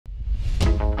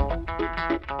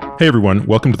Hey everyone,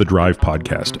 welcome to the Drive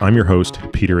Podcast. I'm your host,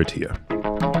 Peter Attia.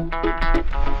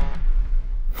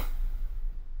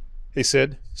 Hey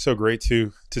Sid, so great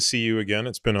to see you again.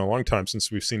 It's been a long time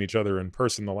since we've seen each other in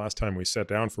person. The last time we sat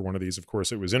down for one of these, of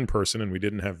course, it was in person and we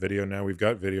didn't have video. Now we've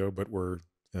got video, but we're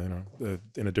in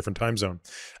a different time zone.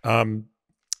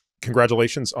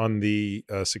 Congratulations on the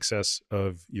success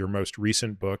of your most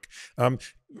recent book.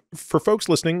 For folks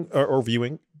listening or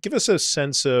viewing, give us a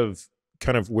sense of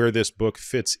kind of where this book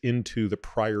fits into the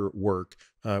prior work.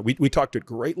 We talked at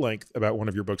great length about one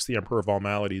of your books, The Emperor of All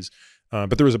Maladies,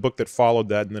 but there was a book that followed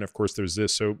that, and then of course there's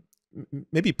this. So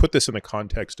maybe put this in the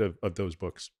context of those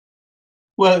books.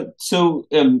 Well,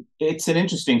 it's an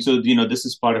interesting. So this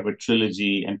is part of a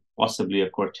trilogy and possibly a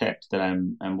quartet that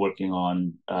I'm working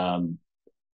on,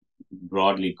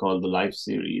 broadly called the Life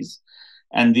Series.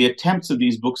 And the attempts of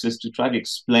these books is to try to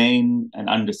explain and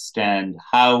understand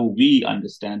how we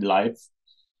understand life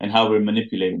and how we're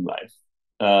manipulating life,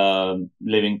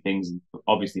 living things,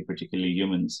 obviously, particularly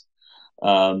humans.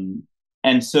 And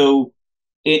so,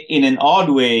 in an odd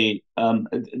way,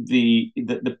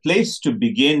 the place to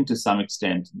begin, to some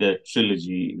extent, the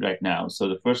trilogy right now. So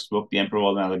the first book, The Emperor of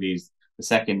All Maladies, the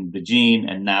second, The Gene,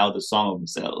 and now The Song of the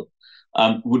Cell,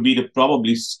 would be to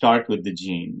probably start with the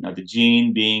gene. Now, the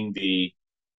gene being the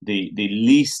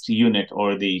least unit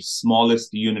or the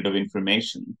smallest unit of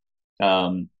information,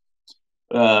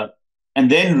 and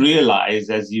then realize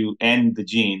as you end the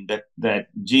gene that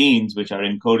genes, which are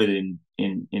encoded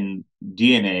in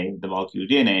DNA, the molecular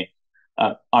DNA,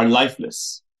 are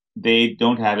lifeless. They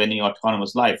don't have any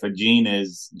autonomous life. A gene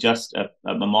is just a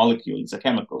molecule. It's a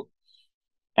chemical,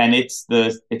 and it's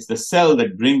the cell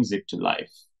that brings it to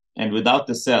life. And without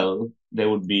the cell, there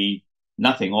would be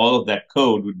nothing. All of that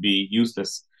code would be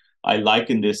useless. I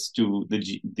liken this to the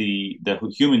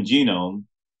human genome,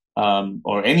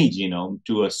 or any genome,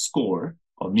 to a score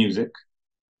of music.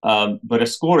 But a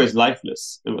score is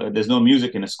lifeless. There's no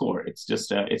music in a score. It's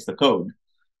just it's the code.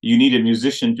 You need a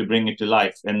musician to bring it to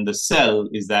life, and the cell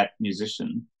is that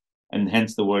musician, and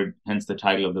hence the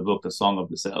title of the book, The Song of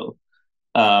the Cell.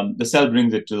 The cell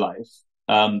brings it to life.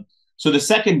 So the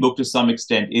second book, to some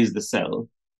extent, is the cell.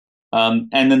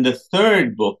 And then the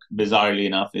third book, bizarrely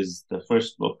enough, is the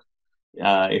first book.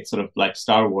 It's sort of like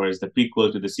Star Wars, the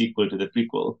prequel to the sequel to the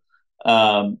prequel,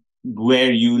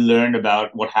 where you learn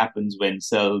about what happens when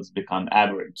cells become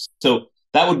aberrant. So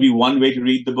that would be one way to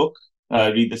read the book,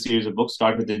 read the series of books,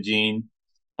 start with the gene,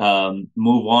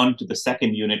 move on to the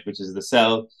second unit, which is the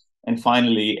cell, and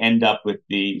finally end up with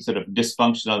the sort of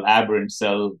dysfunctional aberrant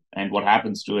cell and what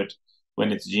happens to it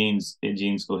when its genes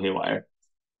go haywire.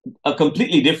 A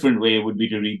completely different way would be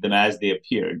to read them as they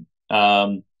appeared.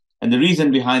 And the reason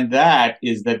behind that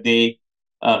is that they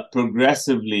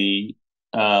progressively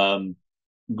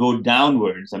go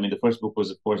downwards. I mean, the first book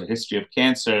was, of course, a history of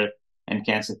cancer and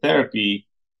cancer therapy.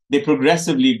 They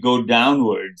progressively go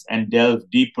downwards and delve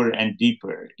deeper and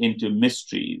deeper into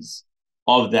mysteries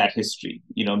of that history,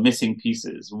 missing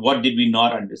pieces. What did we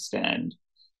not understand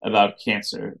about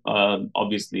cancer?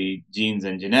 Obviously, genes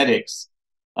and genetics.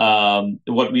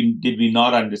 What did we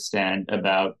not understand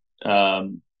about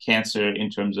cancer in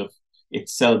terms of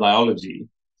its cell biology,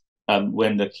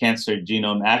 when the Cancer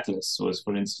Genome Atlas was,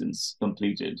 for instance,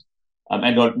 completed,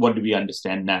 and what do we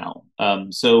understand now?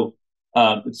 So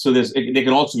they can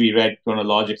also be read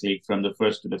chronologically from the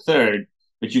first to the third,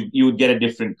 but you would get a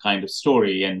different kind of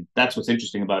story, and that's what's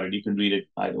interesting about it. You can read it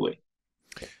either way.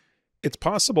 It's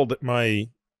possible that my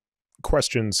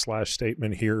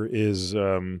question/statement here is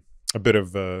a bit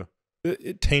of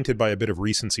tainted by a bit of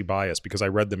recency bias, because I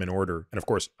read them in order. And of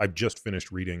course, I've just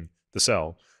finished reading The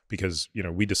Cell because,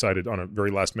 we decided on a very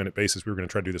last minute basis we were going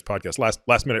to try to do this podcast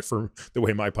last minute for the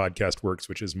way my podcast works,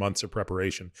 which is months of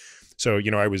preparation. So,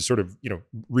 I was sort of,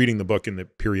 reading the book in the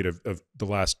period of the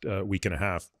last week and a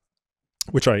half,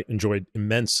 which I enjoyed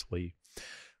immensely.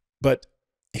 But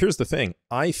here's the thing.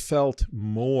 I felt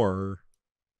more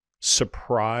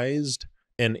surprised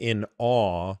and in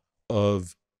awe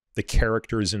of the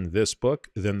characters in this book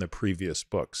than the previous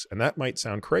books. And that might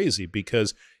sound crazy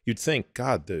because you'd think,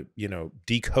 God,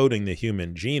 decoding the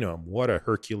human genome, what a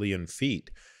Herculean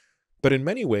feat. But in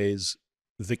many ways,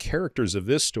 the characters of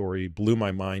this story blew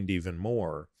my mind even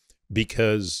more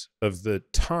because of the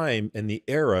time and the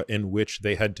era in which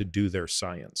they had to do their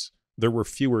science. There were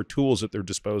fewer tools at their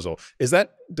disposal. Does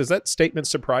that statement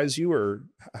surprise you, or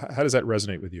how does that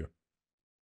resonate with you?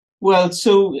 Well,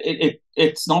 so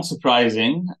it's not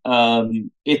surprising.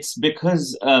 It's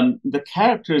because the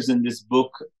characters in this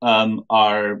book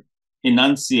are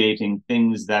enunciating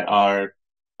things that are,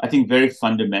 I think, very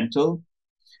fundamental.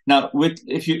 Now,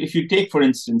 if you take, for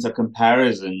instance, a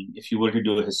comparison, if you were to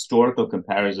do a historical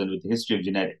comparison with the history of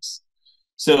genetics,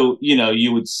 so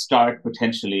you would start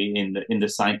potentially in the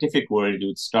scientific world, you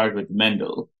would start with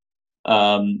Mendel,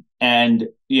 and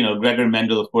Gregor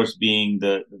Mendel, of course, being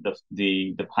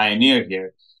the pioneer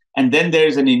here, and then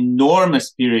there's an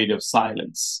enormous period of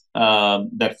silence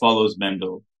that follows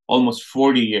Mendel, almost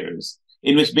 40 years,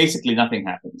 in which basically nothing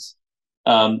happens.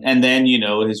 And then,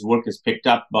 his work is picked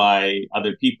up by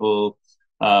other people,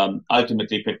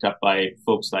 ultimately picked up by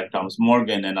folks like Thomas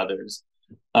Morgan and others.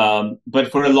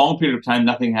 But for a long period of time,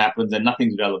 nothing happens and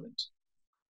nothing's relevant.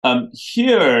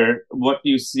 Here, what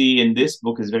you see in this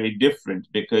book is very different,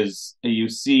 because you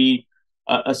see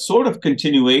a sort of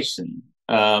continuation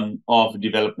of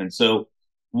development. So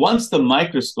once the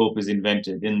microscope is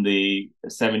invented in the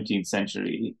 17th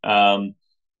century,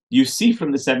 you see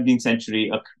from the 17th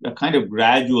century a kind of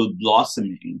gradual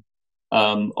blossoming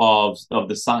of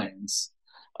the science,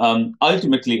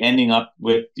 ultimately ending up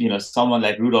with someone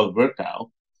like Rudolf Virchow,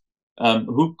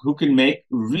 who can make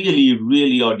really,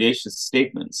 really audacious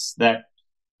statements that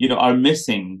are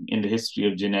missing in the history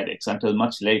of genetics until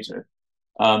much later.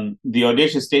 The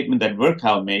audacious statement that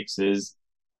Virchow makes is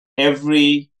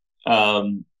every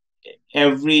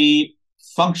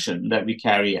function that we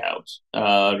carry out,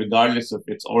 regardless of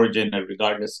its origin or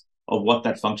regardless of what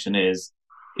that function is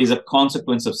a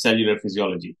consequence of cellular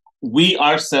physiology. We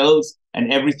ourselves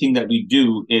and everything that we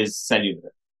do is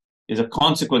cellular, is a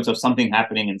consequence of something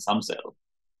happening in some cell.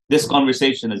 This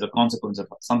conversation is a consequence of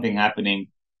something happening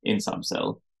in some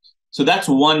cell. So that's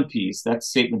one piece, that's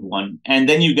statement one. And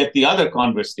then you get the other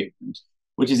converse statement,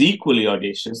 which is equally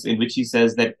audacious, in which he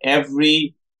says that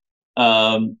every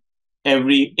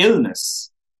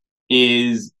illness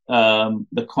is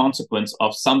the consequence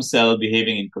of some cell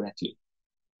behaving incorrectly.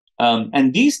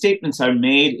 And these statements are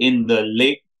made in the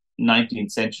late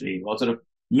 19th century, or sort of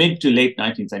mid to late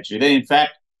 19th century. They're in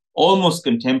fact almost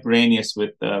contemporaneous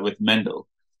with Mendel.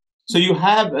 So you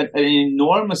have an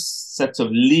enormous sets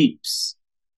of leaps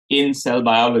in cell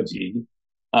biology,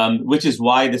 which is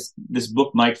why this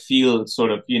book might feel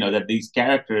sort of that these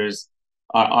characters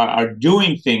are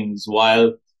doing things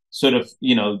while sort of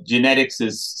genetics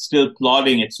is still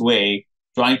plodding its way,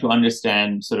 trying to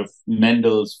understand sort of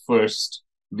Mendel's first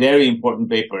very important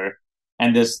paper,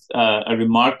 and there's a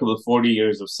remarkable 40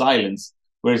 years of silence.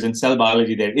 Whereas in cell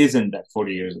biology, there isn't that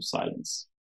 40 years of silence.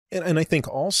 And I think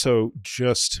also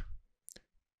just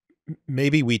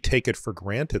maybe we take it for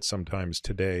granted sometimes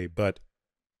today, but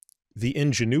the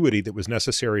ingenuity that was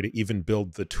necessary to even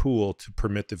build the tool to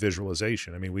permit the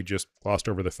visualization. I mean, we just glossed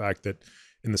over the fact that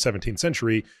in the 17th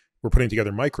century, we're putting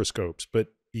together microscopes,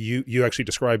 but you actually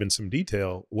describe in some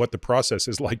detail what the process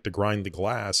is like to grind the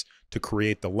glass, to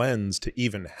create the lens, to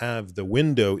even have the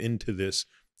window into this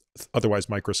otherwise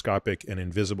microscopic and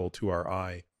invisible to our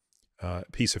eye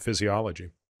piece of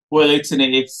physiology. Well, it's an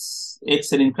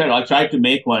incredible. I tried to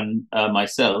make one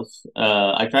myself.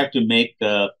 I tried to make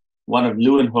one of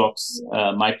Leeuwenhoek's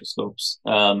microscopes,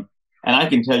 and I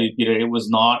can tell you, Peter, it was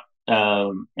not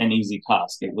an easy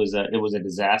task. It was a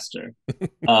disaster,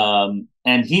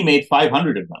 and he made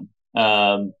 500 of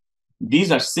them.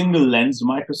 These are single lens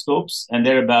microscopes, and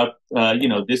they're about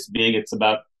this big. It's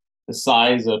about the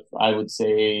size of, I would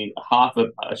say, half of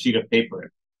a sheet of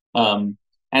paper.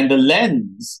 And the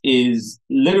lens is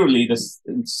literally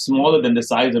smaller than the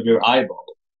size of your eyeball.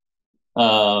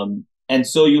 And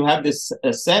so you have this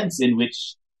sense in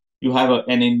which you have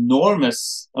an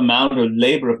enormous amount of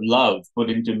labor of love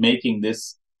put into making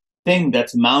this thing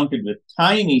that's mounted with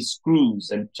tiny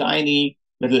screws and tiny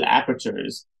little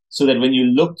apertures, so that when you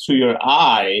look through your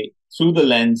eye, through the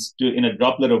lens in a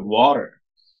droplet of water,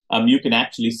 you can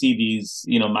actually see these,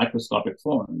 microscopic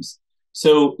forms.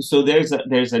 So there's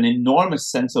an enormous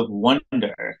sense of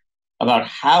wonder about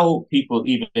how people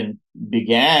even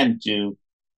began to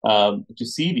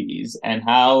see these, and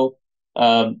how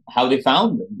they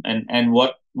found them, and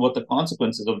what the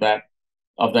consequences of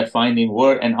that finding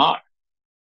were and are.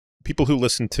 People who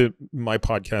listen to my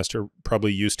podcast are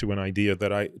probably used to an idea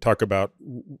that I talk about,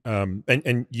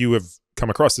 and you have come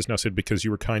across this now, Sid, because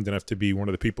you were kind enough to be one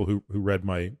of the people who read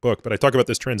my book. But I talk about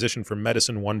this transition from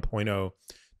medicine 1.0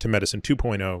 to medicine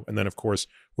 2.0, and then, of course,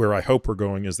 where I hope we're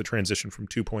going is the transition from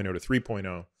 2.0 to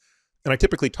 3.0. And I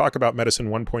typically talk about medicine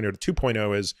 1.0 to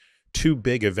 2.0 as two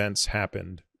big events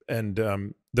happened. And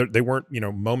they weren't,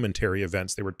 momentary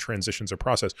events. They were transitions of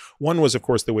process. One was, of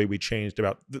course, the way we changed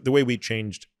the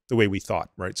way we thought,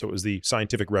 right? So it was the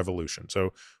scientific revolution.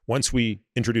 So once we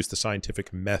introduced the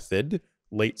scientific method,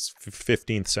 late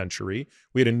 15th century,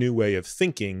 we had a new way of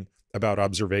thinking about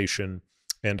observation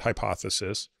and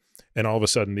hypothesis. And all of a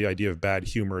sudden, the idea of bad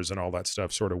humors and all that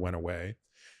stuff sort of went away.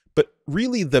 But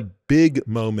really, the big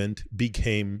moment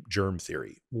became germ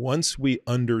theory. Once we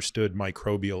understood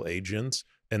microbial agents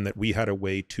and that we had a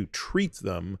way to treat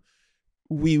them,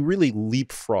 we really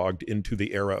leapfrogged into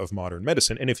the era of modern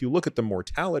medicine. And if you look at the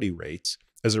mortality rates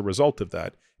as a result of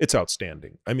that, it's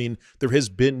outstanding. I mean, there has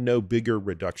been no bigger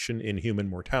reduction in human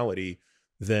mortality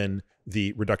than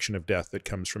the reduction of death that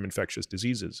comes from infectious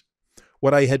diseases.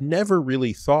 What I had never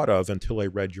really thought of until I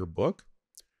read your book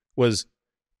was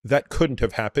that couldn't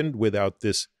have happened without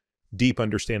this deep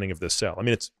understanding of the cell. I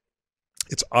mean, it's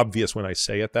obvious when I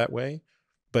say it that way,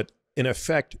 but in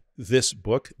effect, this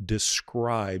book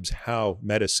describes how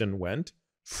medicine went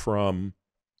from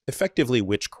effectively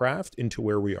witchcraft into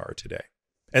where we are today.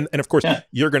 And of course, Yeah.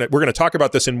 we're gonna talk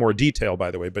about this in more detail,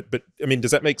 by the way. But I mean,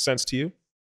 does that make sense to you?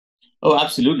 Oh,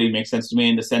 absolutely, it makes sense to me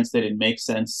in the sense that it makes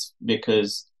sense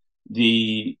because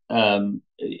the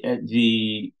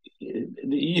the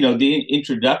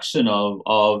introduction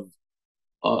of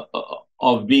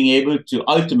being able to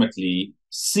ultimately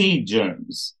see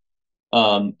germs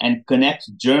and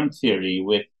connect germ theory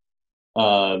with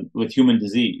human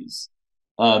disease.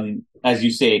 As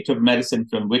you say, it took medicine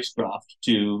from witchcraft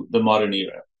to the modern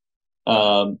era.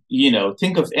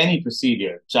 Think of any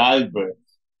procedure, childbirth,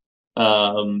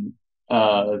 um,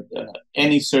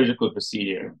 any surgical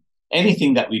procedure,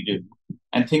 anything that we do,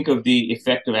 and think of the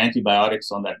effect of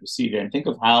antibiotics on that procedure, and think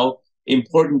of how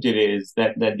important it is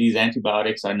that these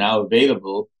antibiotics are now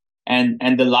available and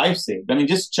the life saved. I mean,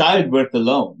 just childbirth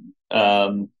alone,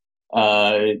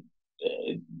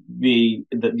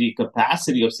 the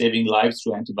capacity of saving lives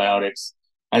through antibiotics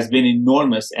has been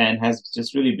enormous and has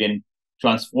just really been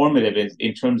transformative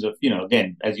in terms of,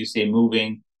 again, as you say,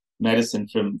 moving medicine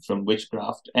from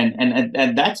witchcraft.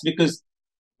 And that's because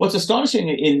what's astonishing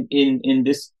in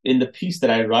the piece that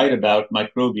I write about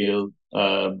microbial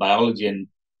biology and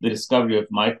the discovery of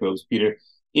microbes, Peter,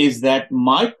 is that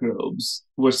microbes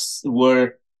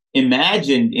were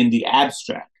imagined in the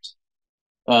abstract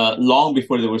long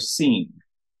before they were seen.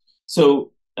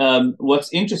 So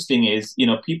what's interesting is,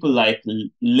 people like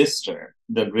Lister,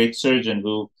 the great surgeon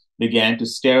who began to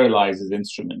sterilize his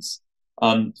instruments.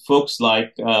 Folks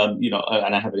like, and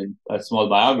I have a small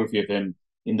biography of him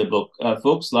in the book,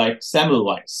 folks like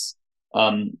Semmelweis,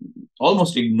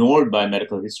 almost ignored by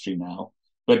medical history now,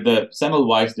 but the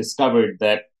Semmelweis discovered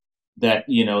that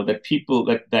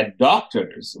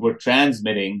doctors were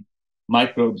transmitting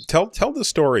microbes. Tell the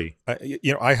story.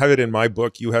 I have it in my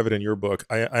book. You have it in your book.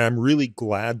 I'm really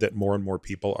glad that more and more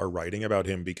people are writing about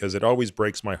him, because it always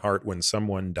breaks my heart when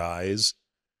someone dies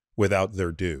without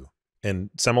their due. And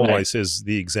Semmelweis is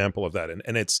the example of that.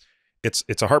 And it's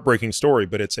a heartbreaking story,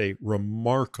 but it's a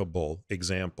remarkable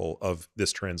example of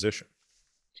this transition.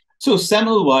 So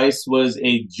Semmelweis was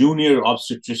a junior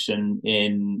obstetrician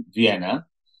in Vienna.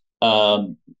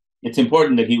 It's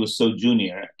important that he was so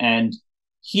junior, and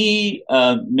he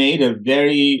made a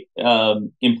very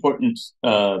important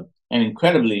and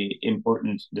incredibly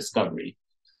important discovery.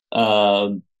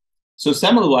 So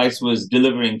Semmelweis was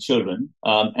delivering children,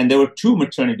 and there were two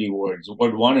maternity wards,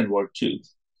 Ward 1 and Ward 2.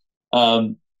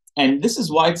 And this is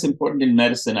why it's important in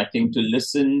medicine, I think, to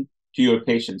listen to your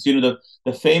patients. The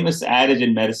famous adage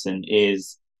in medicine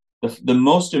is the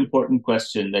most important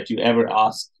question that you ever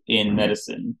ask in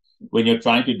medicine when you're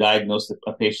trying to diagnose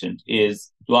a patient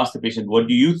is to ask the patient, what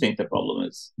do you think the problem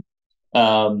is?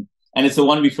 And it's the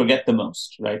one we forget the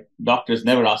most, right? Doctors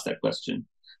never ask that question.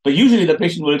 But usually the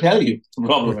patient will tell you the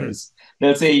problem is.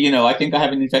 They'll say, I think I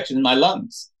have an infection in my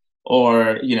lungs.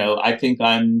 Or, I think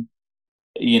I'm,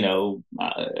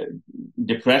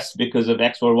 depressed because of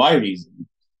X or Y reason,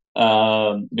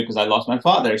 because I lost my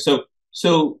father. So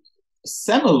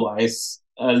Semmelweis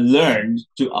learned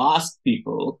to ask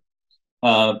people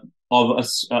of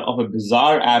a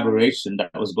bizarre aberration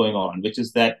that was going on, which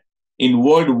is that in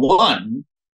Ward 1,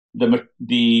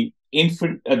 the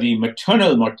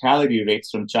maternal mortality rates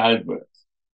from childbirth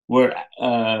were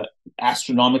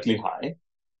astronomically high,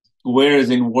 whereas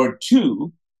in Ward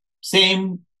 2,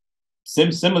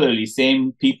 similarly,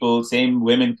 same people, same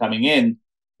women coming in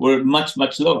were much,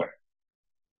 much lower.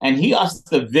 And he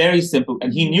asked a very simple,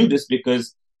 and he knew this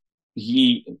because at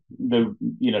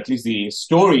least the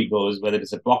story goes, whether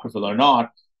it's apocryphal or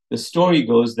not, the story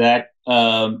goes that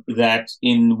that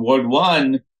in Ward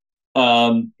 1,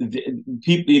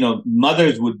 people,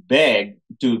 mothers would beg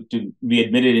to be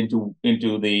admitted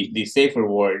into the safer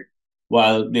ward,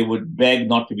 while they would beg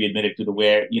not to be admitted to the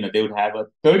where they would have a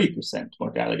 30%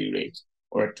 mortality rate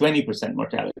or a 20%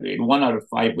 mortality rate, 1 out of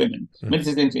 5 women. I mean, it's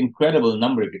an incredible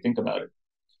number if you think about it.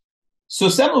 So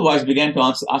Semmelweis began to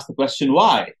ask the question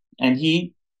why, and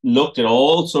he looked at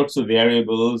all sorts of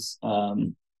variables.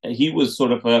 He was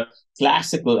sort of a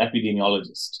classical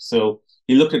epidemiologist. So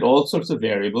he looked at all sorts of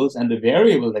variables, and the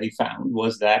variable that he found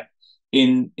was that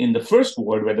in the first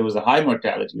ward, where there was a high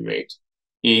mortality rate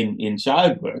in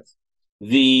childbirth,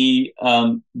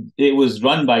 it was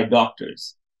run by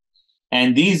doctors.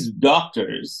 And these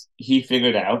doctors, he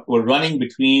figured out, were running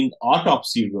between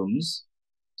autopsy rooms,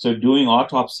 so doing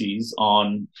autopsies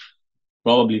on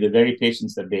probably the very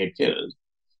patients that they had killed,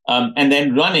 and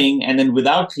then running, and then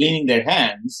without cleaning their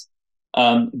hands,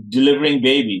 delivering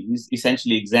babies,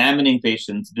 essentially examining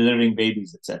patients, delivering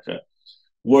babies, etc.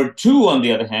 Ward 2, on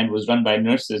the other hand, was run by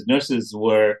nurses. Nurses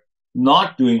were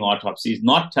not doing autopsies,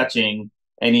 not touching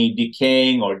any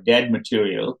decaying or dead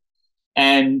material,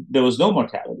 and there was no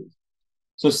mortality.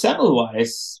 So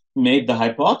Semmelweis made the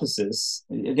hypothesis,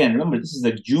 again, remember, this is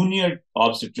a junior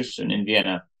obstetrician in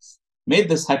Vienna, made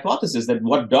this hypothesis that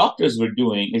what doctors were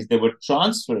doing is they were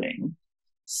transferring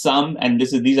some, and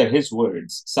these are his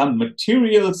words, some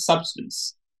material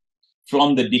substance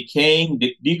from the decaying,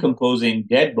 decomposing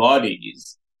dead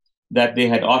bodies that they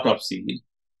had autopsied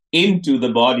into the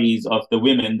bodies of the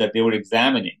women that they were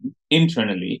examining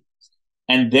internally,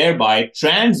 and thereby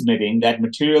transmitting that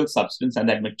material substance. And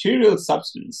that material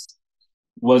substance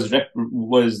was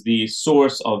the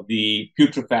source of the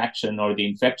putrefaction or the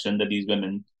infection that these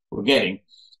women were getting.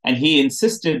 And he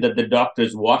insisted that the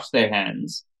doctors wash their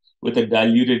hands with a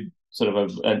diluted, sort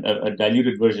of a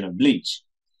diluted version of bleach.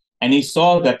 And he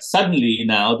saw that suddenly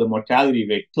now the mortality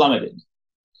rate plummeted.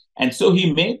 And so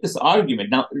he made this argument.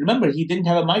 Now, remember, he didn't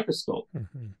have a microscope.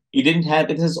 Mm-hmm. He didn't have,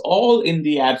 it is all in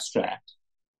the abstract.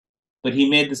 But he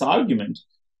made this argument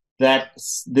that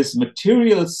this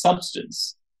material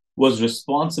substance was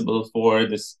responsible for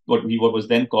this, what was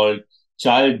then called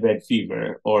childbed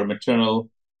fever or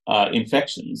maternal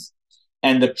infections.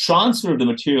 And the transfer of the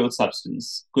material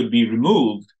substance could be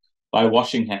removed by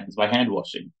washing hands, by hand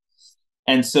washing.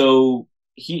 And so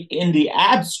he, in the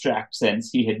abstract sense,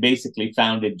 he had basically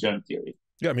founded germ theory.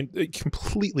 Yeah, I mean,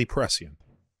 completely prescient.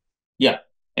 Yeah,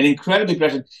 and incredibly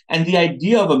prescient. And the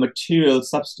idea of a material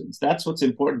substance, that's what's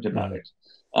important about it.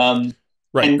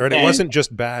 Right, and it wasn't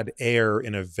just bad air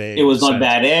in a vague It was not sense.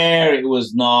 bad air. It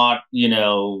was not,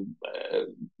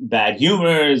 bad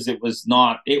humors. It was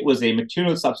a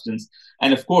material substance.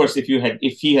 And of course, if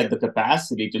he had the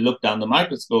capacity to look down the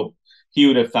microscope, he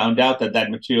would have found out that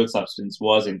that material substance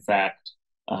was, in fact,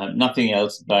 nothing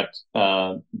else but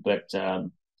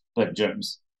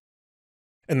germs.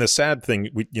 And the sad thing,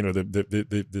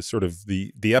 the sort of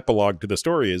the epilogue to the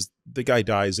story is the guy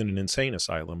dies in an insane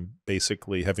asylum,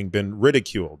 basically having been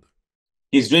ridiculed.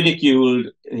 He's ridiculed.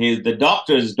 The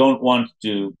doctors don't want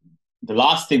to. The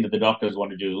last thing that the doctors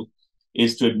want to do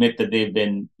is to admit that they've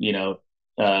been,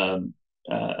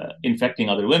 infecting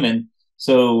other women.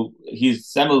 So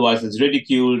Semmelweis is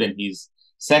ridiculed, and he's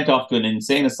sent off to an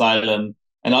insane asylum.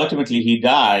 And ultimately, he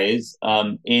dies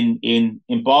in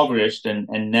impoverished and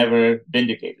never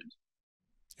vindicated.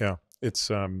 Yeah, it's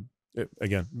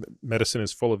again, medicine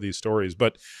is full of these stories.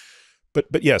 But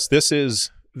yes, this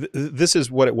is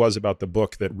what it was about the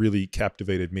book that really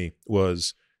captivated me,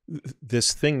 was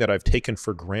this thing that I've taken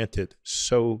for granted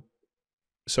so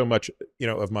much,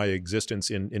 of my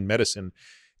existence in medicine,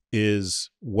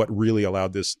 is what really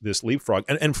allowed this leapfrog,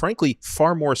 and frankly,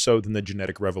 far more so than the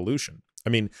genetic revolution. I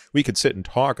mean, we could sit and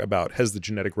talk about, has the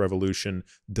genetic revolution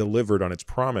delivered on its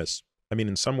promise? I mean,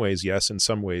 in some ways, yes. In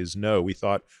some ways, no. We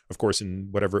thought, of course, in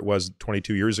whatever it was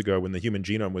 22 years ago when the human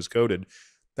genome was coded,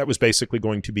 that was basically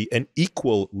going to be an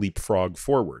equal leapfrog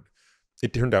forward.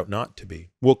 It turned out not to be.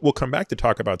 We'll come back to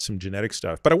talk about some genetic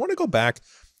stuff. But I want to go back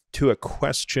to a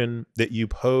question that you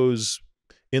pose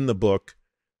in the book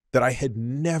that I had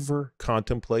never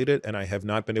contemplated, and I have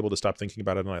not been able to stop thinking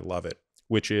about it, and I love it,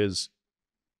 which is,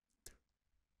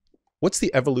 what's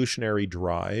the evolutionary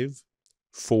drive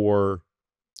for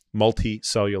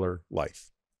multicellular life?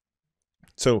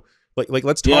 So like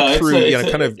let's talk through,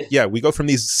 we go from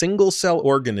these single cell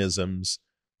organisms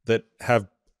that have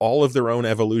all of their own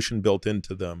evolution built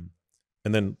into them,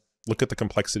 and then look at the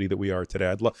complexity that we are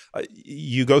today.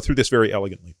 You go through this very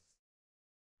elegantly.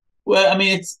 Well, I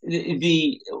mean,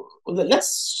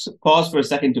 let's pause for a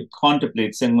second to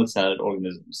contemplate single-celled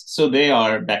organisms. So they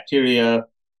are bacteria,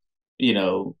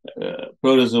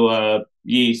 protozoa,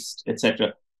 yeast,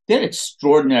 etc. They're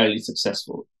extraordinarily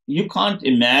successful. You can't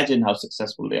imagine how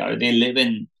successful they are. They live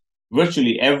in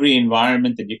virtually every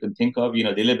environment that you can think of.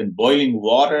 They live in boiling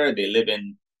water. They live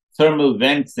in thermal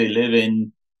vents. They live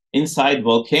inside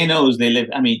volcanoes.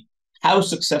 How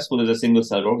successful is a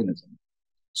single-celled organism?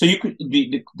 So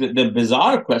the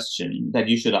bizarre question that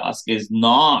you should ask is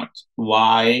not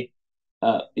why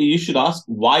you should ask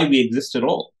why we exist at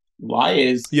all. Why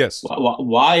is Yes.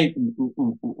 why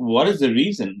what is the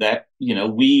reason that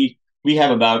we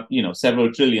have about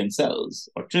several trillion cells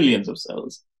or trillions of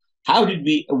cells? How did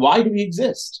we? Why do we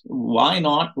exist? Why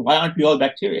not? Why aren't we all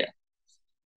bacteria?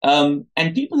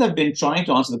 And people have been trying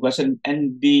to answer the question.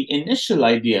 And the initial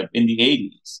idea in the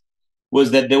 80s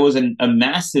was that there was a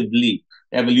massive leap,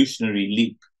 evolutionary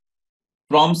leap,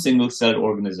 from single celled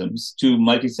organisms to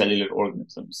multicellular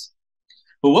organisms.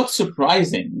 But what's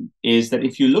surprising is that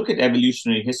if you look at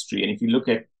evolutionary history and if you look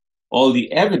at all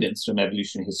the evidence from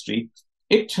evolutionary history,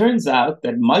 it turns out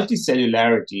that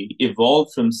multicellularity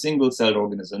evolved from single celled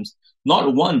organisms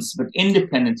not once, but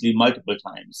independently multiple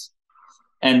times.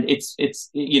 And it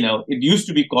used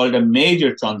to be called a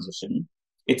major transition.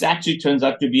 It actually turns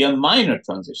out to be a minor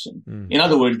transition. In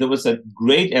other words, there was a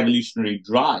great evolutionary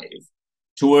drive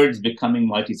towards becoming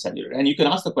multicellular. And you can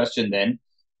ask the question then,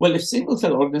 well, if single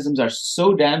cell organisms are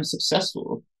so damn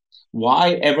successful,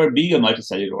 why ever be a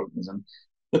multicellular organism?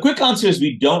 The quick answer is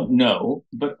we don't know,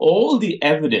 but all the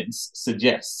evidence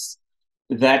suggests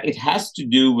that it has to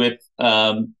do with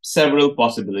several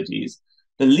possibilities.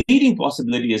 The leading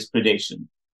possibility is predation.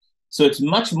 So it's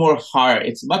much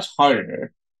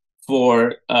harder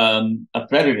for a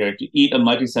predator to eat a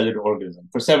multicellular organism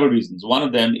for several reasons. One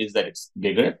of them is that it's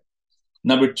bigger.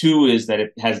 Number two is that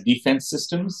it has defense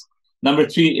systems. Number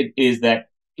three, it is that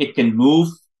it can move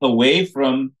away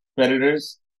from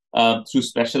predators through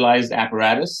specialized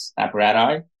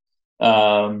apparati.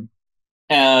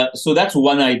 So that's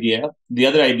one idea. The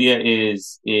other idea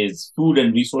is food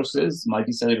and resources.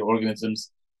 Multicellular organisms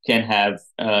can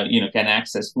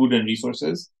access food and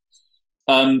resources.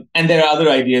 And there are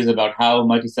other ideas about how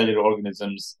multicellular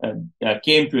organisms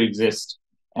came to exist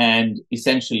and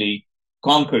essentially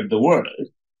conquered the world,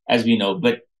 as we know.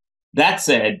 But that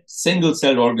said,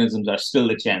 single-celled organisms are still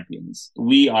the champions.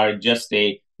 We are just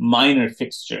a minor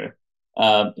fixture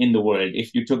in the world.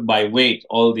 If you took by weight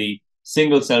all the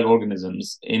single-celled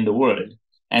organisms in the world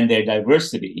and their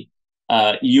diversity,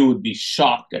 you would be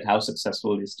shocked at how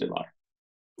successful they still are.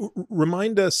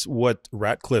 Remind us what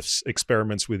Ratcliffe's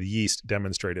experiments with yeast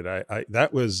demonstrated. I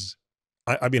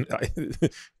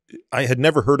had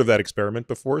never heard of that experiment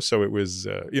before, so it was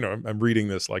I'm reading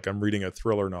this like I'm reading a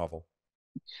thriller novel.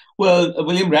 Well,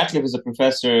 William Ratcliffe is a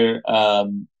professor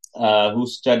who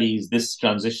studies this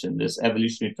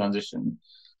evolutionary transition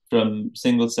from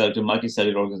single cell to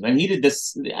multicellular organisms, and he did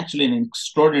this actually in an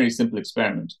extraordinarily simple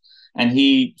experiment. And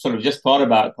he sort of just thought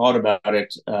about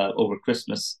it over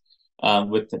Christmas.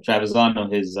 With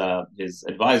Travisano, his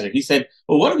advisor, he said,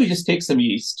 "Well, why don't we just take some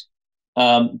yeast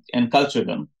and culture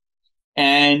them,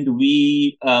 and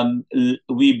we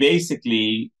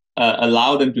basically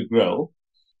allow them to grow,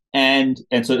 and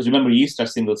so remember, yeast are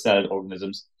single-celled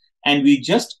organisms, and we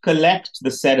just collect the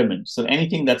sediment. So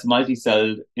anything that's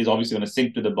multicelled is obviously going to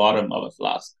sink to the bottom of a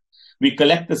flask. We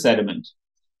collect the sediment,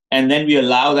 and then we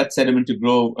allow that sediment to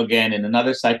grow again in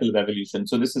another cycle of evolution.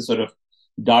 So this is sort of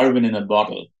Darwin in a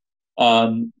bottle."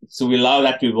 So we allow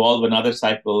that to evolve another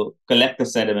cycle, collect the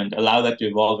sediment, allow that to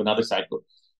evolve another cycle.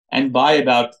 And by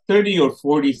about 30 or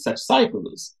 40 such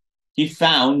cycles, he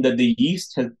found that the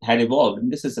yeast had evolved,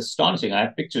 and this is astonishing, I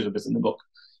have pictures of this in the book,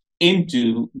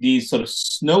 into these sort of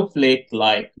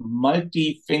snowflake-like,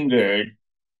 multi-fingered,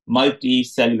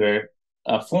 multicellular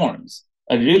forms,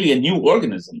 really a new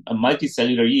organism, a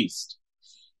multicellular yeast.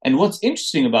 And what's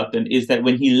interesting about them is that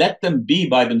when he let them be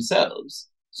by themselves,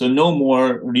 so no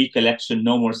more recollection,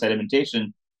 no more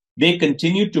sedimentation, they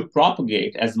continued to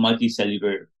propagate as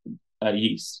multicellular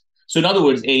yeast. So in other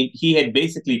words, he had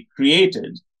basically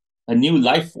created a new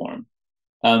life form,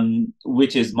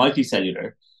 which is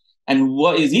multicellular. And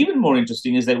what is even more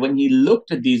interesting is that when he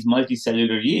looked at these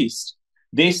multicellular yeast,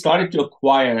 they started to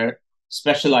acquire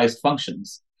specialized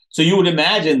functions. So you would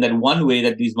imagine that one way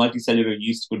that these multicellular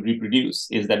yeast could reproduce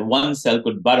is that one cell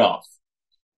could bud off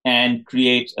and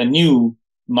create a new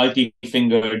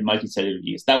multi-fingered multicellular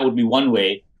yeast. That would be one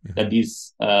way that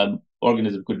these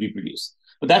organisms could reproduce.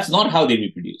 But that's not how they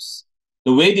reproduce.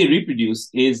 The way they reproduce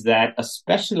is that a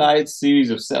specialized series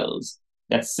of cells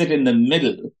that sit in the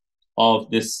middle of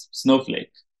this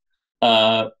snowflake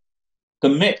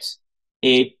commit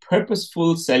a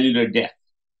purposeful cellular death.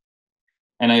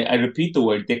 And I repeat the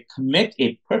word, they commit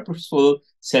a purposeful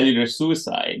cellular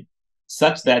suicide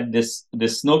such that this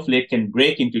snowflake can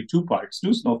break into two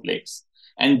snowflakes,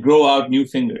 and grow out new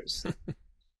fingers.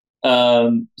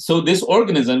 So this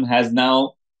organism has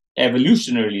now,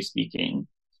 evolutionarily speaking,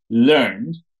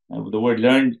 learned. The word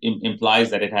learned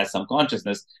implies that it has some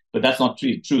consciousness, but that's not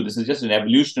true. This is just an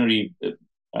evolutionary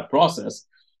process.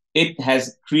 It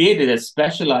has created a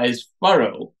specialized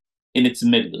furrow in its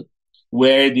middle,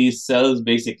 where these cells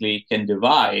basically can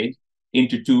divide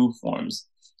into two forms.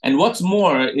 And what's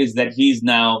more is that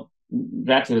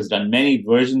Ratcliffe has done many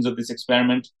versions of this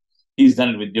experiment. He's done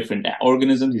it with different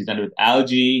organisms. He's done it with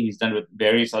algae. He's done it with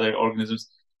various other organisms.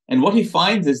 And what he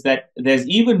finds is that there's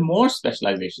even more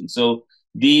specialization. So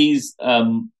these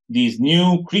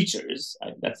new creatures,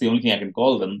 that's the only thing I can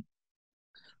call them,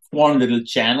 form little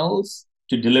channels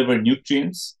to deliver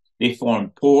nutrients. They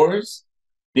form pores.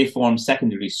 They form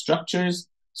secondary structures.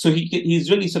 So he's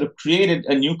really sort of created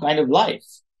a new kind of life.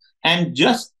 And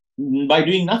just by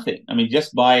doing nothing, I mean,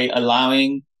 just by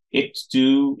allowing it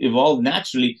to evolve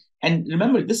naturally. And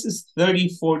remember, this is 30,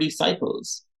 40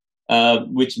 cycles,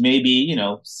 which may be,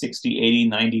 60, 80,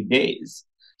 90 days.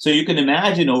 So you can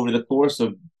imagine over the course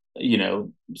of,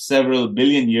 several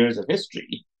billion years of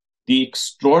history, the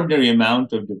extraordinary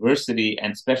amount of diversity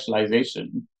and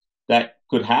specialization that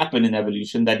could happen in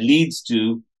evolution that leads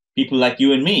to people like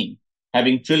you and me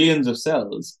having trillions of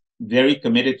cells very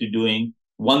committed to doing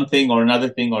one thing or another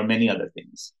thing or many other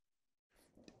things.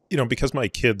 Because my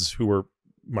kids who are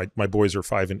my boys are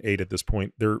 5 and 8 at this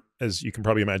point, they're, as you can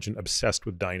probably imagine, obsessed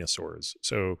with dinosaurs.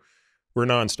 So we're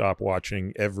nonstop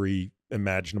watching every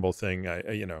imaginable thing.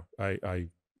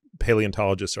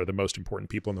 Paleontologists are the most important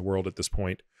people in the world at this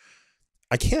point.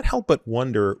 I can't help but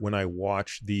wonder when I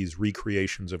watch these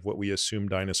recreations of what we assume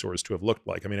dinosaurs to have looked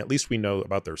like. I mean, at least we know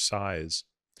about their size.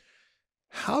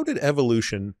 How did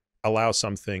evolution allow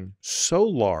something so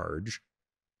large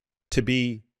to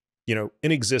be, in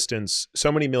existence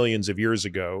so many millions of years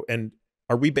ago? And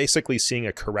are we basically seeing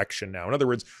a correction now? In other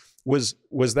words, was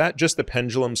that just the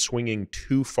pendulum swinging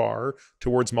too far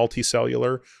towards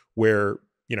multicellular, where,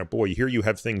 boy, here you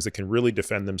have things that can really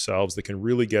defend themselves, that can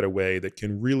really get away, that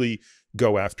can really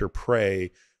go after prey.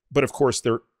 But of course,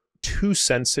 they're too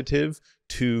sensitive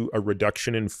to a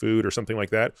reduction in food or something like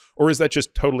that? Or is that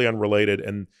just totally unrelated?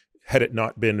 And had it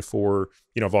not been for,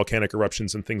 volcanic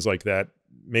eruptions and things like that,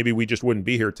 maybe we just wouldn't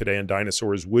be here today, and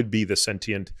dinosaurs would be the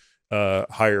sentient,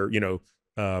 higher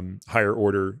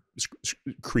order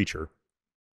creature.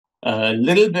 A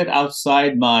little bit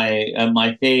outside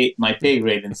my pay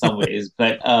grade in some ways,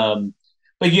 but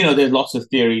there's lots of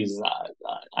theories.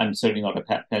 I'm certainly not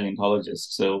a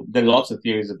paleontologist, so there are lots of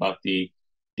theories about the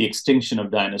extinction of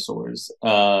dinosaurs.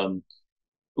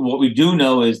 What we do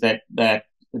know is that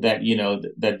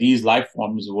these life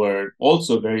forms were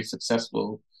also very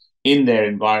successful in their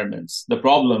environments. The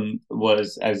problem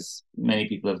was, as many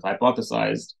people have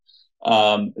hypothesized,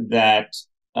 that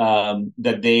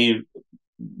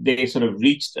they sort of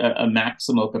reached a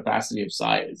maximal capacity of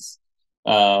size,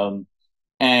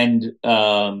 and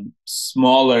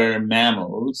smaller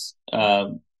mammals,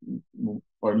 or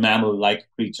mammal-like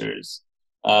creatures,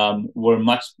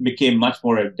 became much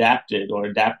more adapted or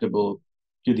adaptable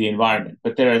to the environment.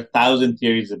 But there are 1,000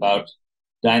 theories about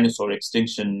dinosaur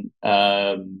extinction,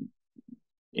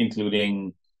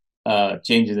 including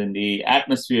changes in the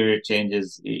atmosphere,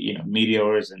 changes,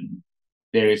 meteors and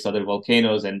various other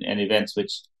volcanoes and events,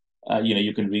 which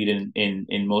you can read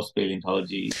in most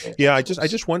paleontology. Yeah, I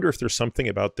just wonder if there's something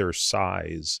about their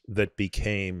size that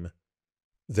became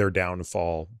their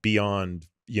downfall beyond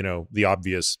the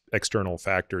obvious external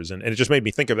factors, and it just made me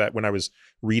think of that when I was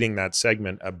reading that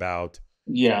segment about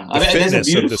the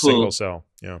fitness of the single cell.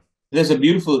 Yeah, there's a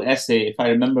beautiful essay, if I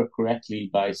remember correctly,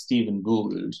 by Stephen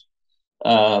Gould,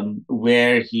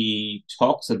 where he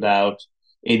talks about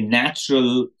a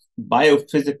natural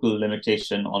biophysical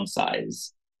limitation on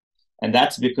size. And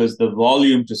that's because the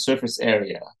volume to surface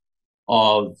area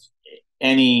of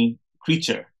any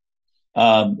creature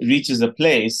reaches a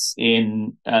place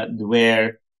in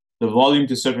where the volume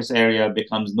to surface area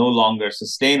becomes no longer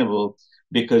sustainable,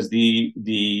 because the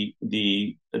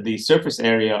surface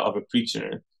area of a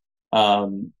creature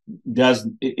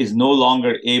is no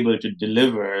longer able to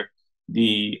deliver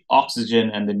the oxygen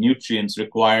and the nutrients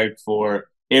required for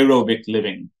aerobic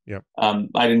living. Yep.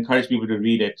 I'd encourage people to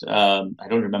read it. I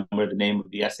don't remember the name of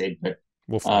the essay, but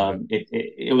we'll find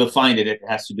it will find it. It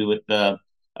has to do with a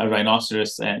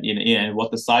rhinoceros and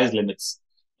what the size limits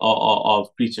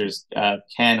of creatures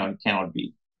can or cannot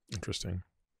be. Interesting.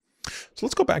 So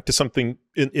let's go back to something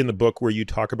in the book where you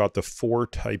talk about the 4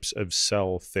 types of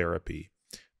cell therapy.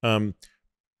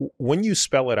 When you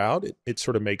spell it out, it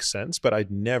sort of makes sense, but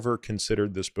I'd never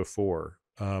considered this before.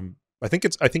 I think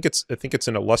it's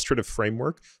an illustrative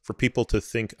framework for people to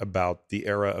think about the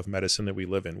era of medicine that we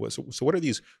live in. So what are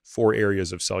these 4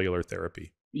 areas of cellular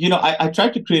therapy? I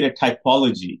tried to create a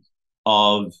typology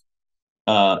of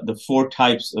the 4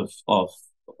 types of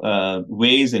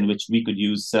ways in which we could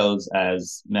use cells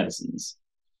as medicines.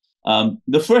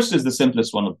 The first is the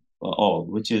simplest one all,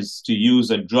 which is to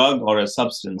use a drug or a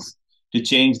substance to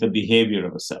change the behavior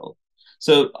of a cell.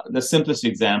 So the simplest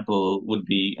example would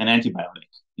be an antibiotic.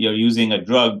 You're using a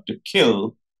drug to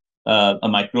kill a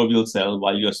microbial cell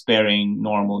while you're sparing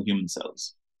normal human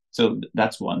cells. So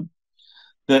that's one.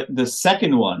 The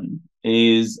second one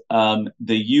is the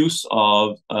use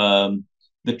of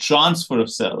the transfer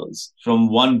of cells from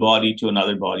one body to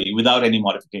another body without any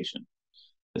modification.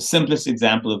 The simplest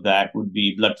example of that would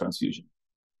be blood transfusion.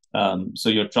 So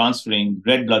you're transferring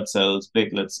red blood cells,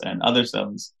 platelets, and other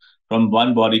cells from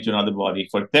one body to another body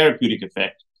for therapeutic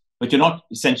effect, but you're not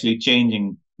essentially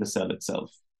changing the cell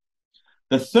itself.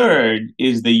 The third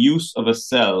is the use of a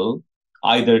cell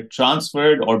either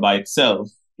transferred or by itself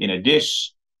in a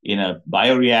dish, in a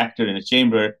bioreactor, in a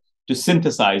chamber to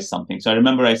synthesize something. So I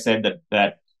remember I said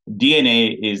that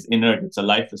DNA is inert, it's a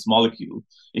lifeless molecule.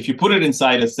 If you put it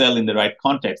inside a cell in the right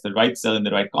context, the right cell in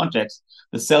the right context,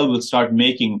 the cell will start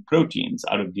making proteins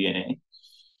out of DNA.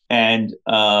 And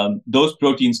those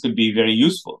proteins could be very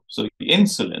useful. So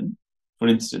insulin, for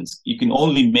instance, you can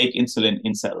only make insulin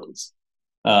in cells.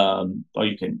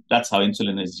 That's how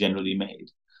insulin is generally made.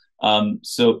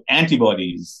 So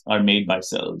antibodies are made by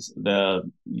cells. The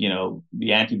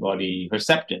antibody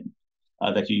Herceptin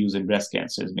that you use in breast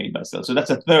cancer is made by cells. So that's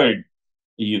a third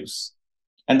use.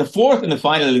 And the fourth and the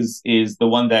final is the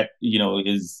one that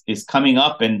is coming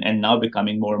up and now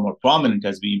becoming more and more prominent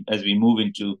as we move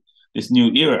into this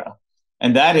new era.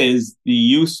 And that is the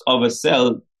use of a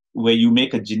cell where you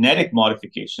make a genetic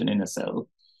modification in a cell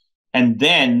and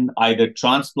then either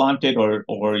transplant it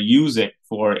or use it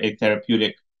for a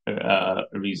therapeutic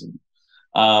reason.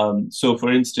 So,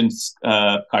 for instance,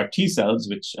 CAR T cells,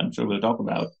 which I'm sure we'll talk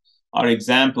about, are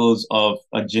examples of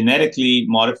genetically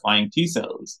modifying T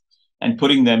cells and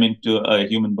putting them into a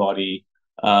human body.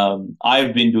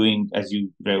 I've been doing, as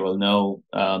you very well know,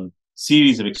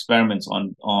 series of experiments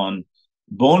on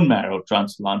bone marrow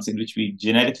transplants in which we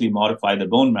genetically modify the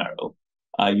bone marrow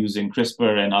using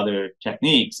CRISPR and other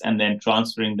techniques, and then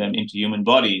transferring them into human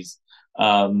bodies,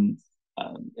 and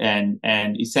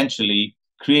essentially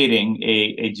creating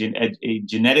a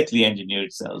genetically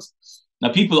engineered cells.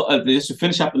 Now, people, just to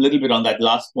finish up a little bit on that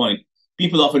last point,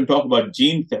 people often talk about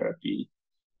gene therapy,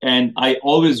 and I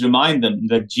always remind them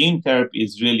that gene therapy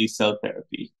is really cell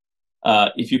therapy.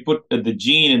 If you put the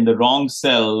gene in the wrong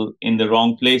cell in the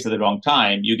wrong place at the wrong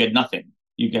time, you get nothing.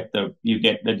 You get the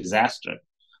disaster.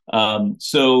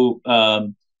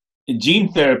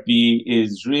 Gene therapy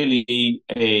is really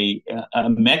a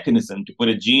mechanism to put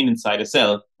a gene inside a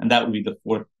cell, and that would be the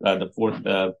fourth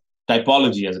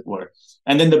typology, as it were.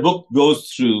 And then the book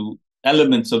goes through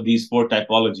elements of these four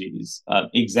typologies,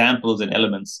 examples and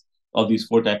elements of these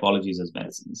four typologies as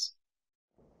medicines.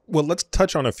 Well, let's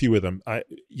touch on a few of them.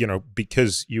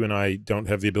 Because you and I don't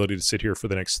have the ability to sit here for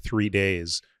the next 3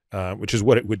 days, which is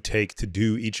what it would take to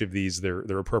do each of these,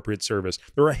 their appropriate service.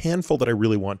 There are a handful that I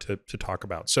really want to talk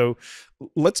about. So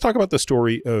let's talk about the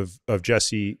story of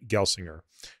Jesse Gelsinger,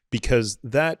 because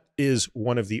that is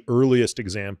one of the earliest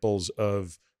examples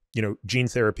of gene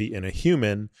therapy in a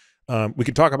human. We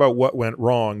could talk about what went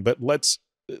wrong, but let's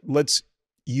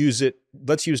use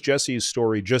Jesse's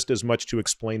story just as much to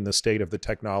explain the state of the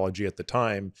technology at the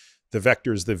time, the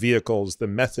vectors, the vehicles, the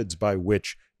methods by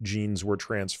which genes were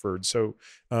transferred. So,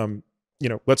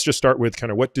 let's just start with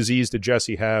kind of what disease did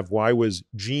Jesse have? Why was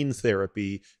gene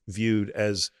therapy viewed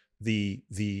as the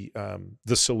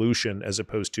solution as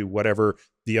opposed to whatever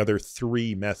the other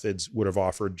three methods would have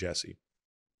offered Jesse?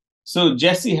 So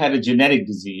Jesse had a genetic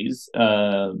disease.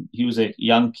 He was a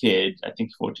young kid, I think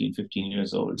 14, 15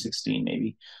 years old, 16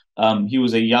 maybe. He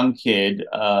was a young kid,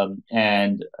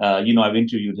 and I've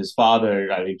interviewed his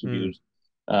father.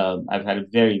 I've had a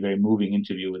very, very moving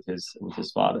interview with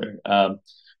his father. But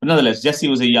nonetheless, Jesse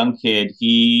was a young kid.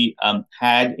 He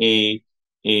had a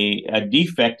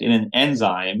defect in an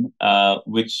enzyme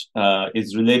which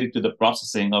is related to the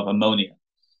processing of ammonia.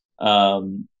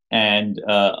 And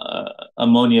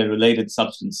ammonia-related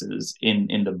substances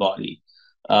in the body.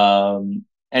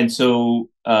 And so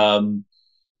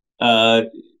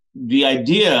the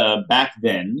idea back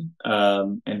then,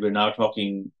 and we're now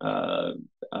talking, I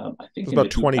think it was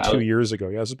about 22 years ago.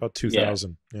 Yeah, it was about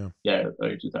 2000. Yeah,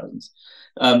 early 2000s.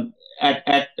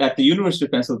 At the University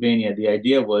of Pennsylvania, the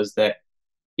idea was that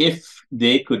if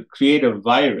they could create a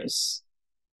virus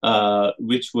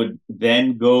which would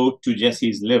then go to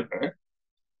Jesse's liver,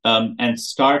 and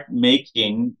start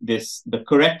making the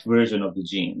correct version of the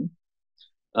gene,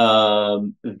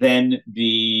 then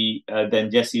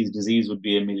Jesse's disease would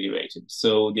be ameliorated.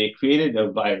 So they created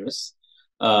a virus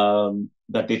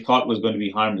that they thought was going to be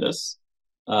harmless.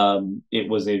 It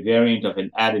was a variant of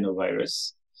an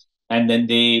adenovirus, and then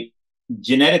they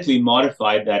genetically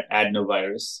modified that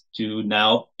adenovirus to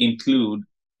now include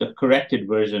the corrected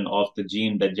version of the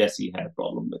gene that Jesse had a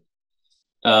problem with.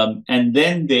 And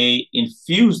then they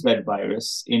infused that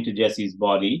virus into Jesse's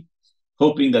body,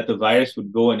 hoping that the virus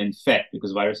would go and infect,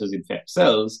 because viruses infect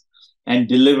cells, and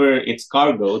deliver its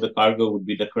cargo. The cargo would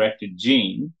be the corrected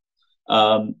gene,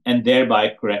 and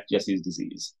thereby correct Jesse's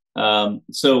disease.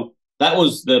 So that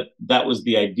was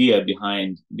the idea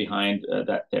behind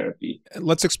that therapy.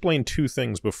 Let's explain two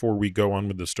things before we go on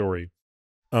with the story.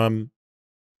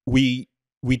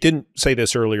 We didn't say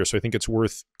this earlier, so I think it's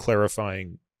worth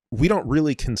clarifying. We don't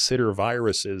really consider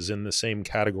viruses in the same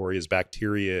category as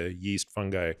bacteria, yeast,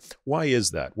 fungi. Why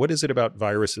is that? What is it about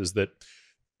viruses that,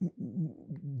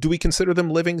 do we consider them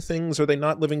living things? Are they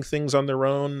not living things on their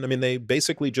own? I mean, they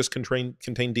basically just contain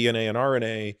DNA and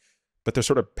RNA, but they're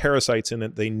sort of parasites in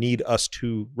that they need us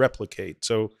to replicate.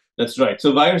 So that's right.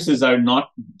 So viruses are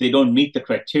not, they don't meet the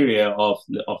criteria of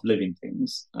living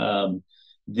things.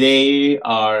 They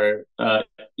are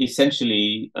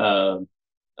essentially a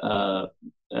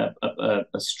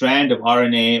strand of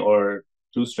RNA, or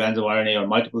two strands of RNA, or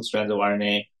multiple strands of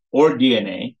RNA or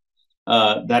DNA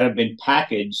that have been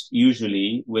packaged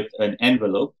usually with an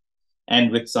envelope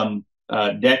and with some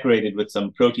decorated with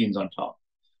some proteins on top.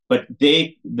 But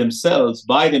they themselves,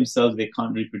 by themselves, they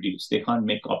can't reproduce. They can't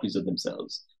make copies of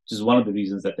themselves, which is one of the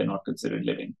reasons that they're not considered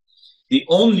living. The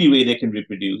only way they can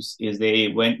reproduce is they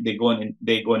go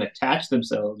and attach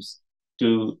themselves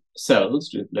to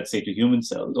cells, let's say to human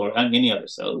cells or any other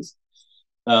cells,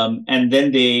 and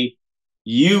then they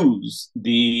use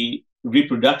the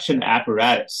reproduction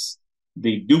apparatus,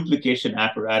 the duplication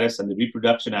apparatus and the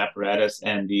reproduction apparatus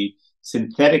and the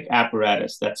synthetic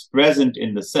apparatus that's present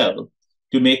in the cell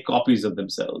to make copies of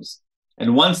themselves.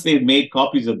 And once they've made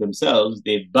copies of themselves,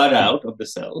 they bud out of the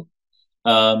cell,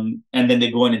 and then they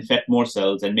go and infect more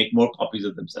cells and make more copies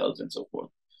of themselves and so forth.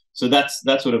 So that's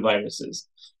what a virus is.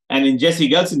 And in Jesse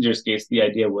Gelsinger's case, the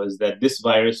idea was that this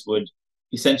virus would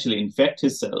essentially infect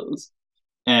his cells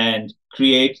and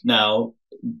create now,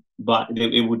 but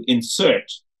it would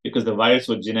insert, because the virus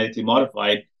was genetically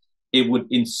modified, it would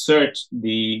insert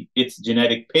its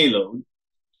genetic payload,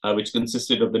 which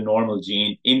consisted of the normal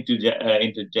gene, into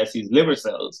Jesse's liver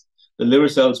cells. The liver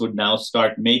cells would now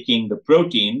start making the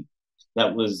protein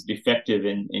that was defective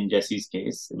in Jesse's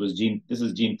case. This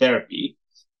is gene therapy.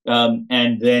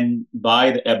 And then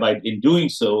in doing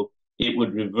so, it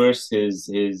would reverse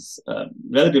his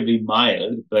relatively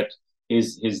mild, but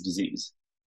his disease.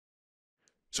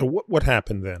 So what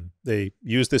happened then? They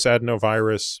used this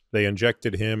adenovirus, they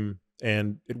injected him,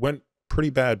 and it went pretty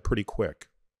bad pretty quick.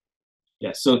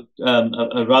 Yeah, so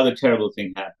a rather terrible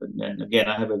thing happened. And again,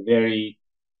 I have a very,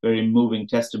 very moving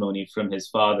testimony from his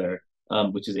father,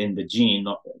 which is in the gene,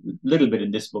 not a little bit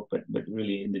in this book, but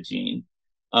really in the gene.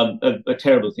 A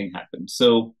terrible thing happened.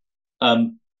 So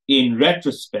in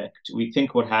retrospect, we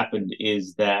think what happened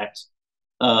is that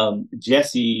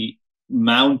Jesse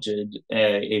mounted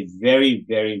a very,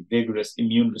 very vigorous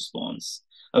immune response.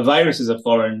 A virus is a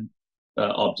foreign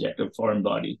object, a foreign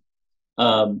body,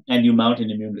 and you mount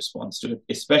an immune response to it,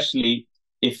 especially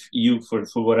if you, for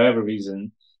whatever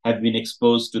reason, have been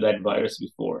exposed to that virus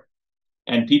before.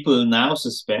 And people now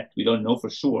suspect, we don't know for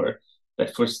sure,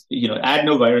 that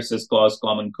adenoviruses cause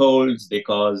common colds. They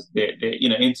cause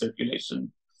in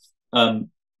circulation.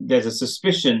 There's a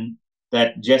suspicion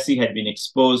that Jesse had been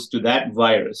exposed to that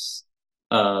virus,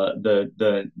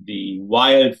 the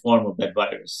wild form of that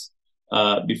virus,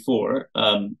 before,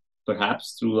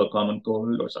 perhaps through a common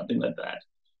cold or something like that,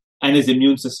 and his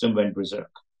immune system went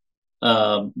berserk,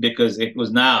 because it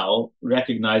was now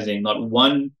recognizing not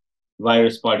one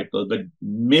virus particle but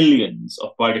millions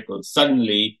of particles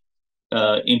suddenly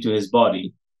into his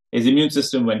body. His immune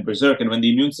system went berserk, and when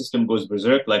the immune system goes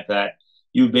berserk like that,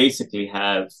 you basically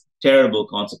have terrible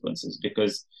consequences,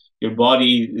 because your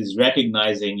body is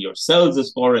recognizing your cells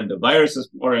as foreign, the virus is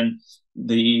foreign.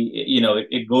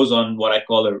 It goes on what I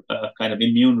call a kind of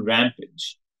immune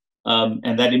rampage,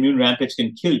 and that immune rampage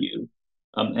can kill you.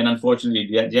 And unfortunately,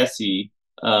 Jesse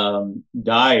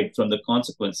died from the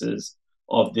consequences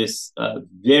of this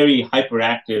very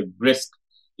hyperactive, brisk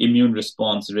immune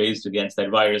response raised against that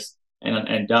virus,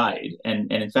 and died.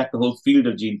 And in fact, the whole field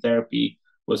of gene therapy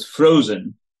was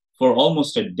frozen for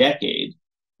almost a decade,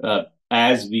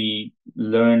 as we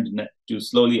learned to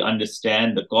slowly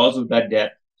understand the cause of that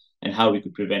death and how we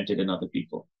could prevent it in other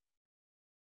people.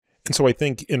 And so I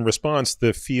think in response,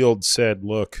 the field said,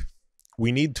 look,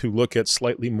 we need to look at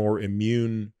slightly more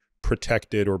immune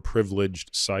protected or privileged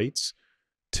sites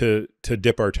to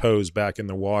dip our toes back in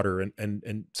the water.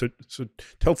 And so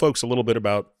tell folks a little bit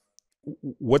about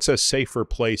what's a safer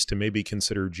place to maybe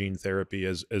consider gene therapy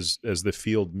as the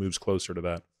field moves closer to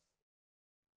that?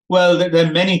 Well, there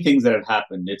are many things that have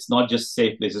happened. It's not just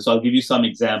safe places. So I'll give you some Yeah.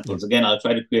 examples. Again, I'll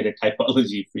try to create a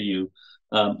typology for you.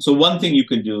 So one thing you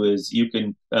can do is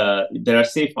there are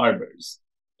safe harbors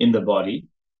in the body.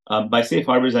 By safe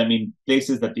harbors, I mean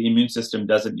places that the immune system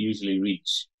doesn't usually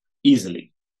reach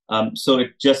easily. So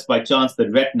it just by chance, the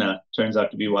retina turns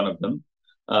out to be one of them.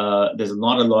 There's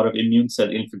not a lot of immune cell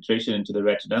infiltration into the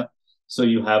retina. So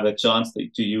you have a chance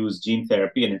to use gene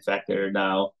therapy. And in fact, there are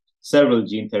now several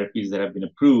gene therapies that have been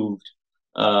approved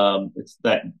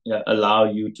that allow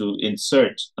you to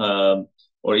insert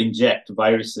or inject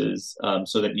viruses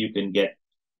so that you can get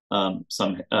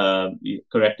some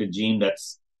corrected gene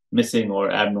that's missing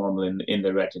or abnormal in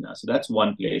the retina. So that's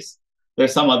one place. There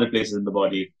are some other places in the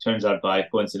body. It turns out by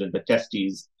coincidence, the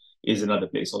testes is another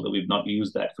place, although we've not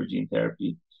used that for gene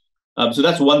therapy. So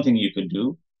that's one thing you can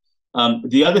do.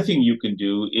 The other thing you can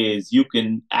do is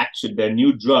there are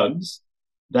new drugs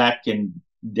that can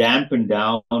dampen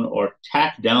down or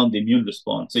tack down the immune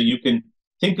response. So you can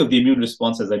think of the immune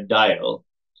response as a dial.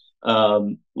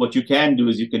 What you can do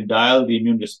is you can dial the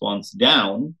immune response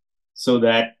down so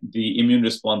that the immune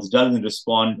response doesn't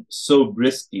respond so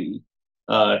briskly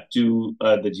to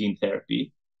the gene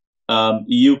therapy.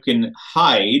 You can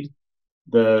hide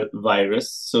the virus,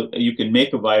 so you can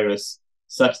make a virus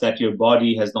such that your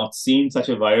body has not seen such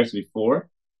a virus before.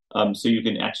 So you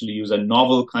can actually use a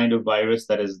novel kind of virus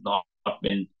that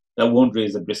won't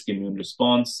raise a brisk immune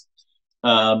response.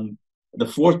 The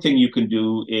fourth thing you can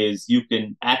do is you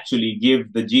can actually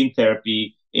give the gene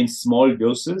therapy in small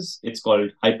doses. It's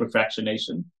called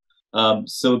hyperfractionation,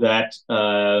 so that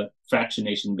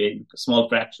fractionation, small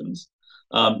fractions,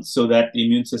 so that the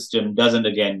immune system doesn't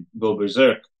again go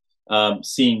berserk,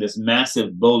 seeing this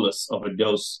massive bolus of a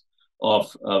dose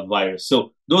of virus.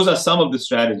 So those are some of the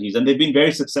strategies, and they've been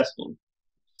very successful.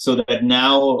 So that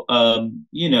now,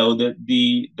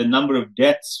 the number of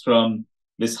deaths from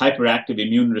this hyperactive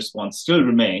immune response still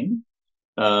remain,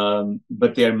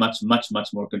 but they're much, much, much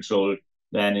more controlled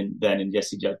than in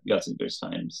Jesse Gelsinger's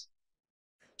times.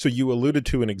 So you alluded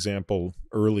to an example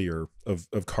earlier of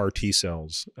CAR T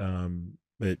cells. I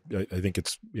think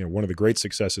it's one of the great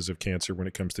successes of cancer when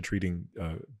it comes to treating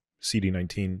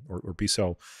CD19 or B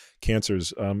cell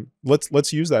cancers.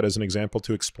 Let's use that as an example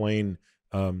to explain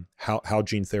how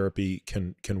gene therapy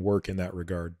can work in that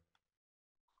regard.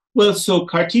 Well, so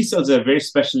CAR T cells are a very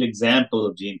special example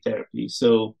of gene therapy.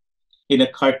 So in a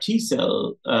CAR T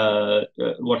cell,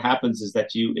 what happens is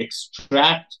that you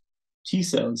extract T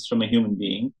cells from a human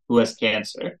being who has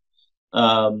cancer.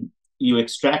 You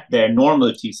extract their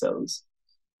normal T cells,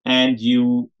 and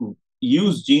you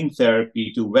use gene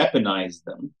therapy to weaponize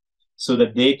them so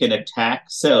that they can attack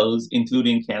cells,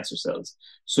 including cancer cells.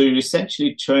 So you're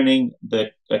essentially turning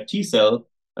a T cell.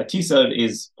 A T cell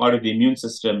is part of the immune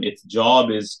system. Its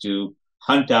job is to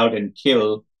hunt out and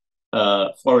kill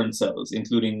foreign cells,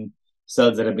 including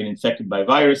cells that have been infected by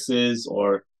viruses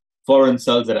or foreign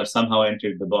cells that have somehow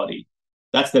entered the body.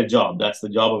 That's their job. That's the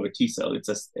job of a T cell. It's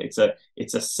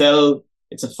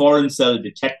a foreign cell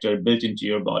detector built into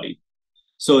your body.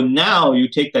 So now you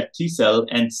take that T cell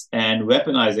and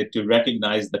weaponize it to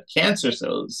recognize the cancer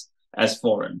cells as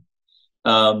foreign.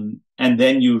 And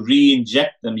then you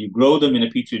re-inject them, you grow them in a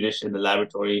petri dish in the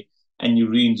laboratory, and you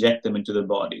re-inject them into the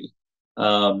body.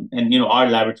 Our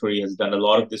laboratory has done a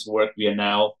lot of this work. We are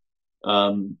now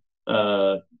doing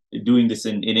this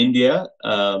in India.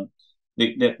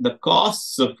 The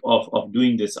costs of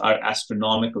doing this are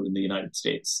astronomical in the United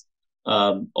States,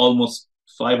 almost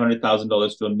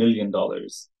 $500,000 to $1 million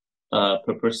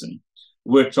per person.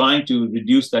 We're trying to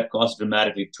reduce that cost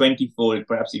dramatically, 20-fold,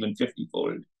 perhaps even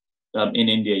 50-fold in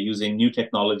India using new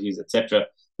technologies, etc.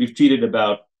 We've treated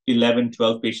about 11,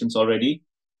 12 patients already,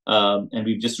 and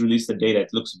we've just released the data. It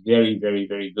looks very, very,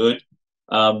 very good.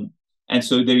 And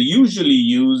so they're usually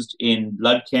used in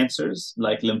blood cancers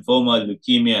like lymphoma,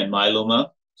 leukemia, and myeloma.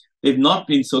 They've not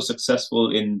been so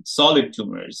successful in solid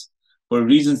tumors for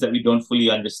reasons that we don't fully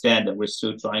understand, that we're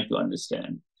still trying to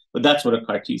understand. But that's what a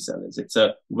CAR T cell is. It's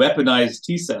a weaponized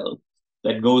T cell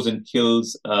that goes and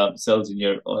kills cells in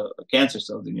your cancer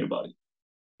cells in your body.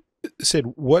 Sid,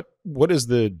 what is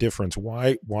the difference?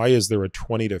 Why is there a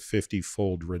 20 to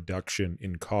 50-fold reduction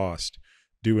in cost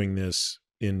doing this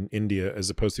in India as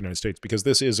opposed to the United States? Because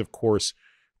this is, of course,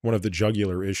 one of the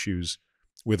jugular issues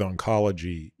with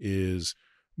oncology is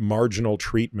marginal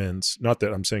treatments. Not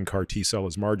that I'm saying CAR T cell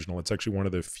is marginal. It's actually one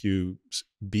of the few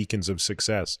beacons of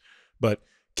success. But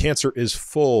cancer is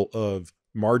full of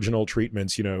marginal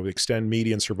treatments, extend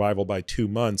median survival by 2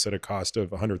 months at a cost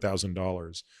of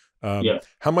 $100,000. Yeah.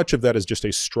 How much of that is just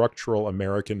a structural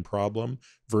American problem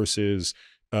versus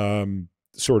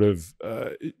sort of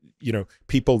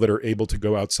people that are able to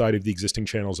go outside of the existing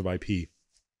channels of IP?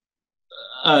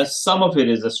 Some of it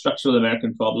is a structural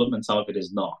American problem, and some of it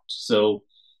is not. So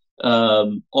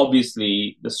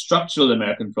obviously, the structural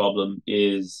American problem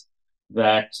is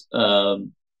that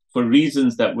for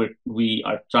reasons that we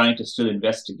are trying to still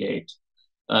investigate,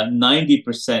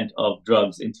 90% of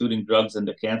drugs, including drugs in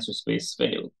the cancer space,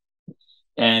 fail.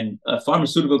 And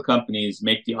pharmaceutical companies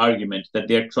make the argument that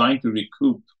they're trying to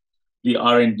recoup the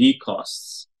R&D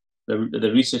costs,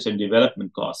 the research and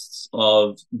development costs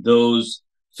of those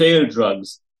failed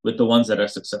drugs with the ones that are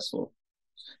successful.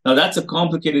 Now, that's a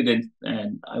complicated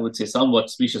and I would say somewhat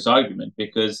specious argument,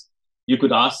 because you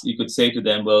could say to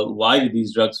them, well, why did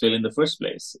these drugs fail in the first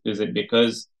place? Is it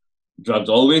because drugs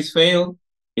always fail?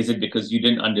 Is it because you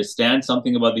didn't understand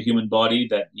something about the human body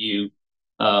that you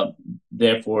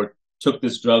therefore took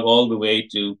this drug all the way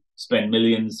to spend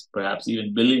millions, perhaps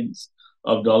even billions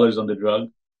of dollars on the drug?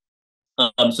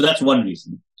 So that's one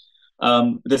reason.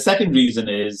 The second reason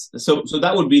is, so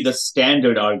that would be the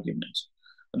standard argument.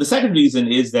 The second reason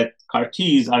is that CAR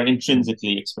Ts are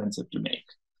intrinsically expensive to make.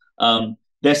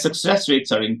 Their success rates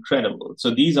are incredible.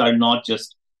 So these are not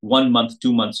just 1 month,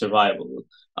 2 month survival.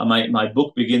 My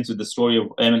book begins with the story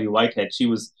of Emily Whitehead. She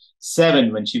was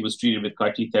 7 when she was treated with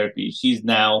CAR T therapy. She's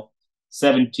now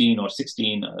 17 or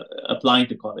 16, applying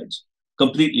to college,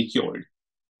 completely cured.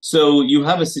 So you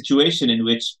have a situation in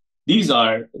which these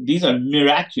are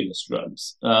miraculous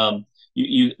drugs.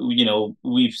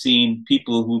 We've seen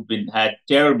people who've had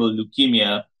terrible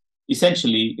leukemia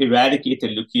essentially eradicate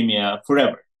their leukemia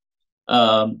forever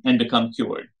and become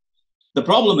cured. The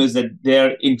problem is that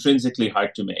they're intrinsically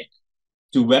hard to make.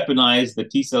 To weaponize the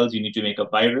T cells, you need to make a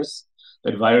virus.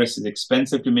 That virus is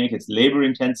expensive to make. It's labor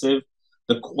intensive.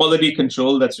 The quality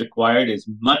control that's required is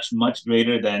much, much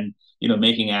greater than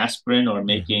making aspirin or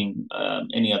making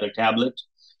any other tablet.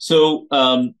 So,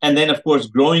 and then of course,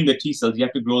 growing the T cells, you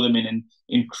have to grow them in an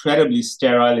incredibly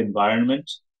sterile environment,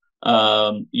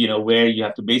 where you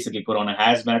have to basically put on a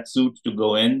hazmat suit to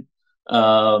go in.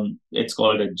 It's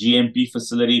called a GMP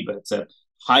facility, but it's a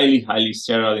highly, highly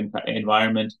sterile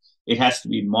environment. It has to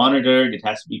be monitored. It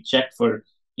has to be checked for,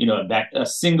 a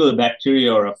single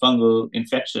bacteria or a fungal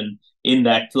infection in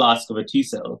that flask of a T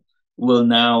cell will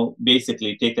now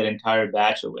basically take that entire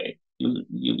batch away.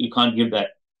 You can't give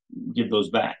those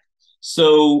back.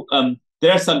 So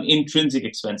there are some intrinsic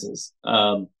expenses.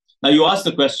 Now you asked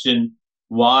the question,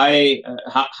 why?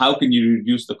 How can you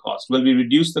reduce the cost? Well, we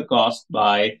reduce the cost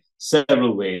by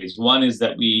several ways. One is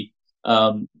that we've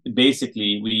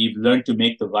learned to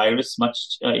make the virus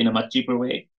in a much cheaper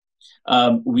way.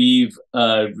 We've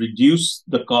reduced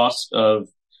the cost of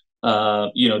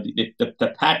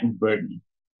the patent burden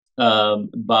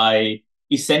by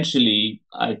essentially,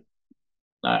 I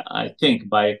think,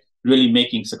 by really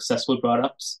making successful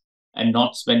products and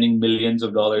not spending millions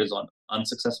of dollars on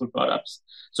unsuccessful products.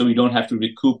 So we don't have to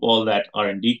recoup all that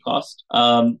R&D cost.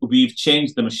 We've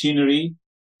changed the machinery.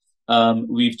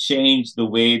 We've changed the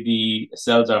way the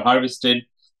cells are harvested.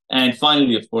 And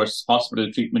finally, of course,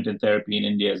 hospital treatment and therapy in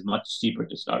India is much cheaper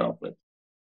to start off with.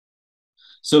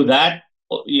 So that,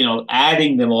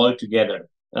 adding them all together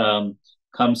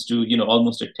comes to,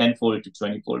 almost a 10-fold to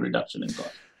 20-fold reduction in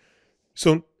cost.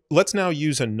 So let's now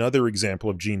use another example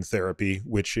of gene therapy,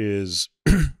 which is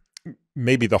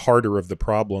maybe the harder of the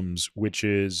problems, which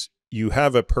is you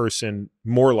have a person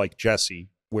more like Jesse,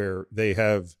 where they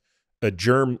have a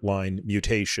germline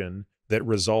mutation that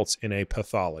results in a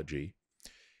pathology.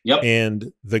 Yep.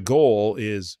 And the goal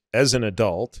is, as an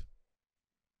adult,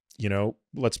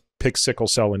 let's pick sickle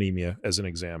cell anemia as an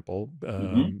example.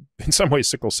 In some ways,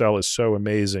 sickle cell is so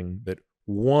amazing that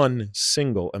one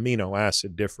single amino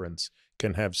acid difference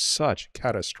can have such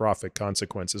catastrophic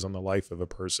consequences on the life of a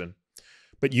person.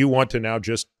 But you want to now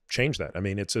just change that. I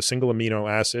mean, it's a single amino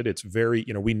acid. It's very,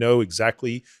 we know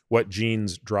exactly what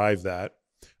genes drive that.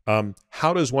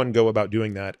 How does one go about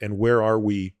doing that? And where are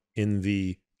we in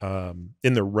the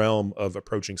realm of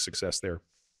approaching success there?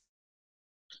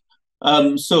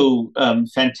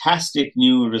 Fantastic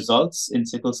new results in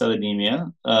sickle cell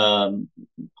anemia,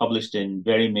 published in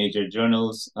very major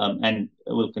journals, and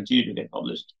will continue to get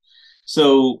published.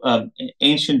 So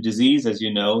ancient disease, as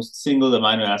you know, single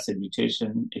amino acid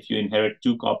mutation. If you inherit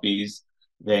 2 copies,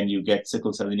 then you get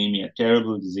sickle cell anemia,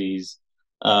 terrible disease.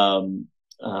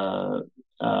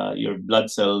 Your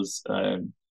blood cells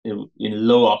in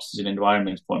low oxygen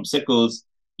environments form sickles.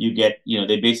 You get,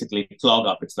 they basically clog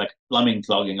up. It's like plumbing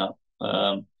clogging up.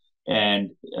 And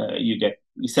you get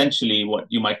essentially what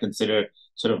you might consider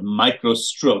sort of micro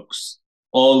strokes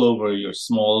all over your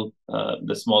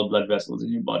the small blood vessels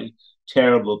in your body.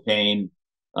 Terrible pain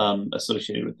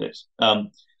associated with it.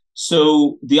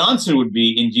 So the answer would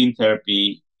be in gene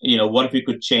therapy. What if we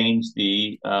could change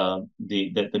the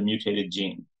mutated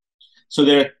gene? So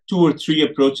there are two or three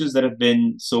approaches that have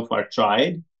been so far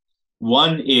tried.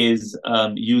 One is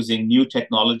using new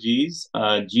technologies,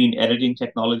 gene editing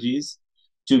technologies,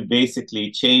 to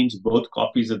basically change both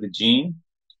copies of the gene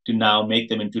to now make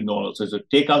them into normal. So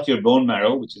take out your bone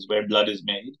marrow, which is where blood is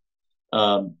made,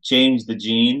 change the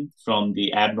gene from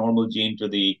the abnormal gene to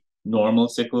the normal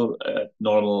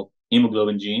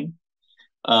hemoglobin gene,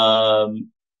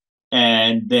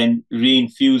 and then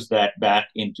reinfuse that back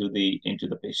into the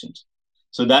patient.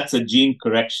 So that's a gene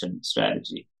correction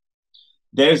strategy.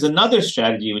 There's another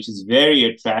strategy which is very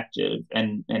attractive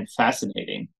and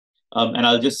fascinating, and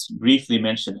I'll just briefly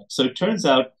mention it. So it turns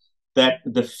out that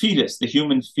the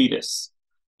human fetus,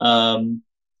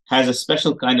 has a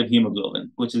special kind of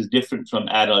hemoglobin, which is different from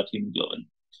adult hemoglobin.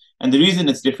 And the reason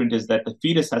it's different is that the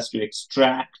fetus has to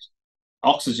extract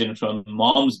oxygen from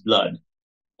mom's blood,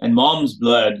 and mom's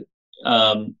blood,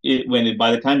 by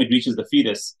the time it reaches the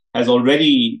fetus, has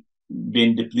already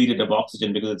been depleted of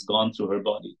oxygen because it's gone through her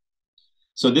body.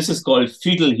 So this is called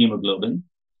fetal hemoglobin.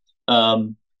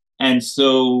 And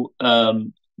so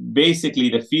basically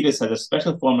the fetus has a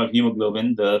special form of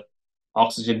hemoglobin, the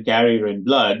oxygen carrier in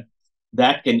blood,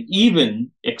 that can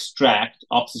even extract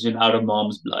oxygen out of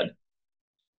mom's blood.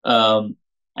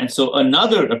 And so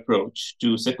another approach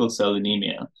to sickle cell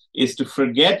anemia is to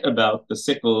forget about the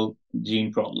sickle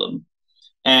gene problem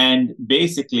and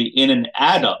basically in an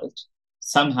adult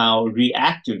somehow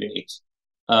reactivate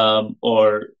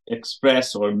or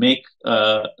express or make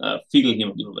fetal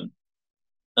hemoglobin.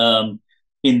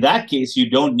 In that case, you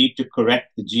don't need to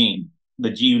correct the gene.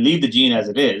 You leave the gene as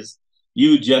it is.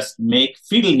 You just make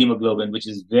fetal hemoglobin, which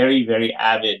is very, very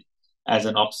avid as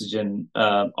an oxygen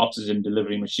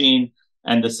delivery machine,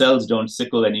 and the cells don't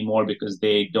sickle anymore because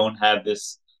they don't have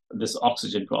this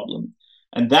oxygen problem.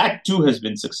 And that too has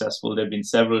been successful. There have been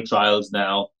several trials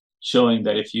now showing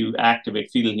that if you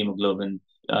activate fetal hemoglobin,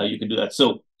 you can do that.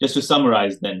 So just to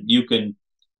summarize then, you can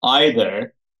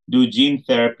either do gene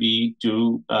therapy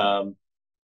to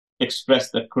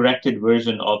express the corrected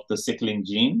version of the sickling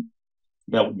gene.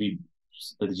 That would be,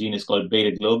 the gene is called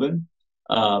beta globin.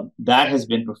 That has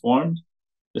been performed.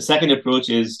 The second approach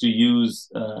is to use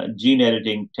gene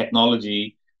editing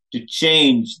technology to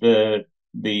change the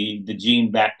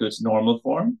gene back to its normal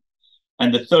form.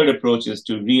 And the third approach is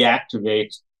to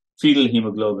reactivate fetal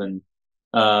hemoglobin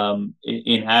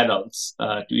in adults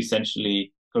to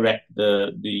essentially correct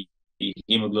the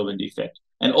hemoglobin defect.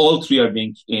 And all three of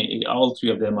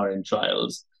them are in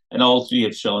trials, and all three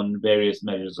have shown various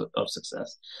measures of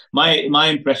success. My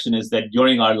impression is that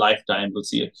during our lifetime, we'll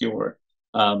see a cure,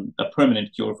 a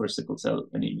permanent cure for sickle cell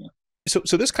anemia.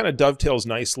 So this kind of dovetails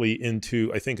nicely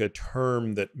into, I think, a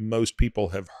term that most people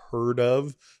have heard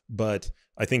of, but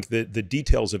I think that the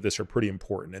details of this are pretty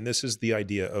important. And this is the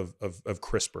idea of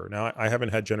CRISPR. Now, I haven't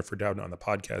had Jennifer Doudna on the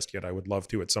podcast yet. I would love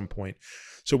to at some point.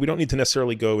 So we don't need to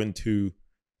necessarily go into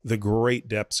the great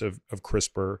depths of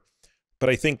CRISPR, but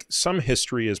I think some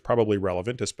history is probably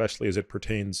relevant, especially as it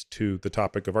pertains to the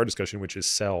topic of our discussion, which is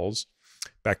cells,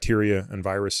 bacteria and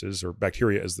viruses, or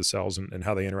bacteria as the cells, and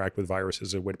how they interact with viruses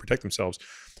as a way to protect themselves.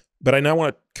 But I now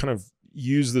want to kind of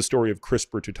use the story of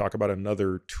CRISPR to talk about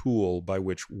another tool by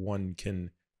which one can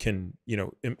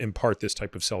impart this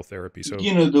type of cell therapy. So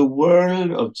the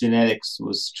world of genetics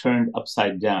was turned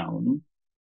upside down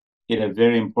in a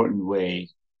very important way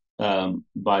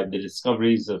by the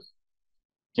discoveries of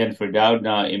Jennifer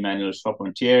Doudna, Emmanuel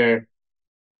Charpentier,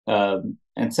 and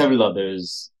several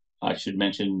others. I should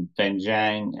mention Feng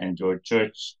Zhang and George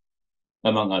Church,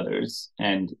 among others.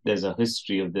 And there's a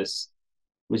history of this,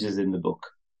 which is in the book.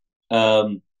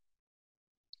 For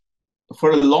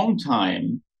a long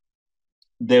time,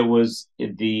 there was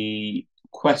the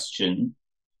question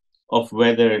of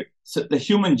whether the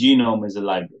human genome is a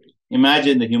library.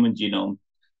 Imagine the human genome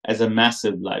as a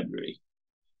massive library.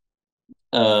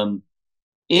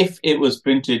 If it was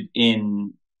printed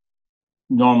in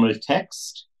normal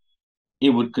text, it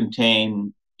would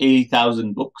contain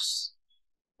 80,000 books,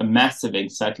 a massive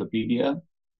encyclopedia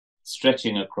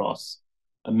stretching across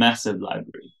a massive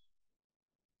library.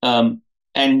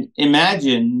 And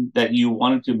imagine that you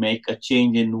wanted to make a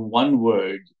change in one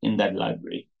word in that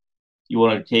library. You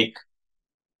want to take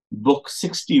book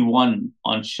 61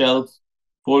 on shelf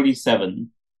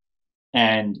 47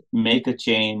 and make a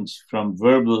change from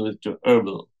verbal to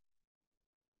herbal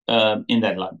in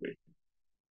that library.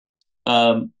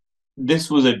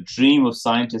 This was a dream of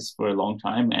scientists for a long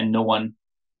time, and no one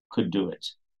could do it.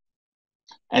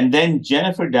 And then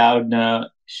Jennifer Doudna,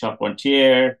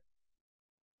 Charpentier,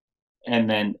 and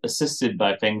then assisted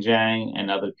by Feng Zhang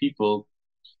and other people,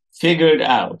 figured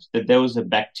out that there was a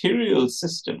bacterial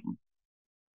system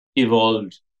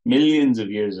evolved millions of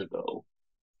years ago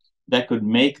that could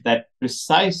make that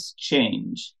precise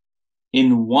change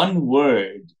in one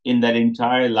word in that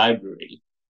entire library,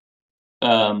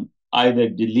 either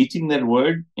deleting that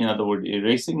word, in other words,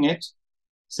 erasing it,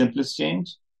 simplest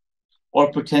change,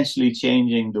 or potentially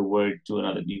changing the word to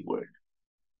another new word.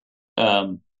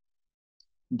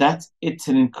 It's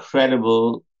an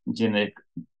incredible genetic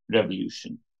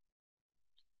revolution.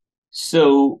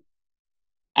 So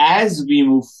as we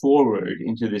move forward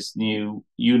into this new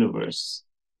universe,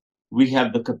 we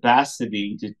have the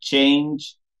capacity to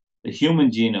change the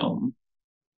human genome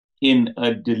in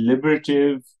a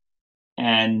deliberative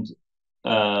and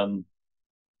I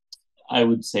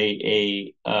would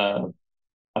say a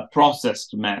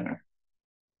processed manner.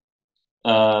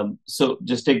 So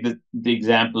just take the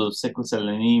example of sickle cell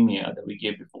anemia that we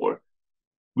gave before.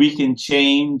 We can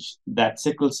change that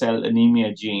sickle cell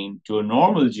anemia gene to a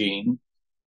normal gene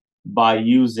by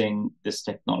using this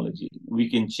technology. We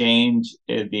can change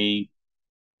a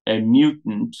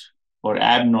mutant or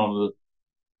abnormal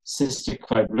cystic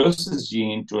fibrosis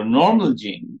gene to a normal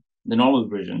gene, the normal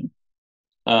version,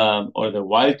 or the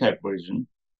wild type version,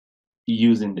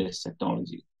 using this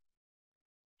technology.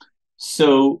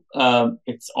 So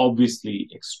it's obviously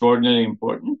extraordinarily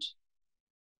important.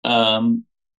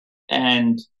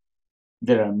 And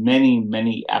there are many,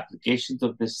 many applications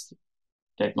of this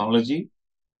technology.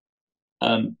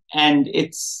 And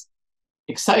it's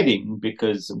exciting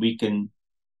because we can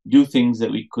do things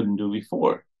that we couldn't do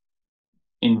before,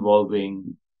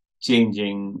 involving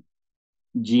changing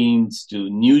genes to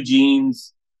new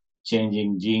genes,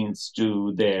 changing genes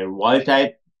to their wild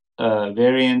type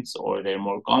variants or their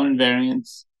more common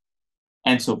variants,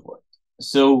 and so forth.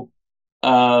 So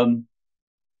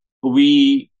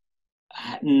we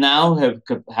now have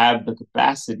the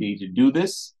capacity to do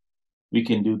this. We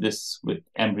can do this with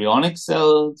embryonic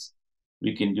cells.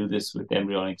 We can do this with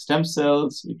embryonic stem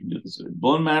cells. We can do this with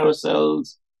bone marrow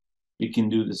cells. We can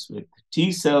do this with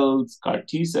T cells, CAR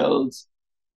T cells.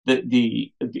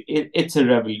 It's a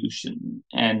revolution.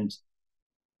 And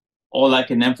all I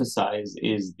can emphasize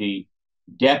is the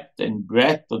depth and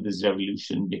breadth of this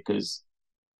revolution because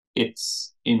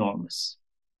it's enormous.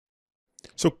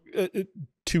 So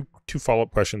two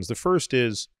follow-up questions. The first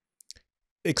is,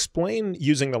 explain,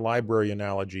 using the library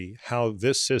analogy, how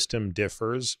this system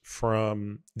differs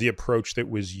from the approach that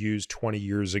was used 20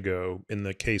 years ago in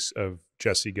the case of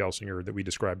Jesse Gelsinger that we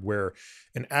described, where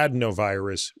an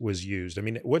adenovirus was used. I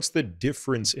mean, what's the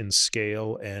difference in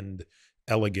scale and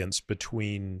elegance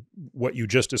between what you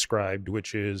just described,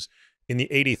 which is in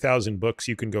the 80,000 books,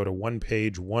 you can go to one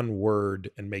page, one word,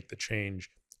 and make the change,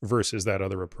 versus that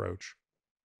other approach?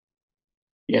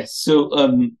 Yes. So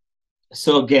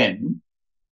again,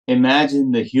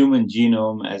 imagine the human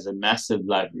genome as a massive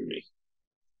library,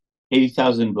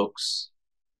 80,000 books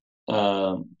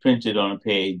printed on a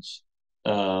page.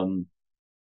 And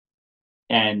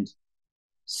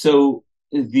so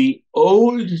the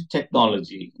old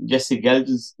technology,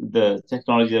 the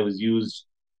technology that was used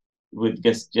with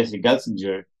Jesse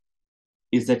Gelsinger,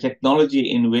 is the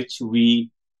technology in which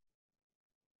we,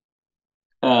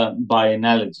 by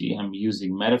analogy, I'm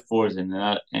using metaphors and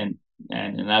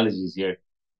analogies here,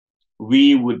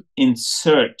 we would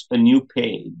insert a new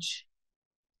page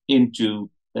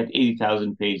into that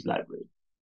 80,000 page library.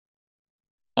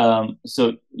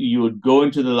 So you would go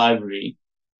into the library,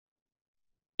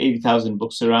 80,000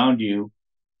 books around you,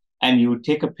 and you would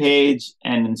take a page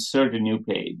and insert a new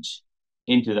page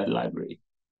into that library,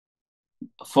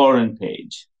 a foreign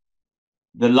page.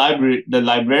 The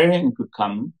librarian could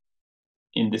come,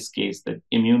 in this case, the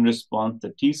immune response,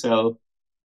 the T cell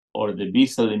or the B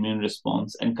cell immune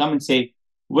response, and come and say,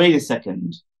 wait a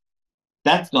second,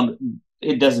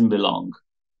 it doesn't belong.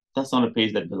 That's not a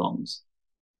page that belongs.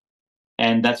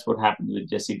 And that's what happened with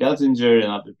Jesse Gelsinger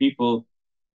and other people.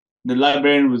 The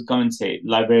librarian would come and say,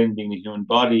 librarian being the human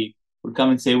body, would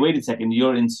come and say, wait a second,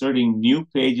 you're inserting new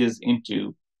pages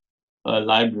into a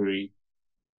library.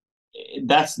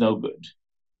 That's no good.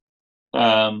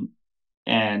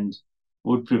 And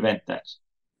would prevent that.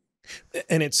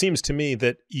 And it seems to me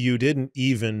that you didn't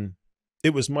even,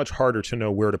 it was much harder to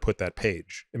know where to put that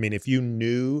page. I mean, if you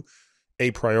knew a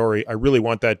priori, I really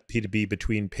want that to be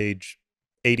between page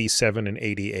 87 and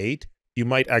 88, you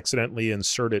might accidentally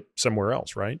insert it somewhere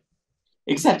else, right?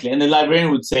 Exactly. And the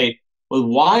librarian would say, well,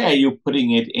 why are you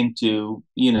putting it into,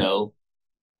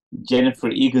 Jennifer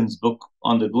Egan's book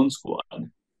on the Goon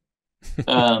Squad?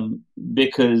 um,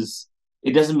 because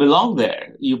it doesn't belong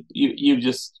there. You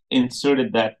just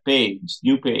inserted that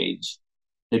new page,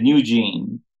 the new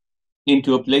gene,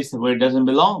 into a place where it doesn't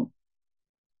belong.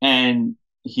 And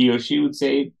he or she would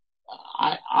say,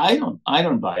 I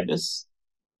don't buy this.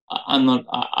 I'm not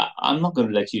going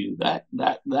to let you do that.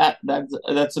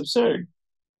 That's absurd.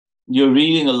 You're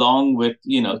reading along with,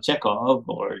 Chekhov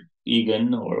or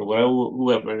Egan or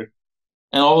whoever,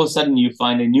 and all of a sudden you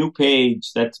find a new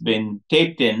page that's been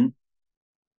taped in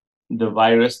the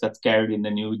virus that's carried in the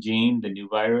new gene, the new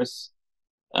virus,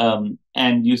 and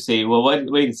you say, well,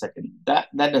 wait a second, that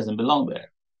doesn't belong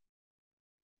there.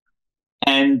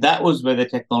 And that was where the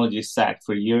technology sat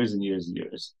for years and years and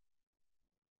years.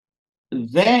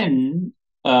 Then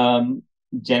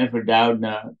Jennifer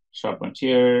Doudna,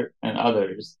 Charpentier, and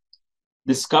others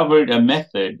discovered a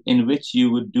method in which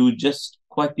you would do just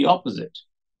quite the opposite.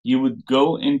 You would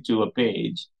go into a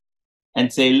page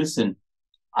and say, listen,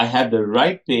 I have the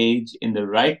right page in the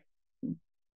right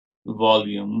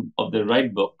volume of the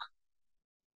right book,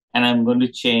 and I'm going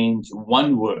to change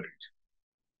one word.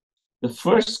 The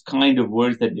first kind of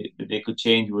words that they could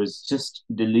change was just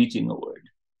deleting a word.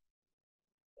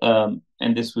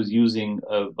 And this was using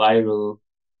a viral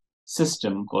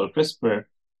system called CRISPR,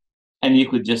 and you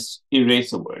could just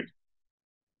erase a word.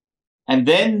 And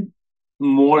then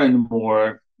more and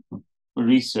more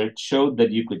research showed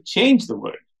that you could change the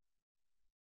word.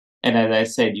 And as I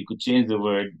said, you could change the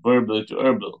word verbal to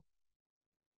herbal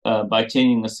by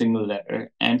changing a single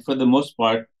letter, and for the most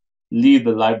part, leave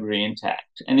the library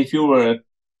intact. And if you were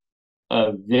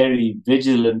a very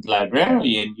vigilant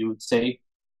librarian, you would say,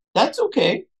 that's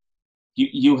okay.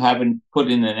 You haven't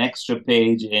put in an extra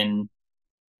page in,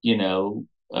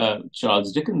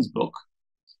 Charles Dickens' book.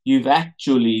 You've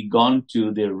actually gone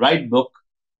to the right book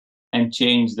and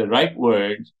changed the right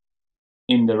word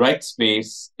in the right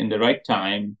space, in the right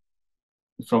time,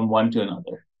 from one to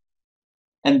another.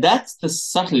 And that's the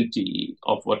subtlety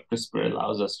of what CRISPR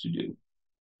allows us to do.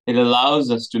 It allows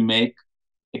us to make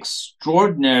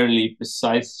extraordinarily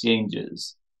precise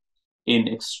changes in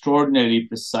extraordinarily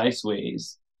precise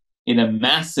ways in a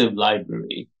massive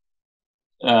library,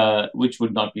 which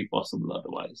would not be possible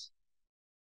otherwise.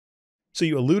 So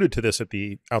you alluded to this at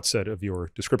the outset of your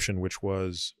description, which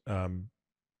was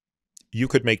you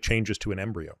could make changes to an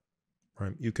embryo,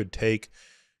 right? You could take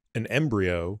an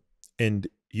embryo and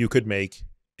you could make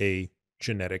a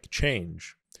genetic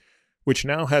change, which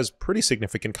now has pretty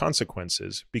significant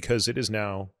consequences because it is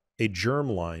now a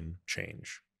germline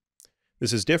change.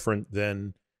 This is different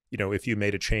than, if you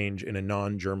made a change in a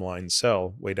non-germline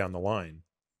cell way down the line.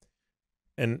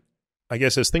 And I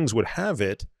guess as things would have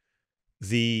it,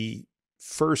 the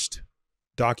first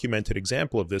documented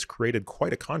example of this created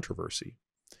quite a controversy.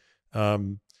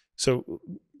 So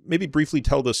maybe briefly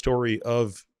tell the story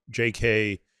of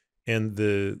JK and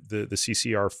the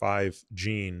CCR5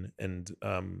 gene and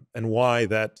why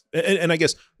that, and I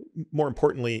guess more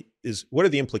importantly is what are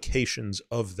the implications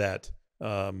of that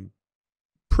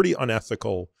pretty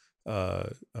unethical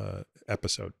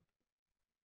episode?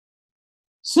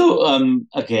 So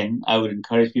again, I would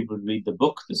encourage people to read the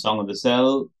book, The Song of the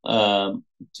Cell,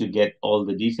 to get all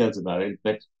the details about it.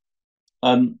 But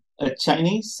a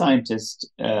Chinese scientist,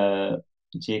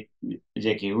 J.K.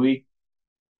 Hui,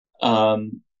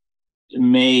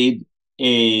 made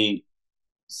a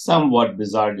somewhat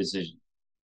bizarre decision,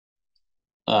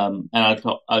 and I'll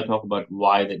talk about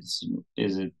why the decision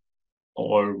is it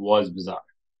or was bizarre.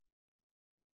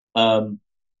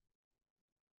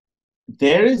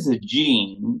 There is a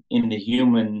gene in the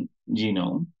human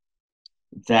genome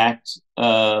that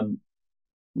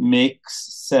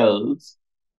makes cells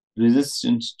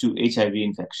resistant to HIV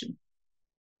infection.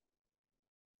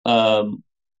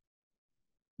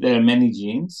 There are many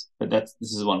genes, but this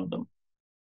is one of them.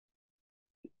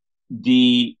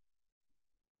 The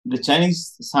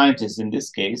Chinese scientist in this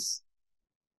case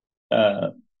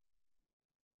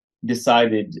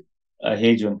decided,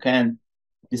 He Junkan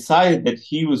decided that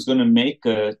he was going to make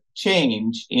a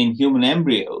change in human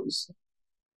embryos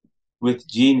with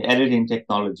gene editing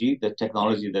technology, the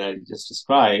technology that I just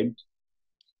described,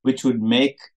 which would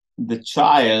make the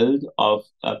child of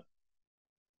a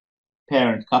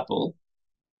parent couple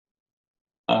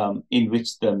in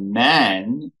which the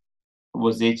man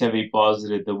was HIV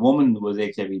positive, the woman was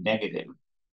HIV negative,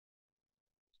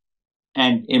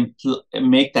 and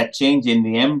make that change in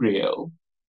the embryo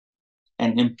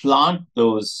and implant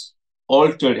those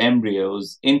altered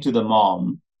embryos into the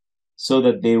mom so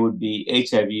that they would be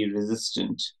HIV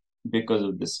resistant because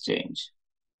of this change.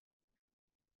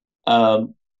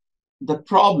 The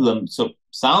problem, so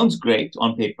sounds great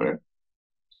on paper,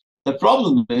 The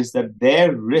problem is that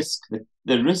their risk,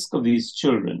 the risk of these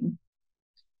children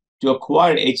to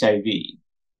acquire HIV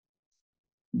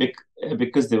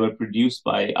because they were produced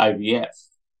by IVF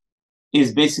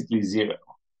is basically zero.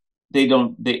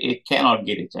 It cannot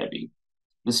get HIV.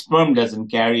 The sperm doesn't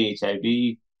carry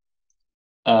HIV.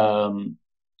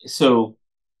 So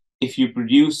if you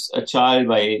produce a child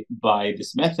by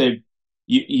this method,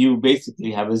 you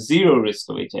basically have a zero risk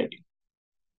of HIV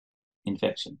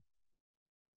infection.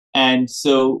 And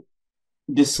so,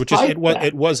 which is despite that,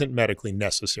 it wasn't medically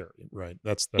necessary, right?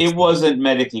 it wasn't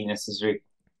medically necessary.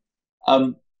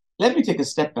 Let me take a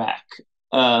step back,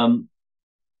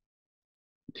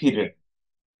 Peter.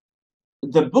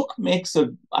 The book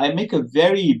I make a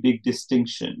very big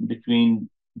distinction between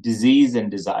disease and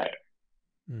desire.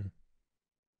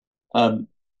 Mm.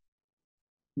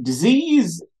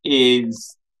 Disease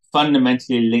is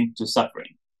fundamentally linked to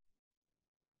suffering.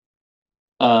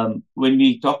 When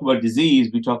we talk about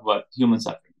disease, we talk about human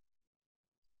suffering.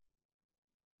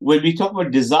 When we talk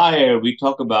about desire, we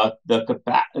talk about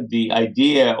the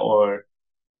idea or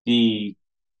the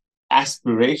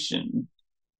aspiration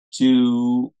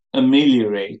to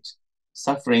ameliorate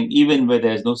suffering, even where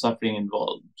there's no suffering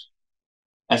involved,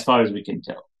 as far as we can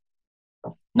tell.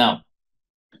 Now,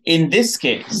 in this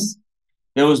case,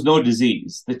 there was no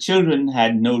disease. The children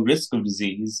had no risk of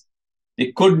disease.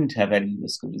 They couldn't have any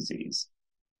risk of disease.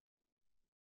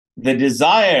 The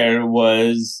desire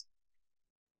was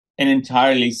an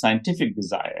entirely scientific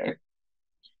desire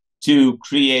to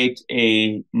create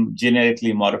a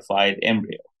genetically modified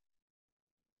embryo.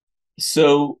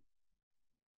 So,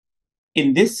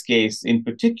 in this case, in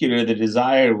particular, the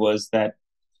desire was that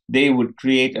they would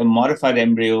create a modified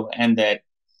embryo and that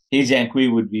He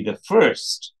Jiankui would be the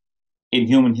first in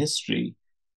human history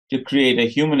to create a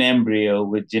human embryo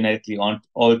with genetically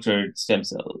altered stem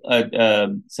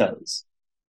cells.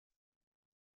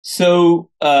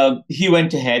 So he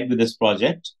went ahead with this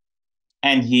project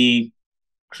and he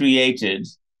created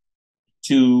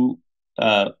two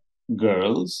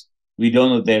girls. We don't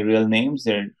know their real names.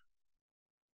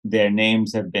 Their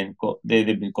names they've been called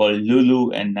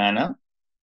Lulu and Nana.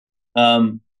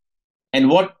 And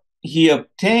what he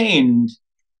obtained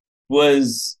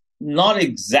was not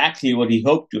exactly what he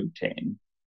hoped to obtain,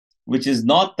 which is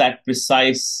not that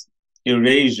precise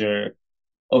erasure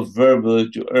of verbal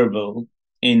to herbal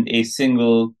in a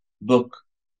single book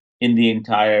in the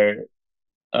entire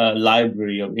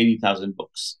library of 80,000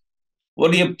 books.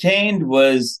 What he obtained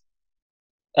was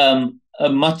a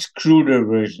much cruder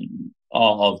version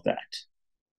of that.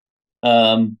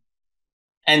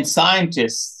 And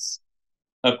scientists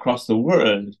across the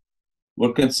world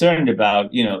were concerned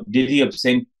about, did he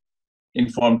obtain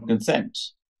informed consent?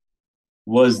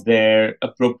 Was there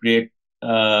appropriate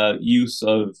use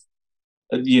of,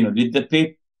 did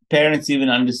the parents even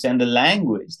understand the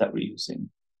language that we're using?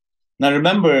 Now,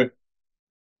 remember,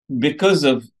 because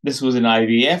of this was an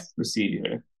IVF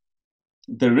procedure,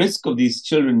 the risk of these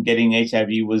children getting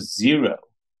HIV was zero.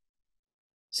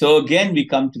 So again, we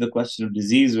come to the question of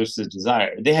disease versus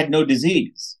desire. They had no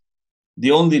disease.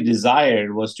 The only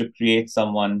desire was to create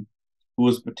someone who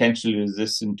was potentially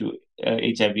resistant to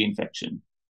HIV infection.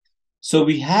 So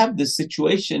we have this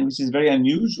situation, which is very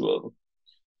unusual,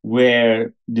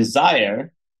 where the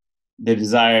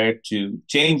desire to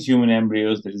change human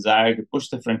embryos, the desire to push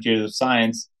the frontiers of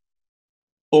science,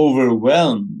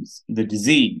 overwhelms the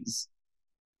disease,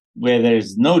 where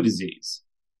there's no disease.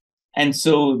 And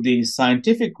so the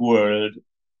scientific world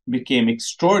became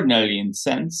extraordinarily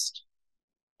incensed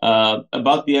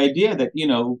about the idea that,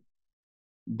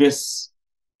 this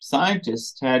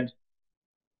scientist had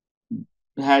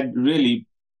really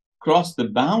crossed the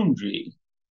boundary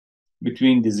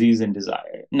between disease and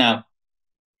desire. Now,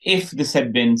 if this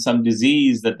had been some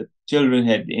disease that the children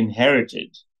had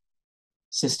inherited,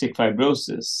 cystic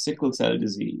fibrosis, sickle cell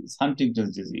disease,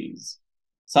 Huntington's disease,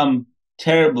 some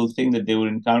terrible thing that they would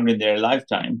encounter in their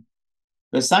lifetime,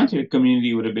 the scientific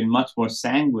community would have been much more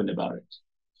sanguine about it.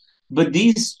 But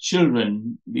these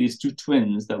children, these two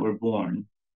twins that were born,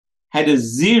 had a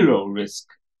zero risk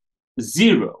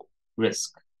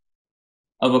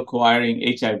of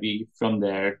acquiring HIV from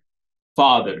their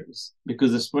fathers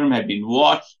because the sperm had been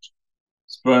washed.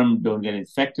 Sperm don't get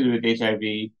infected with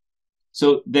HIV.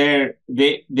 So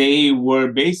they were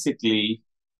basically,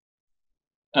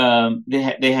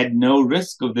 they had no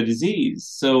risk of the disease.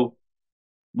 So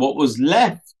what was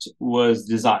left was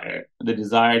desire, the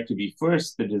desire to be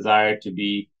first, the desire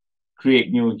to create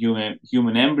new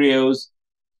human embryos.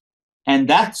 And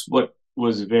that's what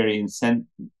was very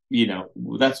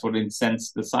that's what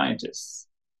incensed the scientists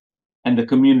and the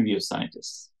community of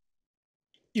scientists.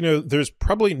 there's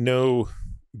probably no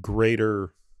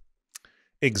greater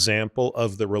example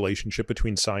of the relationship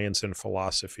between science and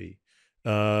philosophy.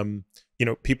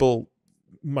 People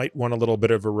might want a little bit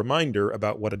of a reminder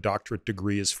about what a doctorate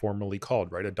degree is formally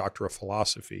called, right? A doctor of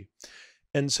philosophy.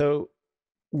 And so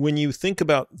when you think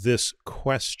about this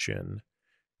question,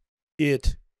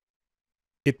 it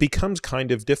becomes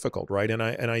kind of difficult, right? And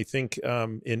I think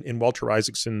in Walter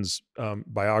Isaacson's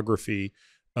biography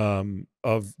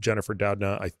of Jennifer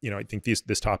Doudna, I think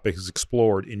this topic is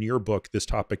explored in your book. This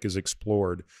topic is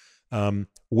explored.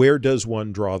 Where does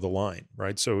one draw the line,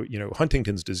 right? So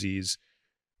Huntington's disease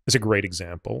is a great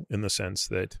example in the sense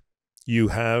that you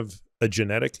have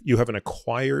an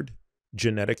acquired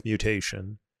genetic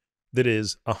mutation that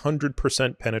is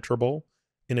 100% penetrable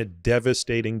in a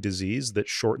devastating disease that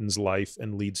shortens life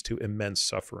and leads to immense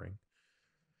suffering.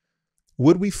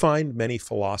 Would we find many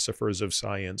philosophers of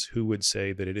science who would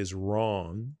say that it is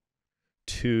wrong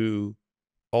to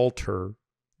alter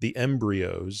the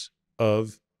embryos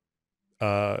of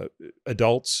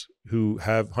adults who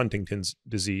have Huntington's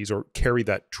disease or carry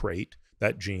that trait,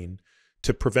 that gene,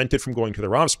 to prevent it from going to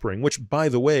their offspring, which, by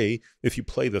the way, if you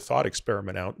play the thought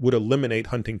experiment out, would eliminate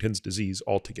Huntington's disease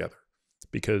altogether,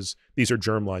 because these are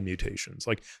germline mutations.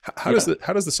 Like, how does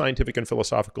the scientific and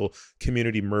philosophical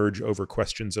community merge over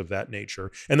questions of that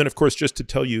nature? And then, of course, just to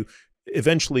tell you,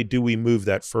 eventually, do we move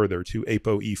that further to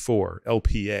ApoE4,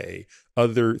 LPA,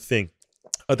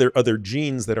 other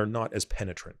genes that are not as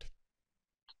penetrant?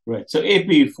 Right. So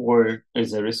ApoE4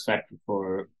 is a risk factor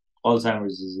for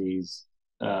Alzheimer's disease,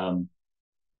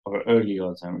 or early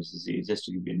Alzheimer's disease, just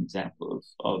to give you an example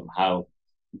of how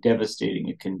devastating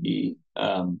it can be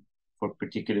for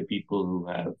particular people who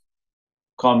have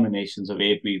combinations of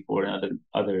ApoE4 and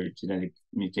other genetic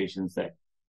mutations that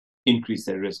increase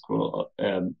their risk for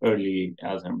early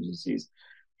Alzheimer's disease.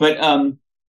 But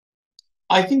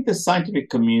I think the scientific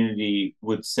community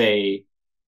would say,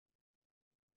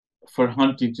 for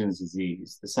Huntington's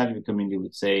disease, the scientific community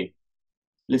would say,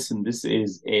 listen, this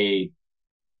is a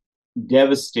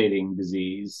devastating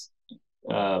disease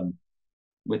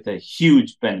with a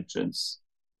huge penetrance.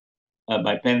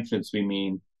 By penetrance, we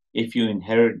mean if you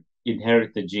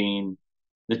inherit the gene,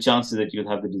 the chances that you'll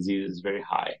have the disease is very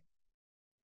high.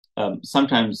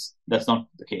 Sometimes that's not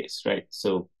the case, right?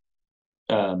 So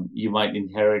you might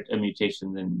inherit a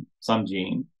mutation in some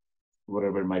gene,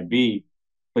 whatever it might be,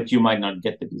 but you might not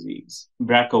get the disease.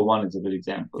 BRCA1 is a good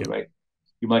example, right?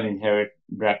 You might inherit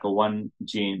BRCA1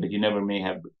 gene, but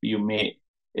you may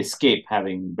escape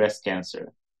having breast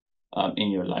cancer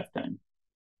in your lifetime.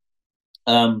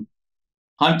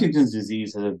 Huntington's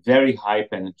disease has a very high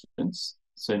penetrance.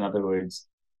 So in other words,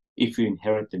 if you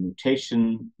inherit the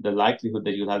mutation, the likelihood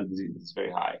that you'll have the disease is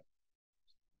very high.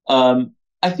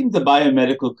 I think the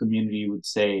biomedical community would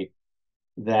say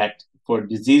that for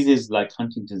diseases like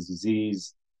Huntington's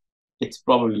disease, it's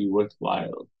probably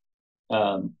worthwhile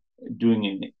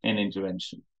doing an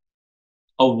intervention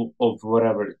of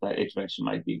whatever that intervention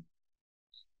might be.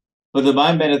 But the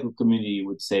biomedical community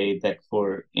would say that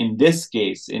in this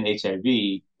case, in HIV,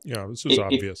 this is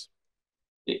obvious.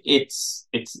 It's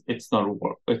not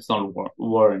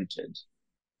warranted.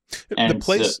 And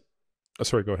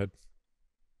sorry, go ahead.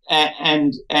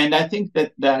 And I think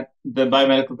that the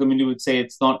biomedical community would say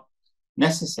it's not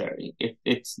necessary.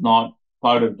 It's not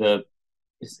part of the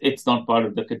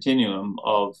continuum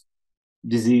of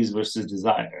disease versus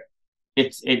desire.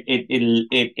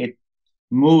 It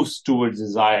moves towards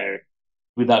desire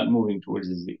without moving towards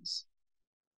disease.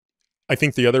 I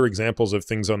think the other examples of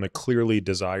things on the clearly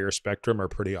desire spectrum are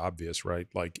pretty obvious, right?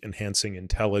 Like enhancing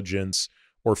intelligence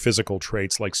or physical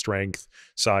traits like strength,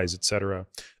 size, etc.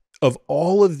 Of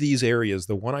all of these areas,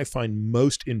 the one I find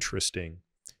most interesting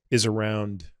is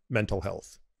around mental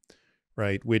health,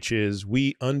 right? Which is,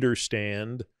 we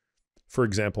understand, for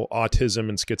example, autism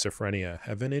and schizophrenia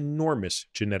have an enormous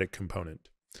genetic component.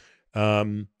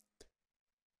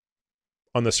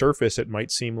 On the surface, it might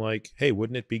seem like, hey,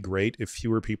 wouldn't it be great if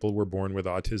fewer people were born with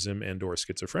autism and or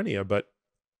schizophrenia? But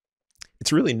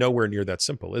it's really nowhere near that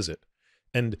simple, is it?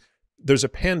 And there's a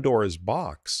Pandora's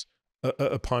box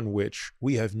upon which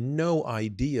we have no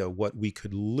idea what we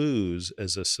could lose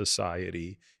as a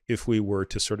society if we were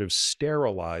to sort of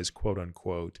sterilize, quote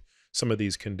unquote, some of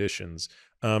these conditions.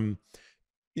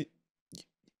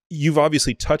 You've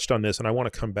obviously touched on this, and I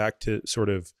want to come back to sort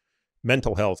of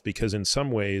mental health, because in some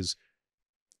ways,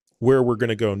 where we're going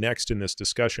to go next in this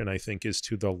discussion, I think, is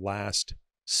to the last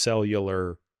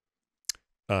cellular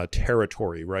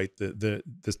territory, right? The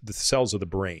cells of the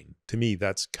brain. To me,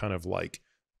 that's kind of like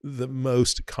the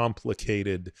most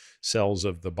complicated cells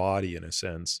of the body, in a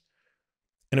sense.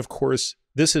 And of course,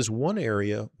 this is one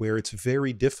area where it's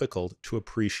very difficult to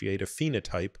appreciate a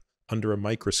phenotype under a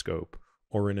microscope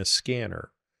or in a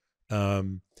scanner.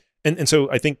 Um, and so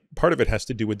I think part of it has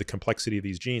to do with the complexity of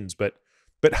these genes. But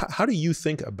how do you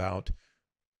think about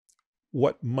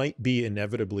what might be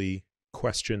inevitably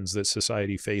questions that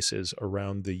society faces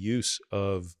around the use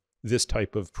of this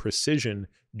type of precision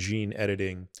gene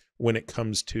editing when it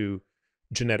comes to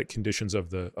genetic conditions of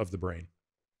the brain?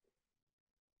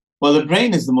 Well, the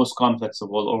brain is the most complex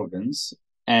of all organs,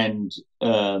 and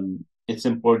it's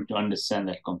important to understand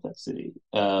that complexity.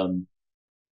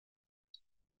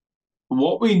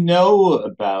 What we know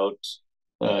about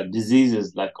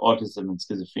diseases like autism and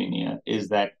schizophrenia is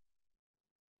that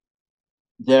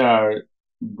there are,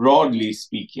 broadly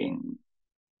speaking,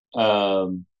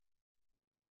 two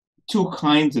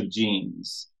kinds of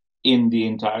genes in the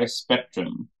entire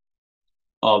spectrum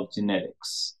of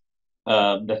genetics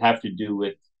that have to do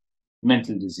with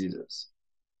mental diseases.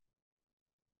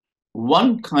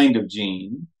 One kind of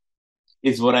gene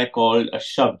is what I call a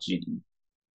shove gene.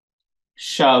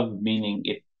 Shove meaning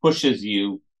it pushes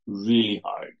you really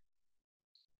hard.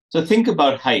 So think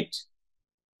about height.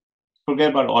 Forget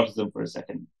about autism for a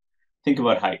second. Think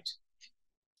about height.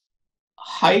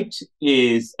 Height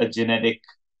is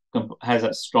has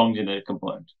a strong genetic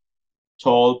component.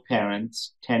 Tall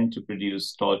parents tend to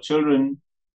produce tall children.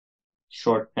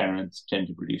 Short parents tend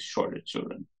to produce shorter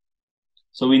children.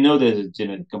 So we know there's a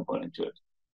genetic component to it.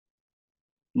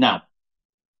 Now,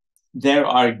 there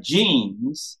are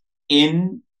genes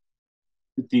in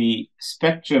the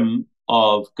spectrum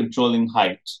of controlling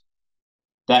height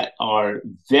that are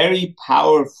very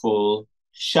powerful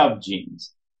shove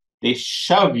genes. They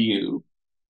shove you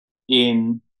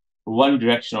in one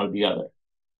direction or the other.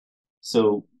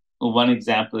 So one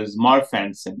example is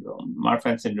Marfan syndrome.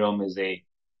 Marfan syndrome is a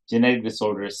genetic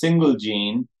disorder, a single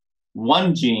gene,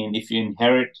 one gene. If you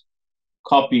inherit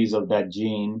copies of that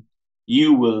gene,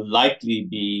 you will likely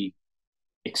be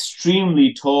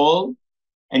extremely tall,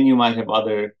 and you might have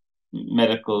other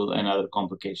medical and other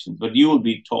complications, but you will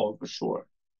be tall for sure.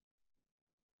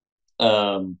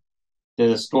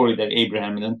 There's a story that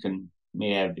Abraham Lincoln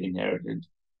may have inherited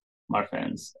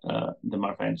the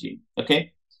Marfan gene.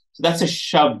 Okay, so that's a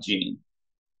shove gene.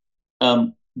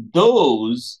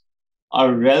 Those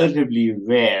are relatively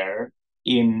rare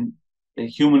in the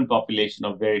human population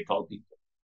of very tall people.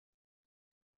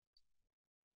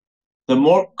 The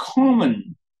more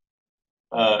common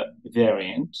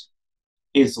variant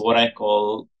is what I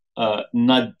call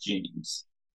nudge genes,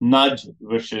 nudge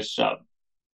versus shove.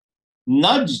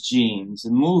 Nudge genes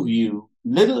move you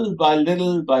little by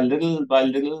little by little by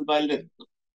little by little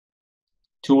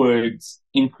towards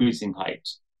increasing height.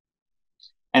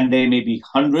 And they may be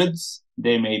hundreds,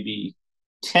 they may be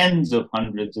tens of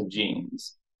hundreds of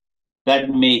genes that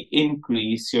may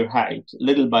increase your height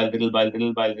little by little by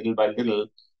little by little by little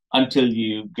until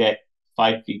you get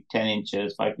 5 feet 10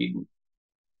 inches, 5 feet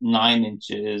 9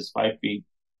 inches, 5 feet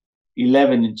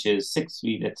 11 inches, 6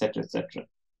 feet, etc., etc.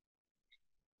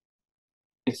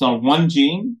 It's not one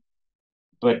gene,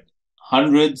 but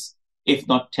hundreds, if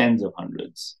not tens of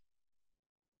hundreds.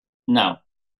 Now,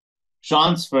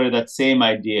 transfer that same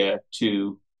idea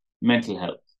to mental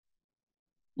health.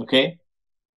 Okay?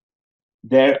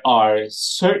 There are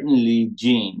certainly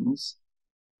genes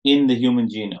in the human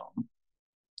genome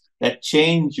that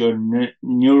change your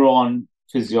neuron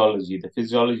physiology, the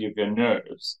physiology of your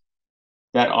nerves,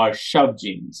 that are shove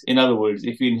genes. In other words,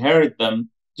 if you inherit them,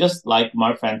 just like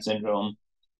Marfan syndrome,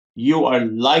 you are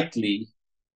likely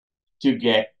to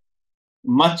get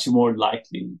much more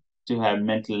likely to have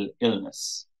mental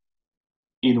illness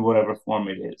in whatever form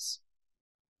it is.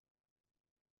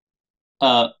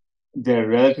 They're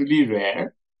relatively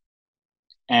rare,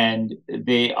 and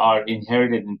they are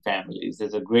inherited in families.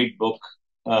 There's a great book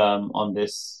on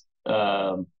this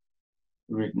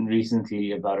written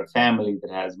recently about a family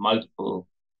that has multiple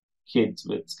kids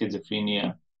with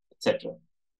schizophrenia, etc.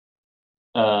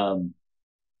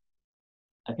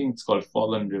 I think it's called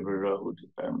Fallen River Road,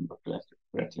 if I remember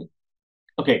correctly.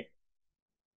 Okay.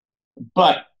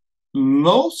 But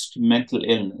most mental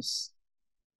illness,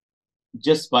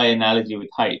 just by analogy with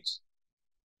height,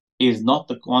 is not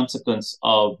the consequence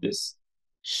of this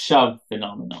shove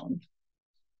phenomenon,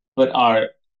 but are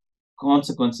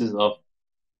consequences of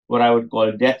what I would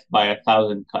call death by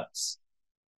 1,000 cuts.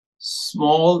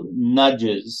 Small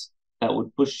nudges that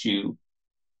would push you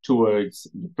towards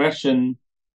depression,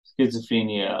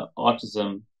 schizophrenia,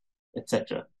 autism,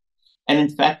 etc. And in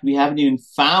fact, we haven't even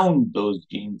found those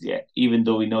genes yet, even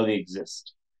though we know they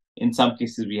exist. In some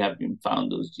cases, we haven't even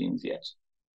found those genes yet.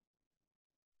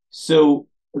 So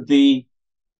the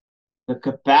the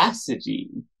capacity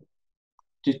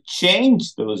to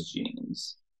change those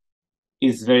genes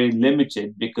is very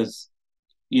limited because,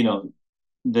 you know,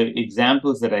 the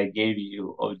examples that I gave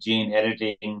you of gene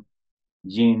editing,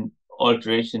 gene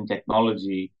alteration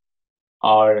technology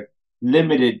are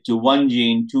limited to one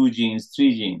gene, two genes,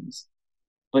 three genes.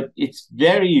 But it's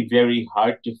very, very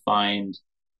hard to find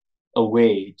a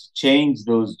way to change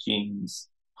those genes,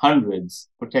 hundreds,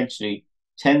 potentially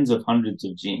tens of hundreds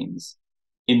of genes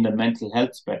in the mental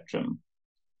health spectrum.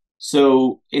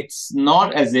 So it's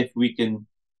not as if we can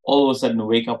all of a sudden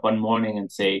wake up one morning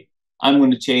and say, I'm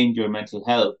going to change your mental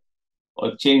health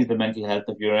or change the mental health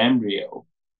of your embryo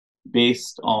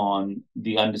based on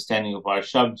the understanding of our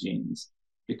shove genes,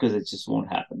 because it just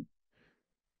won't happen.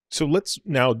 So let's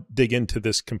now dig into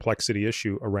this complexity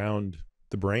issue around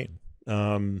the brain.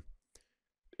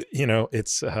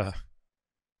 It's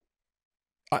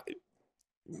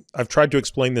I've tried to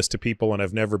explain this to people and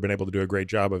I've never been able to do a great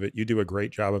job of it. You do a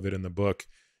great job of it in the book,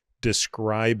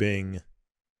 describing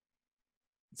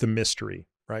the mystery,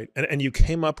 right? And you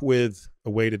came up with a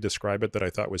way to describe it that I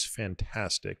thought was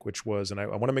fantastic, which was, and I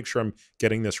want to make sure I'm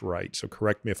getting this right, so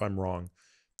correct me if I'm wrong.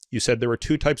 You said there are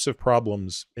two types of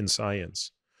problems in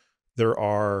science. There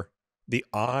are the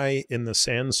eye in the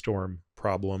sandstorm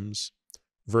problems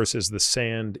versus the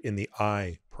sand in the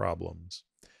eye problems.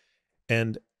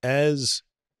 And as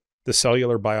the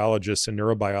cellular biologists and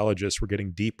neurobiologists were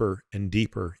getting deeper and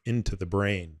deeper into the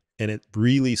brain, and it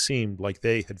really seemed like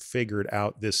they had figured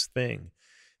out this thing,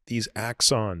 these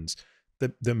axons,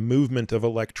 the movement of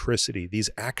electricity, these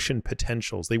action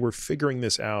potentials, they were figuring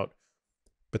this out,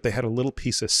 but they had a little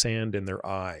piece of sand in their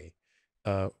eye.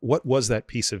 What was that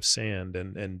piece of sand?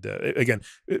 And again,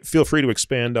 feel free to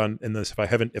expand on in this if I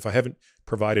haven't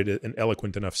provided an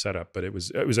eloquent enough setup, but it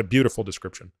was a beautiful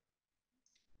description.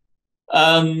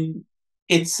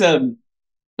 It's a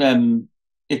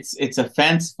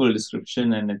fanciful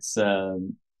description, and it's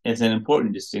an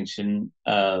important distinction,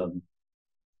 and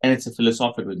it's a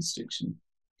philosophical distinction.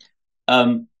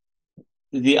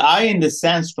 The eye in the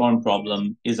sandstorm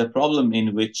problem is a problem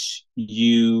in which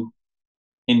you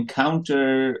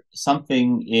encounter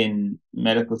something in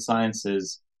medical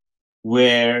sciences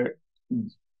where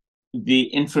the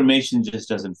information just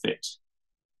doesn't fit.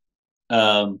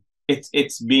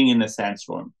 It's being in a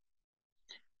sandstorm.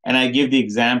 And I give the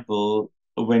example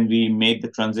when we made the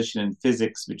transition in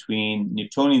physics between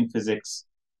Newtonian physics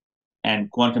and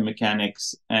quantum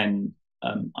mechanics and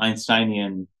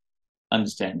Einsteinian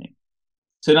understanding.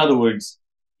 So in other words,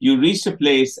 you reached a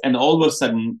place and all of a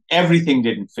sudden everything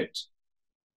didn't fit.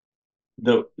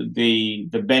 The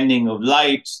bending of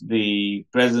light, the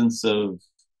presence of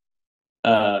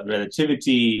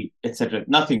relativity, etc.,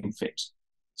 nothing fit.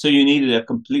 So you needed a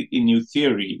completely new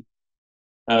theory,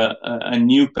 a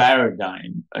new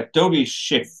paradigm, a total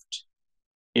shift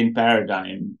in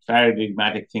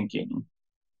paradigmatic thinking.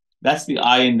 That's the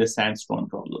eye in the sandstorm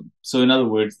problem. So in other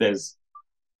words, there's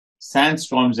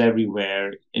sandstorms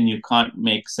everywhere and you can't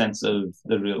make sense of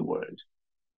the real world.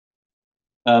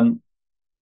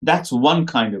 That's one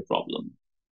kind of problem.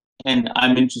 And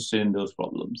I'm interested in those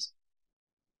problems.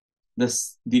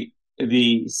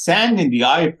 The sand in the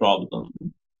eye problem,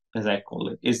 as I call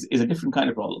it, is a different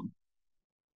kind of problem.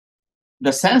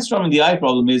 The sandstorm in the eye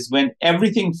problem is when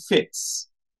everything fits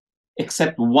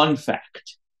except one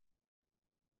fact.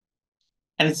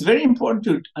 And it's very important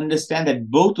to understand that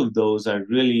both of those are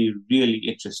really, really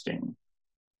interesting,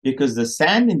 because the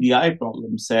sand in the eye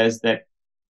problem says that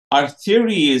our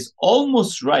theory is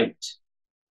almost right,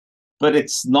 but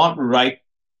it's not right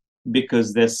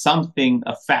because there's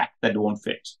a fact that won't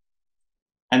fit.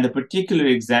 And the particular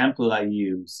example I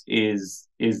use is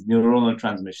neuronal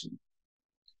transmission.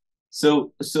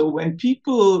 So when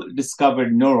people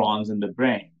discovered neurons in the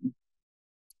brain,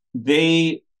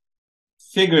 they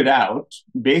figured out,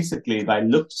 basically by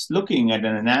looking at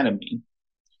an anatomy,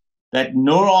 that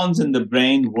neurons in the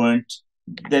brain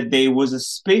that there was a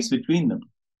space between them,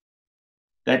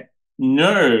 that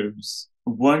nerves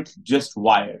weren't just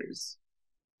wires.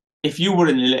 If you were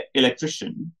an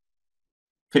electrician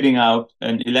fitting out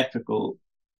an electrical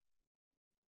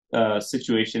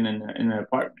situation in an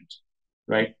apartment,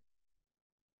 right?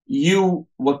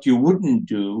 What you wouldn't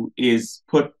do is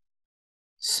put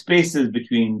spaces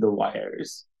between the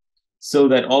wires so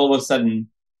that all of a sudden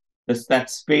that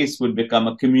space would become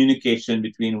a communication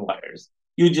between wires.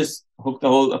 You just hook the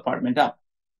whole apartment up.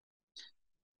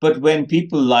 But when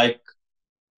people like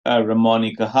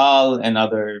Ramon Cajal and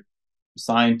other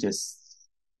scientists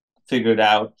figured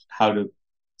out how to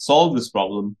solve this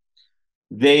problem,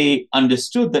 they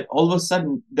understood that all of a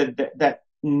sudden that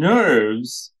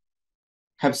nerves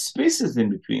have spaces in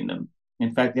between them.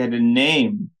 In fact, they had a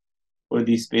name for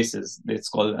these spaces. It's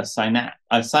called a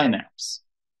synapse.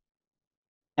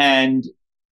 And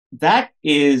that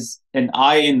is an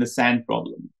eye in the sand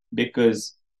problem,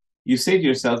 because you say to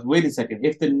yourself, wait a second,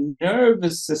 if the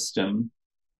nervous system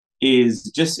is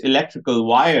just electrical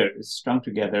wires strung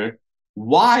together,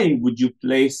 why would you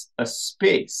place a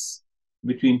space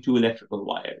between two electrical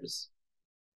wires?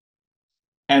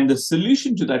 And the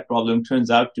solution to that problem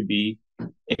turns out to be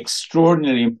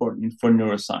extraordinarily important for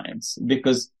neuroscience,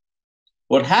 because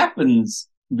what happens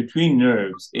between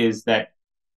nerves is that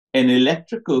an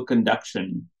electrical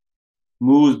conduction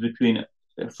moves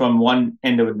from one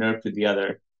end of a nerve to the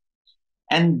other.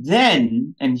 And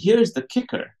then, and here's the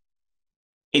kicker,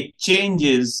 it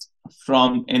changes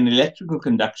from an electrical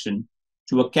conduction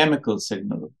to a chemical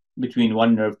signal between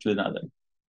one nerve to another.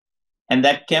 And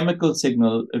that chemical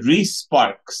signal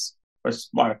sparks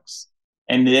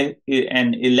an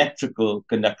electrical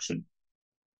conduction.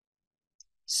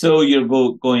 So you're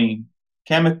going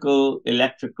chemical,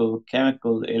 electrical,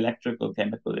 chemical, electrical,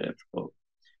 chemical, electrical.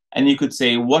 And you could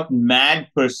say, what mad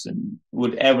person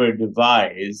would ever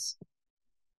devise,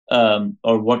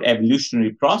 or what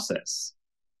evolutionary process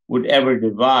would ever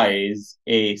devise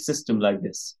a system like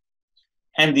this?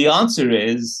 And the answer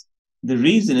is, the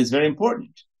reason is very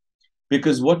important.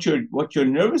 Because what your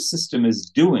nervous system is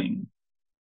doing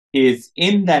is,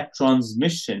 in that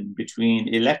transmission between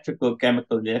electrical,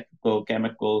 chemical, electrical,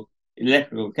 chemical,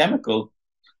 electrical, chemical,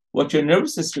 what your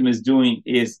nervous system is doing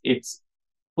is it's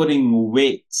putting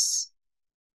weights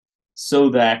so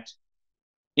that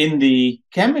in the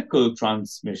chemical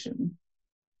transmission,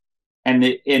 and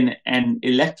in an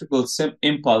electrical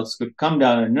impulse could come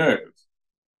down a nerve,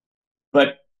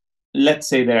 but let's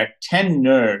say there are 10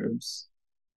 nerves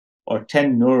or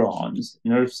 10 neurons,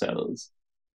 nerve cells,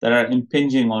 that are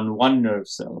impinging on one nerve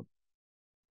cell.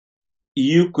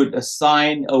 You could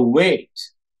assign a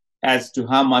weight as to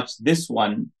how much this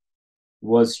one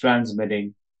was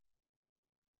transmitting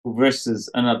versus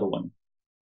another one.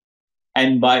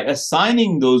 And by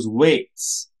assigning those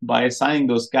weights, by assigning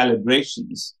those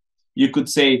calibrations, you could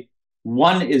say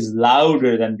one is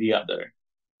louder than the other,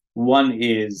 one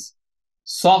is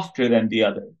softer than the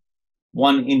other,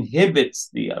 one inhibits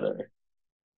the other.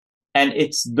 And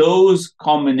it's those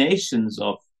combinations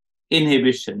of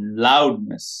inhibition,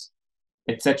 loudness,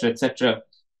 etc.,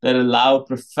 that allow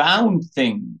profound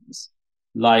things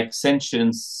like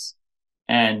sentience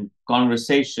and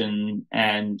conversation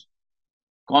and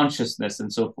consciousness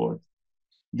and so forth.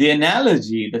 The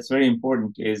analogy that's very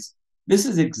important is, this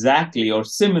is exactly or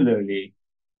similarly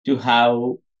to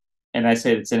how, and I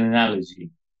said it's an analogy,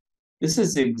 this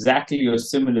is exactly or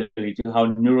similarly to how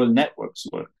neural networks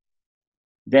work.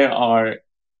 There are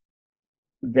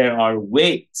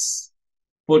weights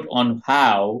put on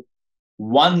how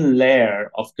one layer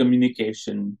of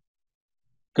communication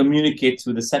communicates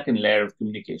with the second layer of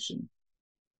communication.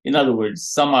 In other words,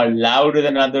 some are louder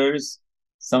than others,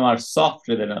 some are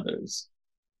softer than others.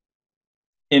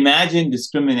 Imagine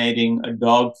discriminating a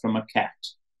dog from a cat.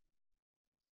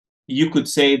 You could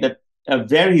say that a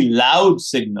very loud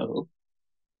signal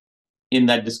in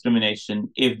that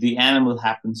discrimination, if the animal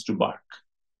happens to bark,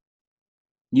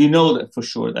 you know that for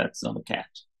sure that's not a cat.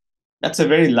 That's a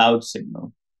very loud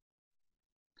signal.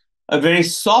 A very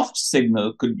soft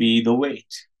signal could be the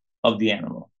weight of the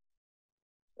animal.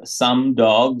 Some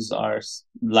dogs are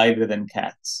lighter than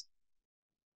cats.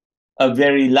 A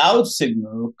very loud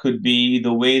signal could be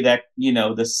the way that,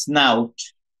 the snout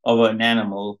of an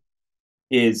animal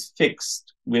is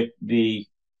fixed with the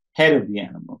head of the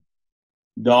animal.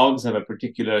 Dogs have a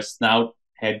particular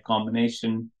snout-head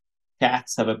combination.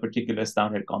 Cats have a particular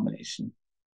snout-head combination.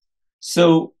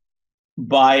 So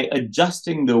by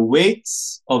adjusting the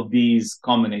weights of these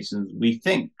combinations, we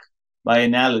think, by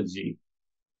analogy,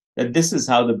 that this is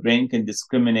how the brain can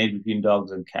discriminate between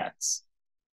dogs and cats.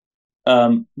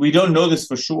 We don't know this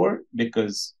for sure,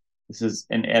 because this is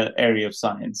an area of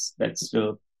science that's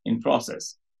still in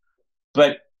process.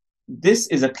 But this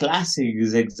is a classic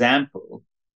example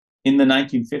in the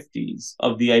 1950s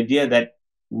of the idea that,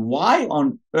 why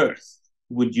on earth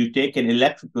would you take an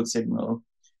electrical signal,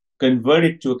 convert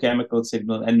it to a chemical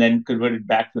signal, and then convert it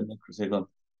back to an electrical signal?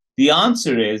 The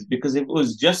answer is because if it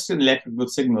was just an electrical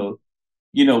signal,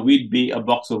 we'd be a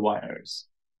box of wires.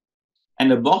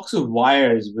 And a box of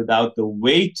wires without the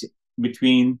weight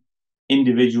between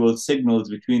individual signals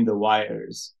between the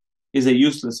wires is a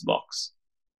useless box,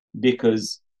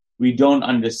 because we don't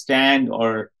understand,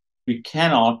 or we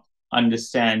cannot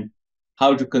understand,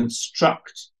 how to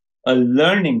construct a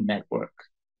learning network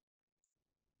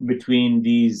between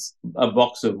a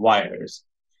box of wires.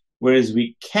 Whereas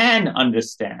we can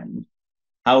understand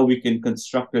how we can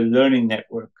construct a learning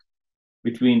network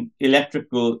between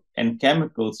electrical and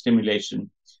chemical stimulation,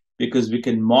 because we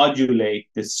can modulate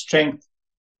the strength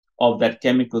of that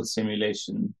chemical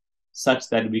stimulation such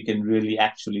that we can really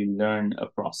actually learn a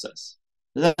process.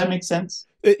 Does that make sense?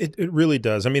 It really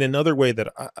does. I mean, another way that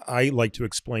I like to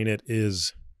explain it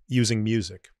is using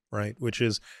music, right? Which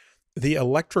is the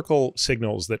electrical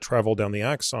signals that travel down the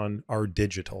axon are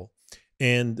digital.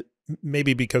 And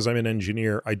maybe because I'm an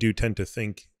engineer, I do tend to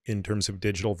think in terms of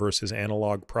digital versus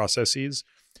analog processes.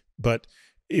 But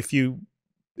if you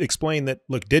explain that,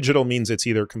 look, digital means it's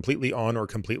either completely on or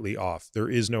completely off, there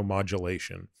is no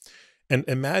modulation. And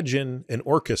imagine an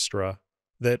orchestra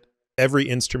that every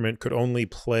instrument could only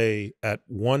play at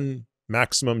one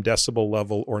maximum decibel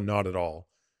level or not at all.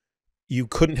 You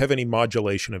couldn't have any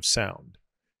modulation of sound.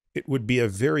 It would be a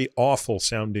very awful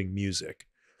sounding music.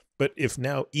 But if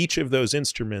now each of those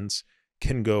instruments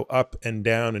can go up and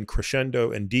down and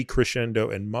crescendo and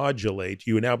decrescendo and modulate,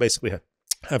 you now basically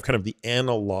have kind of the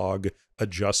analog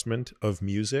adjustment of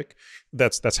music.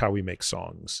 That's how we make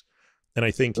songs. And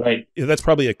I think Right. that's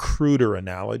probably a cruder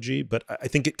analogy, but I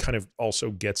think it kind of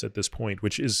also gets at this point,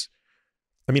 which is,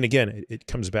 I mean, again, it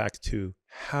comes back to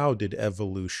how did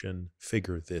evolution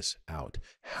figure this out?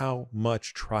 How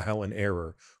much trial and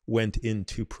error went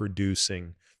into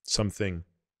producing something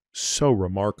so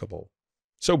remarkable,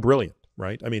 so brilliant,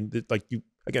 right? I mean, like you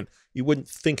wouldn't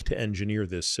think to engineer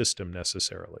this system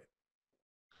necessarily.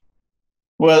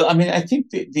 Well, I mean, I think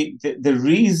the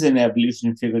reason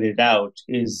evolution figured it out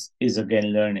is again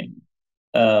learning.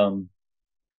 Um,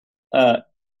 a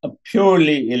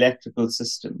purely electrical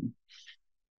system,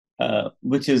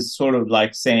 which is sort of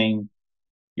like saying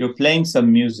you're playing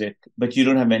some music, but you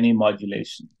don't have any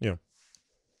modulation. Yeah.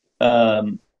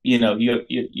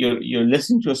 You're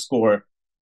listening to a score,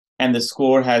 and the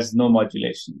score has no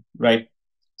modulation, right?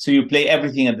 So you play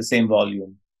everything at the same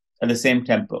volume, at the same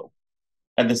tempo,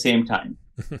 at the same time.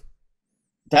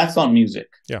 That's not music.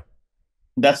 Yeah.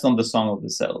 That's not the song of the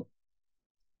cell.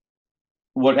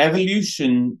 What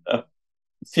evolution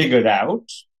figured out,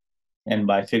 and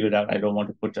by figured out, I don't want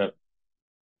to put a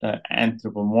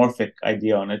anthropomorphic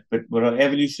idea on it, but what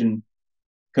evolution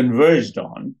converged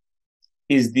on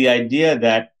is the idea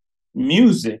that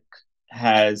music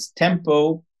has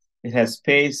tempo, it has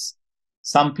pace.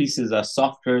 Some pieces are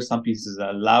softer, some pieces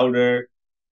are louder.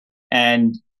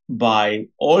 And by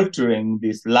altering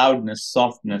this loudness,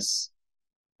 softness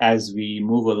as we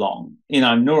move along in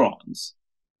our neurons,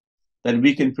 that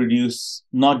we can produce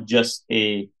not just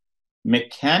a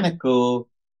mechanical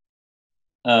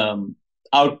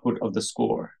output of the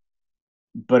score,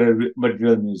 but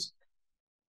real music.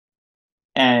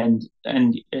 And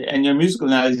your musical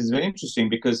analogy is very interesting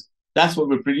because that's what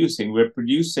we're producing. We're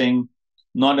producing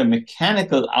not a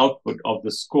mechanical output of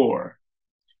the score.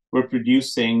 We're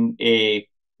producing a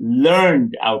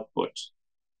learned output,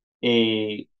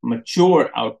 a mature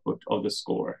output of the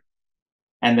score.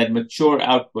 And that mature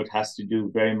output has to do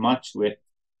very much with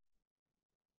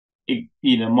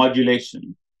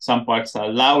modulation. Some parts are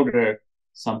louder,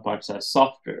 some parts are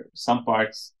softer, some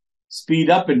parts speed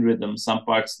up in rhythm, some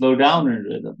parts slow down in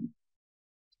rhythm.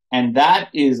 And that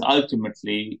is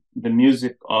ultimately the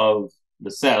music of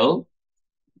the cell,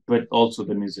 but also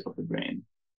the music of the brain.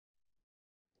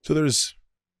 So there's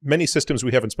many systems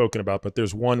we haven't spoken about, but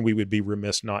there's one we would be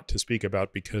remiss not to speak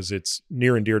about because it's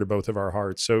near and dear to both of our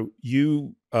hearts. So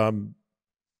you, when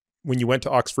you went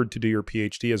to Oxford to do your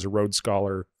PhD as a Rhodes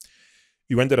Scholar,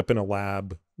 you ended up in a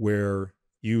lab where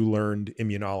you learned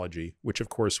immunology, which of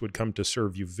course would come to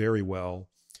serve you very well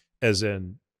as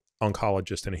an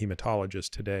oncologist and a hematologist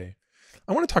today.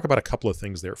 I want to talk about a couple of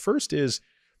things there. First is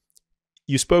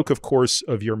you spoke, of course,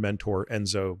 of your mentor,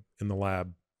 Enzo, in the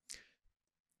lab.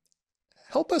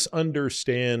 Help us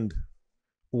understand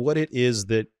what it is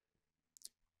that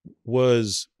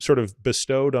was sort of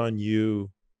bestowed on you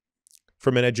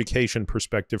from an education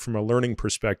perspective, from a learning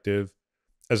perspective,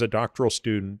 as a doctoral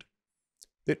student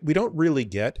that we don't really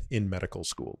get in medical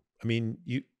school. I mean,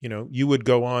 you would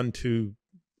go on to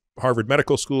Harvard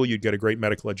Medical School, you'd get a great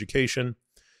medical education,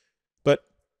 but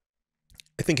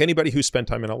I think anybody who spent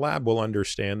time in a lab will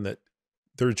understand that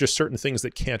there are just certain things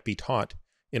that can't be taught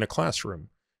in a classroom.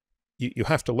 You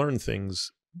have to learn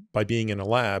things by being in a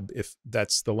lab if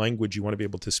that's the language you want to be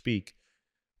able to speak.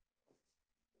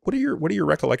 What are your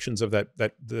recollections of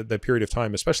that period of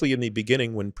time, especially in the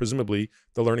beginning when presumably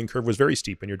the learning curve was very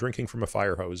steep and you're drinking from a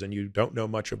fire hose and you don't know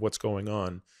much of what's going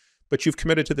on, but you've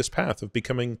committed to this path of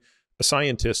becoming a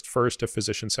scientist first, a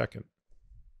physician second?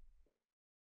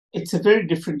 It's a very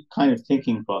different kind of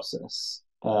thinking process.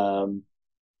 Uh,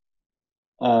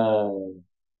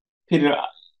 Peter,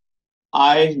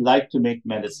 I like to make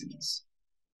medicines.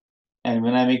 And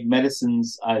when I make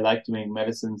medicines, I like to make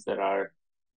medicines that are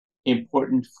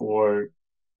important for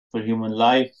human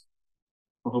life,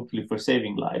 hopefully for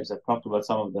saving lives. I've talked about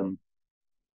some of them.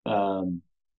 Um,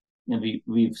 and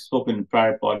we've spoken in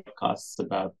prior podcasts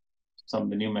about some of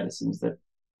the new medicines that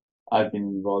I've been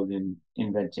involved in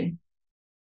inventing.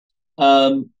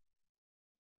 Um,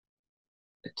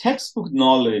 Textbook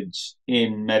knowledge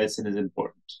in medicine is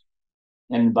important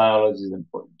and biology is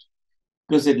important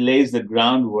because it lays the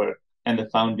groundwork and the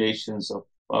foundations of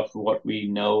what we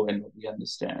know and what we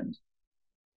understand.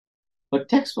 But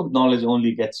textbook knowledge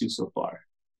only gets you so far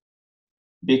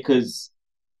because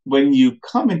when you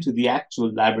come into the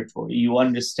actual laboratory, you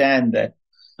understand that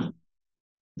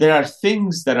there are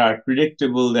things that are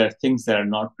predictable, there are things that are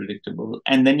not predictable.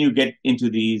 And then you get into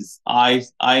these eye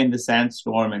in the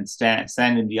sandstorm and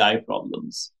sand in the eye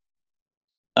problems,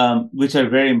 which are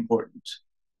very important.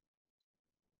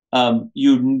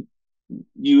 You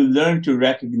learn to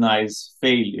recognize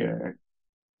failure.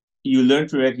 You learn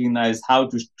to recognize how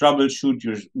to troubleshoot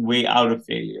your way out of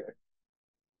failure.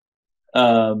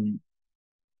 Um,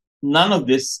 None of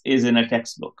this is in a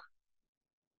textbook.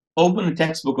 Open a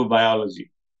textbook of biology,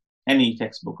 any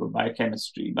textbook of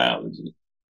biochemistry, biology,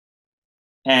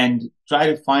 and try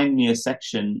to find me a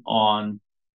section on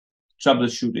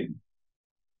troubleshooting.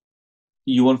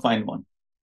 You won't find one.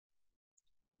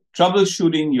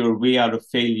 Troubleshooting your way out of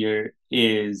failure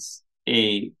is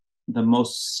the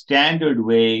most standard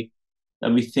way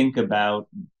that we think about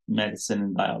medicine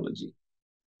and biology.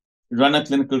 Run a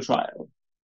clinical trial.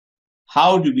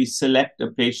 How do we select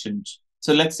a patient?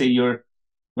 So let's say you're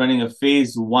running a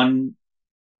phase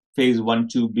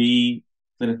 1/2B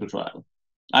clinical trial.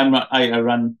 I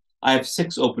have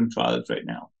 6 open trials right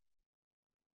now.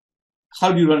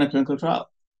 How do you run a clinical trial?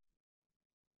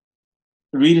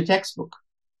 Read a textbook.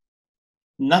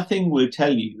 Nothing will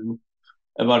tell you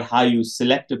about how you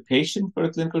select a patient for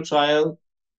a clinical trial,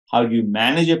 how do you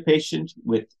manage a patient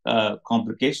with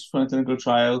complications from a clinical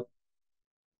trial.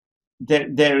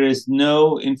 There is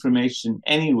no information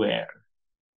anywhere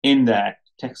in that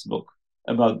textbook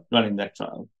about running that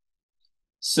trial.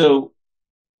 So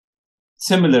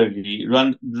similarly,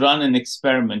 run an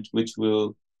experiment which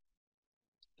will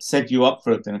set you up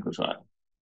for a clinical trial.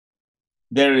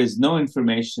 There is no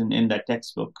information in that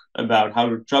textbook about how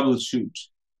to troubleshoot,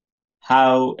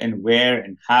 how and where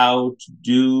and how to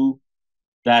do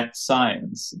that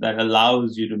science that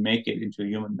allows you to make it into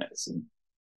human medicine.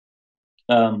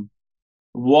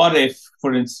 What if,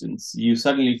 for instance, you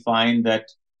suddenly find that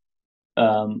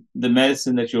the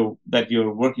medicine that you're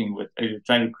working with, or you're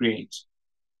trying to create,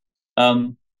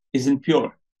 isn't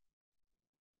pure?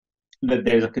 That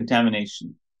there's a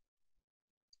contamination.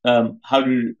 How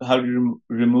do you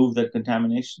remove that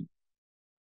contamination?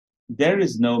 There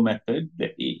is no method.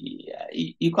 That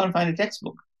you can't find a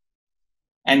textbook.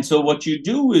 And so what you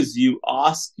do is you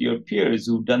ask your peers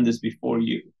who've done this before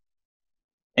you,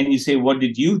 and you say, what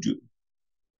did you do?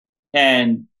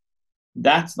 And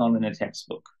that's not in a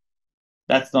textbook.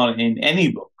 That's not in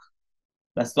any book.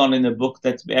 That's not in a book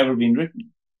that's ever been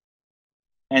written.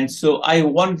 And so I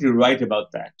wanted to write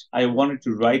about that. I wanted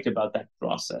to write about that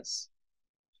process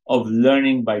of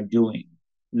learning by doing,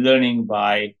 learning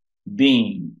by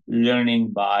being,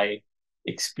 learning by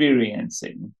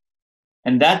experiencing.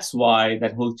 And that's why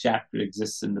that whole chapter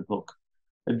exists in the book.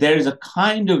 There is a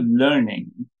kind of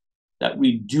learning that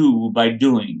we do by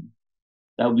doing,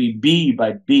 that we be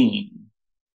by being,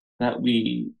 that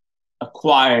we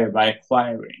acquire by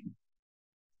acquiring,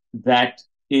 that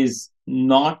is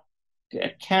not,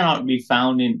 cannot be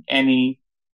found in any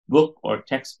book or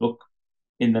textbook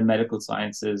in the medical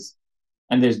sciences,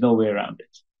 and there's no way around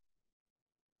it.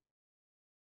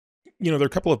 You know, there are a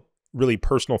couple of really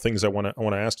personal things I want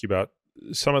to ask you about.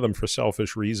 Some of them for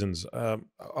selfish reasons. I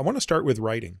want to start with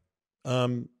writing.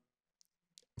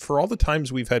 For all the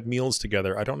times we've had meals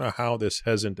together, I don't know how this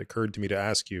hasn't occurred to me to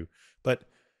ask you, but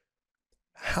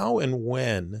how and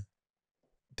when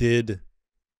did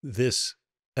this,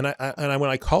 and when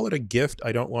I call it a gift,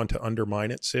 I don't want to undermine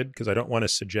it, Sid, because I don't want to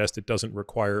suggest it doesn't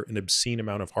require an obscene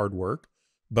amount of hard work.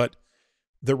 But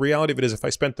the reality of it is, if I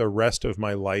spent the rest of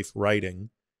my life writing,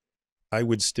 I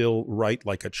would still write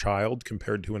like a child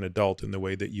compared to an adult in the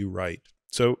way that you write.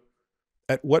 So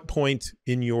at what point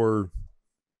in your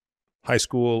high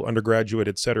school, undergraduate,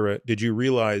 et cetera, did you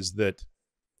realize that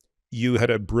you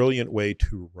had a brilliant way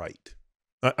to write?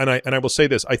 And I will say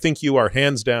this, I think you are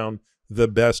hands down the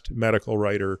best medical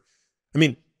writer. I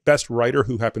mean, best writer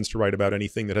who happens to write about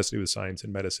anything that has to do with science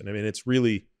and medicine. I mean, it's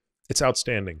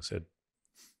outstanding, Sid.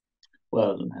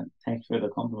 Well, thanks for the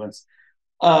compliments.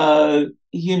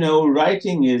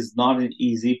 Writing is not an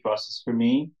easy process for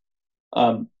me,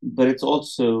 but it's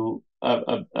also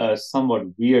a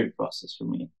somewhat weird process for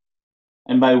me.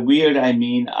 And by weird, I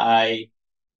mean I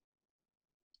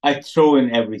throw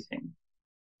in everything.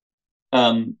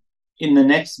 In the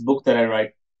next book that I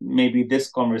write, maybe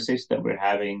this conversation that we're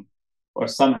having, or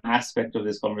some aspect of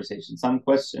this conversation, some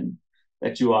question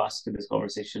that you asked in this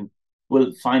conversation,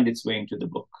 will find its way into the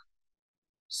book.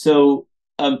 So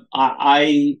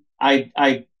I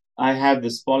have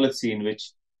this policy in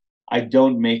which I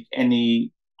don't make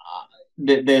any.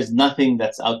 There's nothing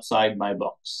that's outside my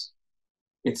box.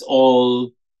 It's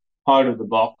all part of the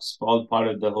box, all part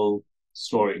of the whole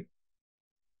story.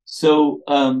 So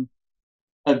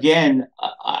again,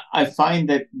 I find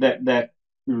that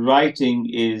writing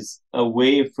is a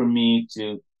way for me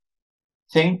to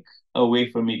think, a way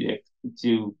for me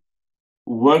to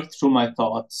work through my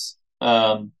thoughts,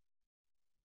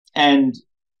 and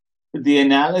the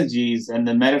analogies and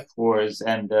the metaphors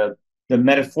and the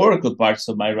metaphorical parts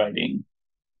of my writing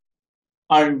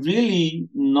are really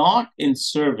not in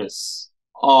service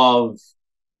of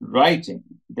writing.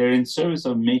 They're in service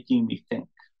of making me think.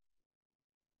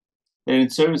 They're in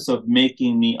service of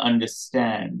making me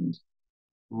understand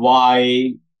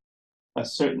why a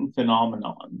certain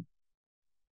phenomenon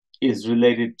is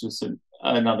related to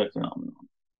another phenomenon.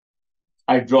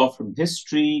 I draw from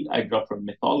history, I draw from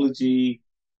mythology,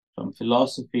 from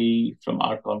philosophy, from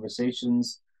our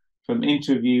conversations, from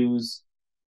interviews,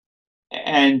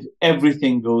 and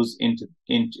everything goes into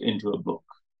a book.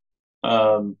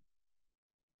 And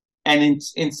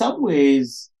in some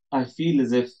ways, I feel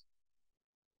as if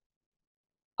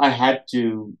I had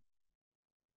to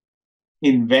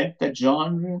invent that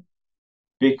genre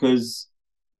because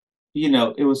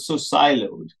it was so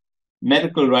siloed.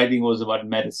 Medical writing was about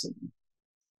medicine.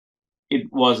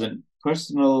 It wasn't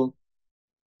personal.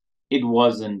 It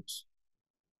wasn't.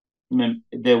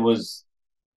 There was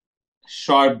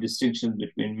sharp distinctions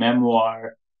between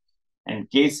memoir and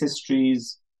case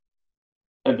histories.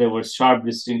 There were sharp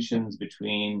distinctions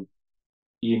between,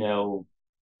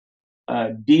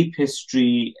 deep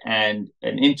history and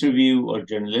an interview or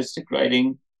journalistic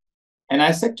writing. And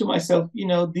I said to myself,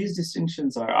 these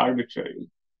distinctions are arbitrary.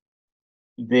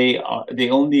 They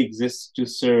only exist to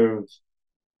serve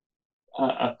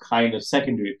a kind of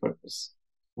secondary purpose.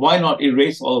 Why not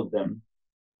erase all of them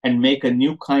and make a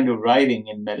new kind of writing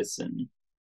in medicine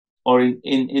or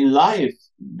in life?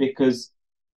 Because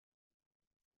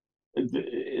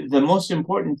the most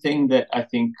important thing that I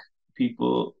think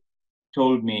people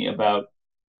told me about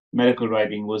medical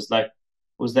writing was that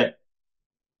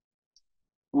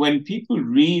when people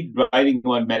read writing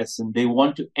about medicine, they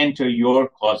want to enter your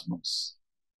cosmos.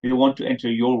 They want to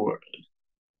enter your world.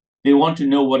 They want to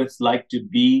know what it's like to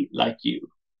be like you.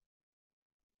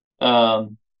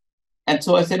 And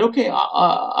so I said, okay,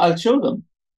 I'll show them.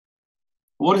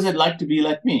 What is it like to be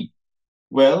like me?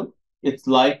 Well, it's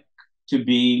like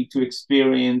to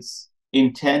experience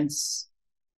intense,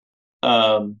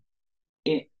 um,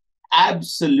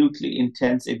 absolutely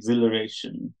intense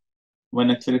exhilaration when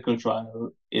a clinical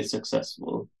trial is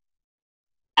successful,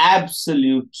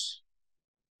 absolute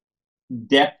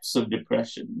depths of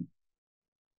depression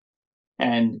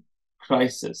and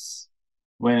crisis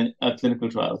when a clinical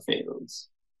trial fails,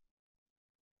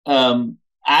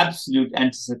 absolute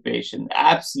anticipation,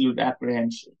 absolute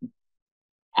apprehension,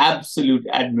 absolute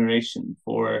admiration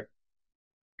for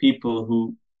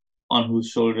people on whose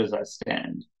shoulders I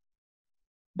stand.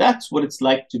 That's what it's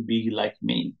like to be like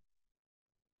me.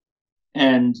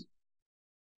 And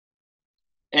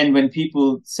when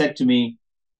people said to me,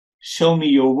 show me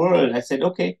your world, I said,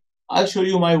 okay, I'll show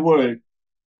you my world,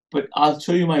 but I'll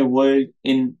show you my world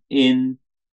in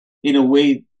a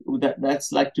way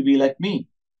that's like to be like me.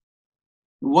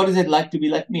 What is it like to be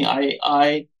like me?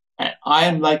 I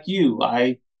am like you.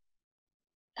 I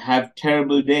have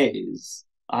terrible days.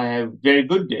 I have very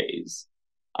good days.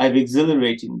 I have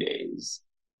exhilarating days.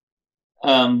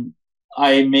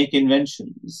 I make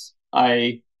inventions.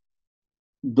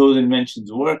 Those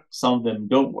inventions work. Some of them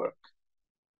don't work.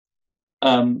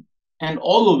 And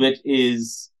all of it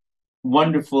is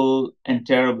wonderful and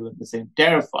terrible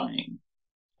terrifying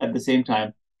at the same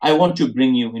time. I want to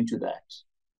bring you into that.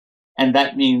 And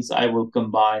that means I will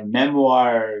combine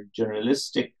memoir,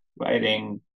 journalistic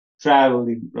writing, travel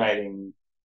writing,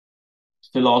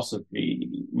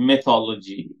 philosophy,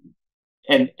 mythology,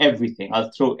 and everything.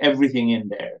 I'll throw everything in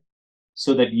there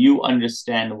so that you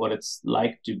understand what it's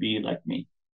like to be like me.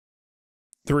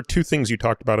 There were two things you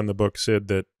talked about in the book, Sid,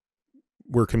 that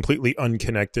were completely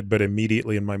unconnected, but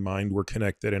immediately in my mind were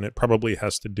connected, and it probably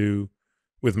has to do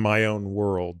with my own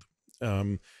world.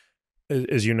 Um,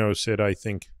 as you know, Sid, I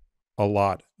think a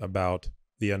lot about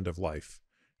the end of life.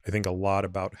 I think a lot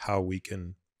about how we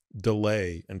can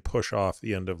delay and push off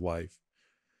the end of life.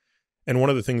 And one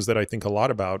of the things that I think a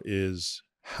lot about is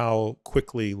how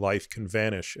quickly life can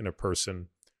vanish in a person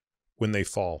when they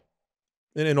fall.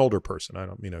 In an older person, I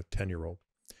don't mean a 10-year-old.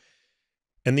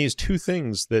 And these two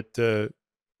things that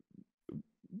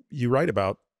you write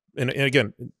about, and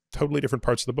again, totally different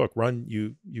parts of the book. Ron,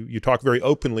 you talk very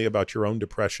openly about your own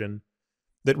depression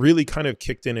that really kind of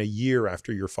kicked in a year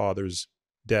after your father's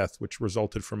death, which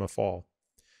resulted from a fall.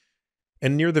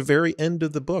 And near the very end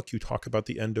of the book, you talk about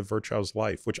the end of Virchow's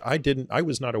life, which I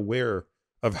was not aware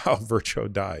of how Virchow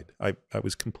died. I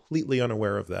was completely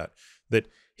unaware of that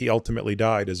he ultimately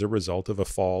died as a result of a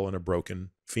fall and a broken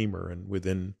femur. And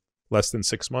within less than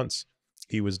 6 months,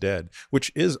 he was dead,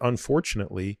 which is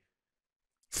unfortunately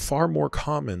far more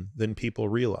common than people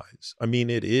realize. I mean,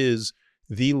 it is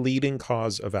the leading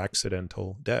cause of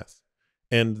accidental death.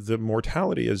 And the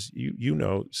mortality, as you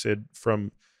know, Sid,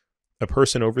 from a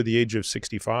person over the age of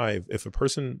 65, if a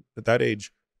person at that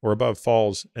age or above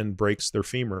falls and breaks their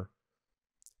femur,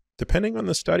 depending on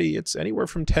the study, it's anywhere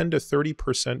from 10 to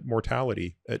 30%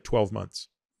 mortality at 12 months.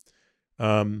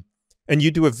 And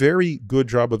you do a very good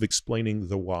job of explaining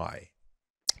the why.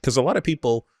 Because a lot of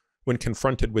people, when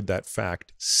confronted with that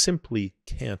fact, simply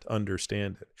can't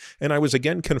understand it. And I was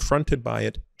again confronted by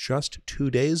it just 2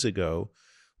 days ago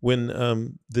when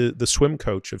the swim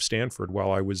coach of Stanford,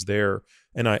 while I was there,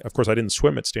 and of course I didn't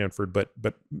swim at Stanford, but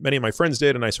many of my friends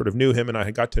did, and I sort of knew him, and I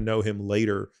had got to know him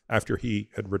later after he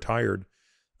had retired.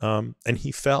 And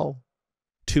he fell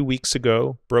 2 weeks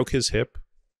ago, broke his hip,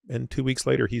 and 2 weeks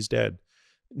later he's dead.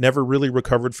 Never really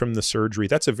recovered from the surgery.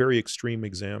 That's a very extreme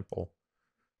example.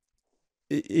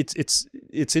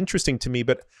 It's interesting to me,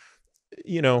 but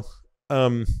you know,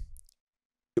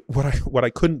 what I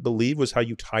couldn't believe was how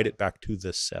you tied it back to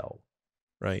the cell,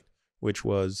 right? Which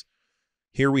was,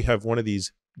 here we have one of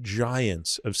these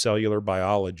giants of cellular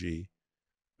biology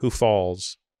who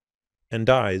falls and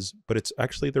dies, but it's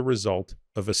actually the result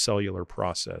of a cellular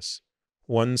process.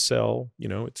 One cell,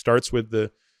 it starts with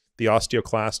the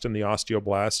osteoclast and the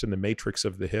osteoblast and the matrix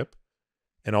of the hip,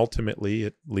 and ultimately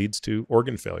it leads to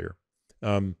organ failure.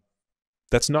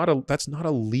 That's not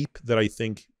a leap that I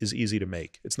think is easy to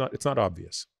make. It's not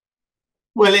obvious.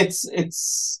 Well,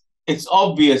 it's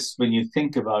obvious when you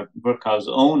think about Virchow's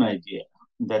own idea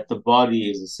that the body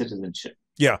is a citizenship.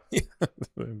 Yeah,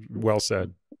 well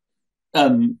said.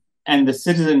 And the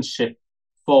citizenship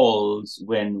falls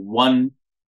when one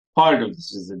part of the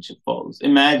citizenship falls.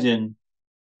 Imagine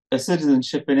a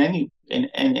citizenship in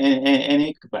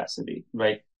any capacity,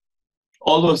 right?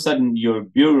 All of a sudden, your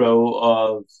Bureau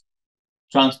of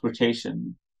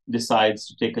Transportation decides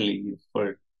to take a leave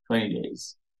for 20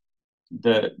 days.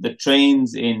 The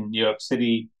trains in New York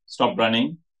City stop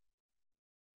running.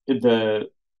 The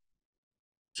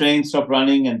trains stop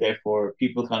running, and therefore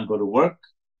people can't go to work.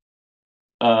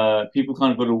 People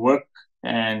can't go to work,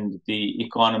 and the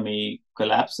economy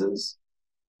collapses.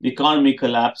 The economy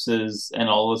collapses, and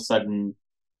all of a sudden,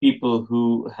 people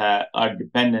who are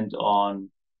dependent on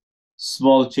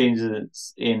small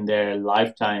changes in their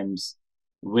lifetimes,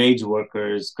 wage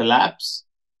workers collapse.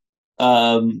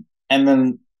 And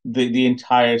then the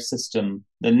entire system,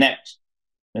 the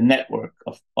network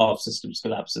of systems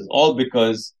collapses, all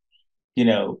because,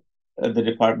 the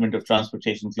Department of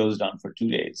Transportation closed down for 2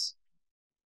 days.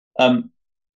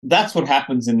 That's what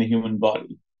happens in the human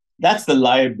body. That's the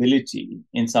liability,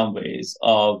 in some ways,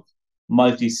 of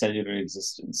multicellular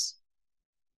existence.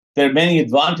 There are many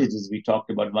advantages. We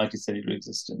talked about multicellular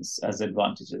existence as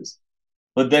advantages,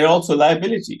 but there are also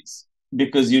liabilities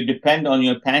because you depend on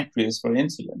your pancreas for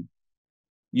insulin.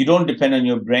 You don't depend on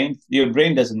your brain. Your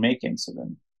brain doesn't make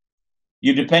insulin.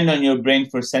 You depend on your brain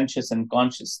for sentience and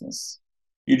consciousness.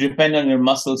 You depend on your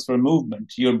muscles for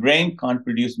movement. Your brain can't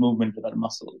produce movement without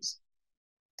muscles.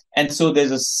 And so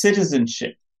there's a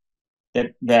citizenship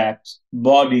that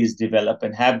bodies develop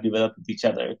and have developed with each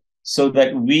other so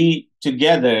that we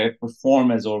together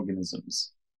perform as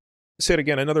organisms. Say it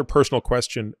again, another personal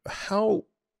question. How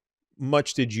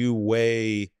much did you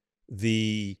weigh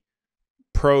the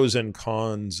pros and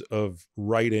cons of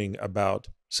writing about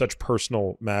such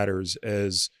personal matters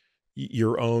as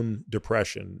your own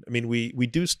depression? I mean, we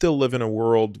do still live in a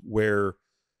world where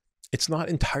it's not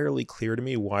entirely clear to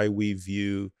me why we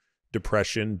view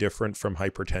depression different from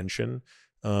hypertension.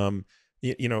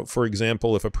 For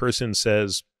example, if a person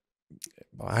says,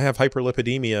 I have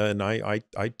hyperlipidemia and I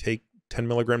take 10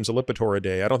 milligrams of Lipitor a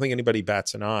day, I don't think anybody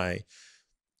bats an eye.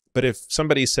 But if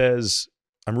somebody says,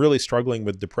 I'm really struggling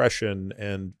with depression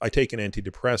and I take an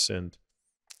antidepressant,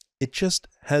 it just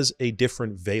has a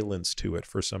different valence to it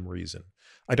for some reason.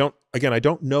 I don't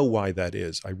know why that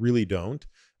is. I really don't.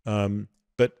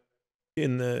 But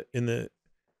in the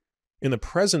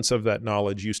presence of that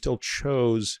knowledge, you still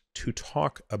chose to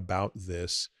talk about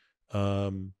this.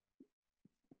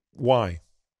 Why?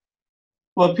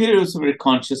 Well, Peter, was a very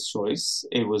conscious choice.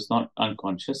 It was not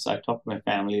unconscious. I talked to my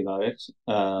family about it,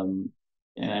 and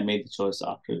I made the choice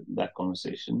after that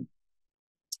conversation.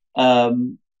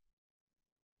 Um,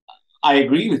 I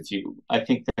agree with you. I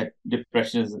think that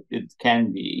depression it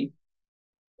can be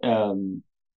um,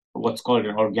 what's called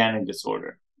an organic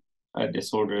disorder, a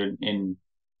disorder in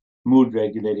mood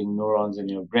regulating neurons in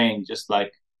your brain, just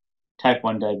like type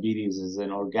 1 diabetes is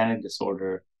an organic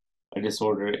disorder, a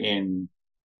disorder in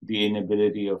the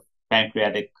inability of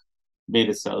pancreatic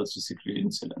beta cells to secrete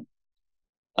insulin.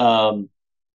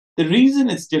 The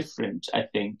reason it's different, I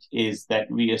think, is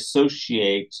that we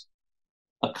associate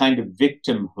a kind of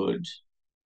victimhood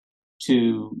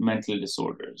to mental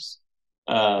disorders.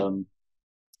 And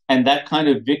that kind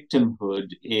of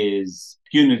victimhood is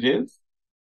punitive.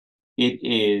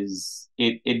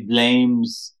 It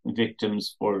blames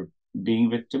victims for being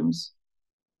victims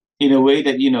in a way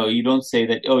that, you don't say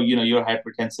that, oh, you're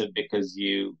hypertensive because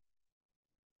you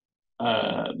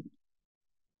have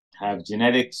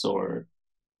genetics or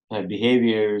have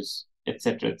behaviors,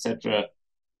 etc.,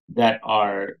 that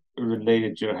are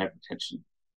related to your hypertension.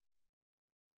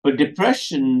 But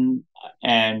depression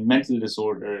and mental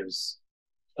disorders,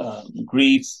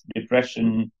 grief,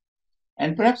 depression,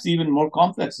 and perhaps even more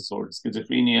complex disorders,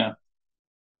 schizophrenia,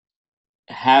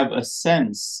 have a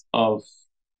sense of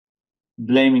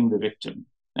blaming the victim,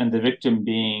 and the victim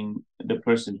being the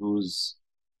person who's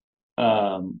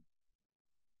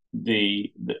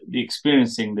the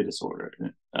experiencing the disorder.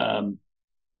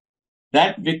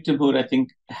 That victimhood, I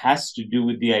think, has to do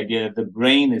with the idea that the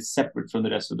brain is separate from the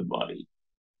rest of the body.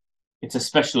 It's a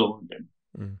special organ.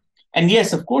 Mm. And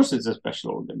yes, of course, it's a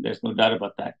special organ. There's no doubt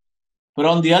about that. But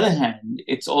on the other hand,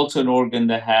 it's also an organ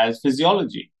that has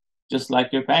physiology, just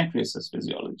like your pancreas has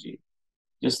physiology,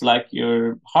 just like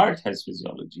your heart has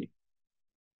physiology.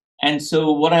 And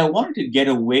so what I wanted to get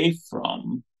away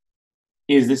from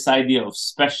is this idea of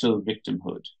special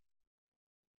victimhood,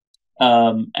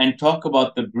 and talk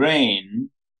about the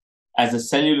brain as a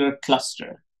cellular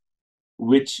cluster,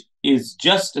 which is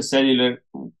just a cellular,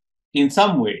 in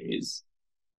some ways,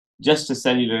 just a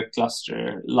cellular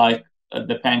cluster, like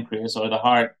the pancreas or the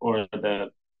heart or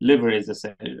the liver is a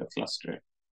cellular cluster,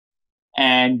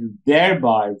 and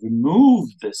thereby remove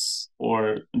this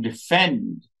or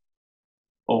defend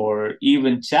or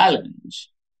even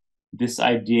challenge this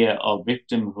idea of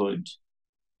victimhood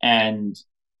and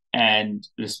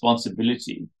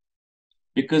responsibility.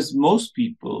 Because most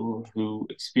people who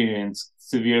experience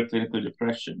severe clinical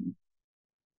depression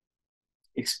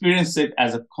experience it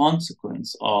as a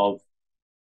consequence of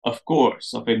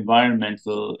course, of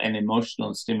environmental and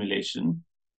emotional stimulation,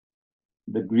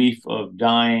 the grief of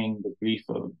dying, the grief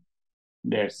of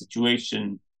their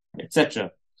situation,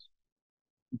 etc.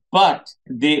 But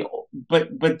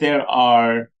there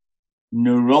are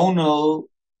neuronal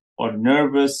or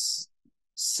nerve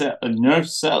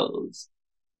cells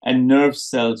and nerve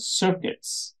cell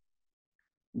circuits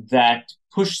that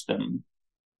push them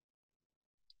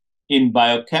in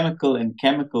biochemical and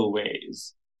chemical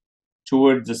ways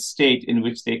towards a state in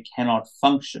which they cannot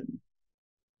function.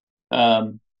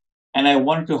 And I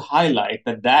wanted to highlight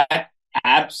that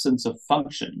absence of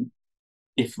function,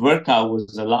 if Virchow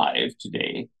was alive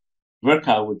today,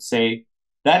 Virchow would say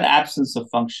that absence of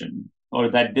function or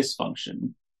that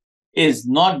dysfunction is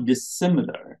not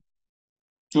dissimilar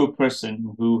to a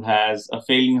person who has a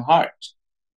failing heart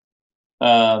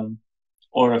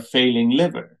or a failing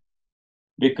liver,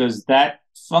 because that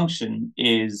function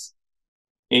is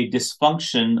a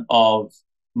dysfunction of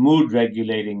mood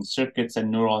regulating circuits and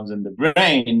neurons in the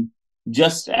brain,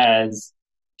 just as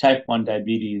type 1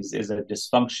 diabetes is a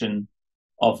dysfunction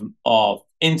of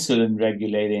insulin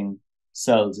regulating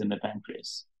cells in the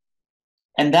pancreas.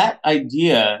 And that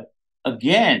idea,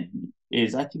 again,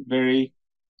 is, I think, very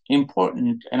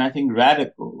important and I think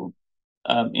radical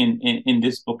in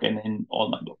this book and in all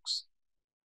my books.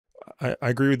 I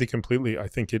agree with you completely. I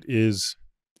think it is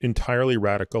entirely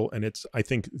radical, and it's, I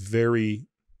think, very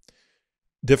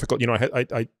difficult.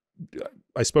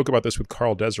 I spoke about this with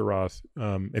Carl Deseroth.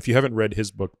 If you haven't read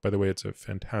his book, by the way, it's a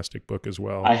fantastic book as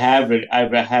well. I have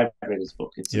read his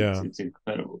book. It's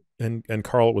incredible. And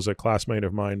Carl was a classmate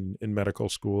of mine in medical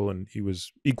school, and he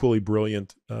was equally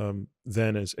brilliant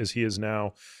then as he is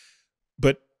now.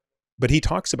 But he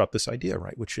talks about this idea,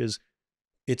 right, which is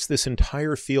it's this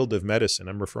entire field of medicine,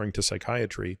 I'm referring to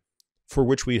psychiatry, for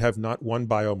which we have not one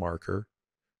biomarker,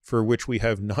 for which we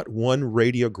have not one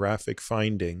radiographic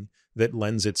finding that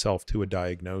lends itself to a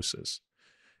diagnosis.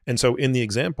 And so in the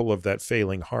example of that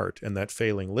failing heart and that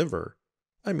failing liver,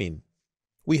 I mean,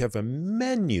 we have a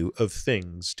menu of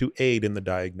things to aid in the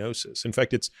diagnosis. In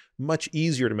fact, it's much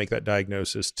easier to make that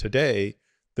diagnosis today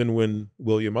than when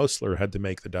William Osler had to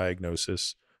make the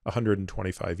diagnosis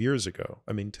 125 years ago.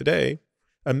 I mean, today,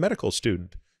 a medical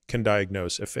student can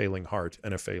diagnose a failing heart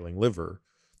and a failing liver,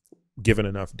 given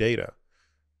enough data.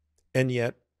 And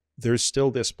yet, there's still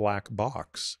this black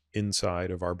box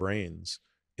inside of our brains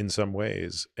in some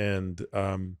ways. And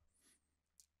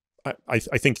I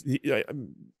think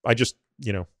I just,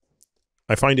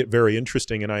 I find it very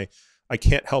interesting, and I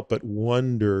can't help but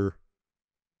wonder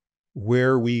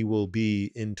where we will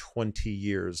be in 20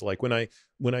 years. Like when I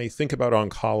think about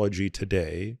oncology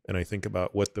today, and I think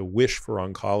about what the wish for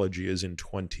oncology is in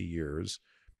 20 years,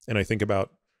 and I think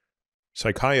about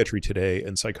psychiatry today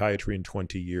and psychiatry in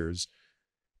 20 years,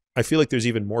 I feel like there's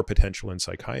even more potential in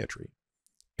psychiatry.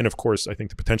 And of course, I think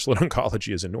the potential in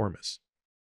oncology is enormous.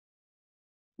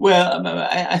 Well,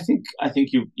 I think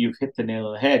you've hit the nail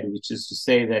on the head, which is to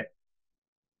say that,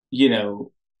 you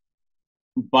know,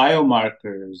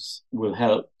 biomarkers will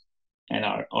help and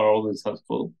are always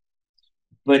helpful,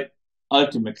 but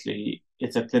ultimately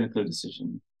it's a clinical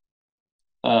decision.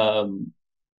 Um,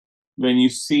 when you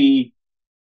see,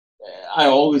 I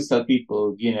always tell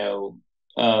people,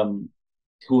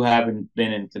 who haven't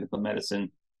been in clinical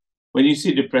medicine, when you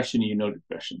see depression, you know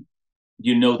depression.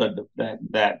 You know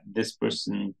that this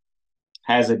person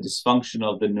has a dysfunction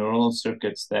of the neuronal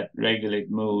circuits that regulate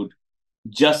mood,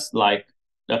 just like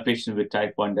a patient with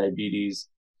type 1 diabetes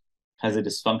has a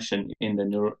dysfunction in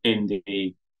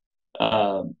the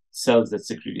cells that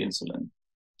secrete insulin.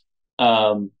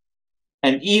 Um,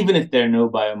 and even if there are no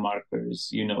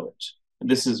biomarkers, you know it.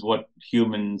 This is what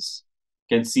humans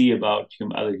can see about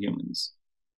other humans.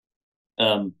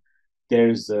 Um, there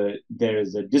is a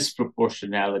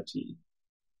disproportionality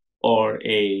or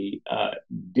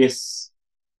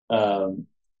um,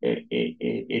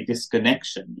 a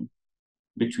disconnection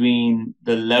between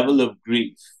the level of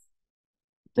grief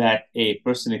that a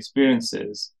person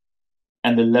experiences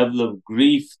and the level of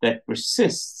grief that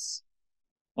persists,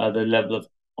 the level of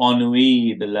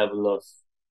ennui, the level of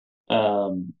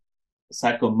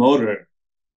psychomotor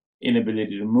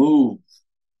inability to move,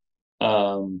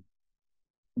 um,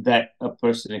 that a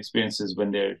person experiences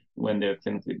when they're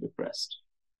clinically depressed.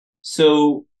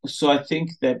 So I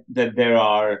think that there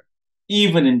are,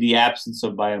 even in the absence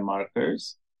of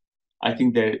biomarkers, I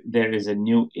think there is a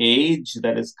new age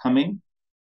that is coming,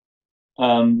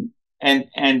 and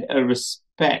a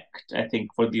respect, I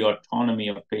think, for the autonomy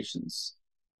of patients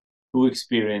who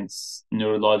experience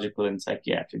neurological and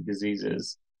psychiatric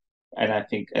diseases. And I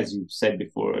think, as you said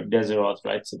before, Desirot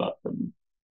writes about them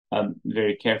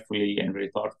very carefully and very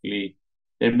thoughtfully.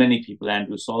 There are many people.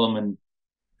 Andrew Solomon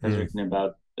has written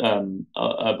about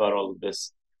all of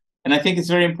this, and I think it's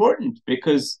very important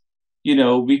because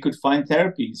we could find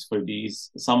therapies for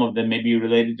these. Some of them may be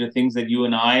related to things that you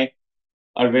and I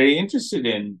are very interested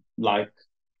in, like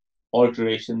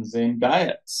alterations in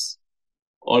diets,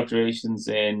 alterations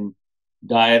in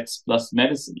diets plus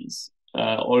medicines,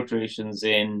 alterations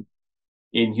in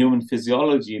human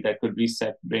physiology that could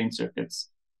reset brain circuits,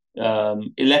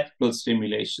 electrical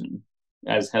stimulation,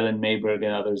 as Helen Mayberg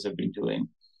and others have been doing.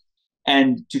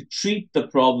 And to treat the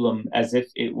problem as if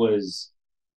it was,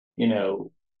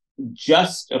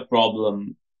 just a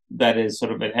problem that is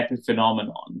sort of an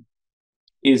epiphenomenon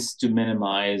is to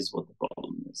minimize what the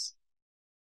problem is.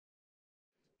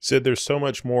 Sid, there's so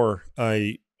much more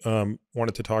I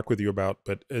wanted to talk with you about,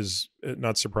 but as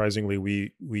not surprisingly,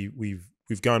 we've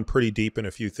gone pretty deep in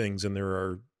a few things, and there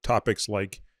are topics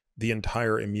like the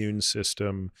entire immune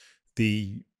system,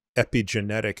 the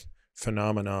epigenetic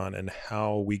phenomenon, and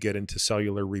how we get into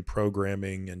cellular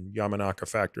reprogramming and Yamanaka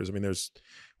factors. I mean,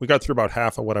 we got through about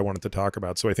half of what I wanted to talk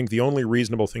about. So I think the only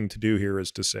reasonable thing to do here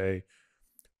is to say,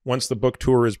 once the book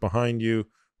tour is behind you,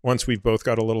 once we've both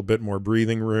got a little bit more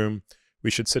breathing room, we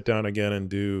should sit down again and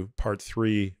do part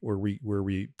 3 where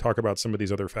we talk about some of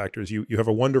these other factors. You have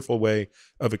a wonderful way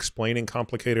of explaining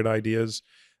complicated ideas.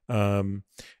 And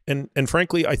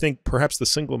frankly, I think perhaps the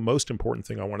single most important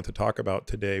thing I wanted to talk about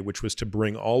today, which was to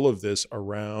bring all of this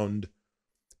around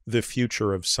the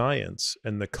future of science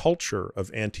and the culture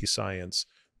of anti-science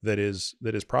that is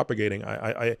propagating.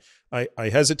 I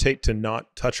hesitate to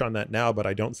not touch on that now, but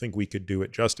I don't think we could do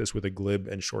it justice with a glib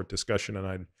and short discussion.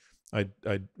 And I'd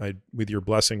with your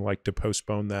blessing, like to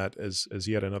postpone that as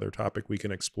yet another topic we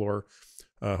can explore,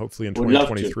 hopefully in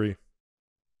 2023.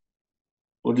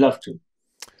 Would love to.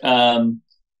 Um,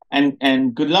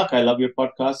 and good luck. I love your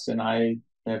podcast, and I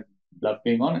have loved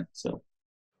being on it. So,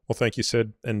 Well, thank you,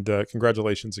 Sid, and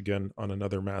congratulations again on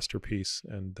another masterpiece.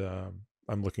 And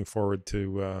I'm looking forward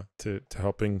to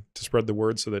helping to spread the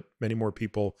word so that many more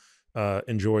people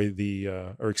enjoy the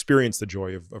or experience the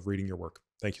joy of reading your work.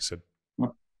 Thank you, Sid.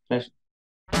 pleasure.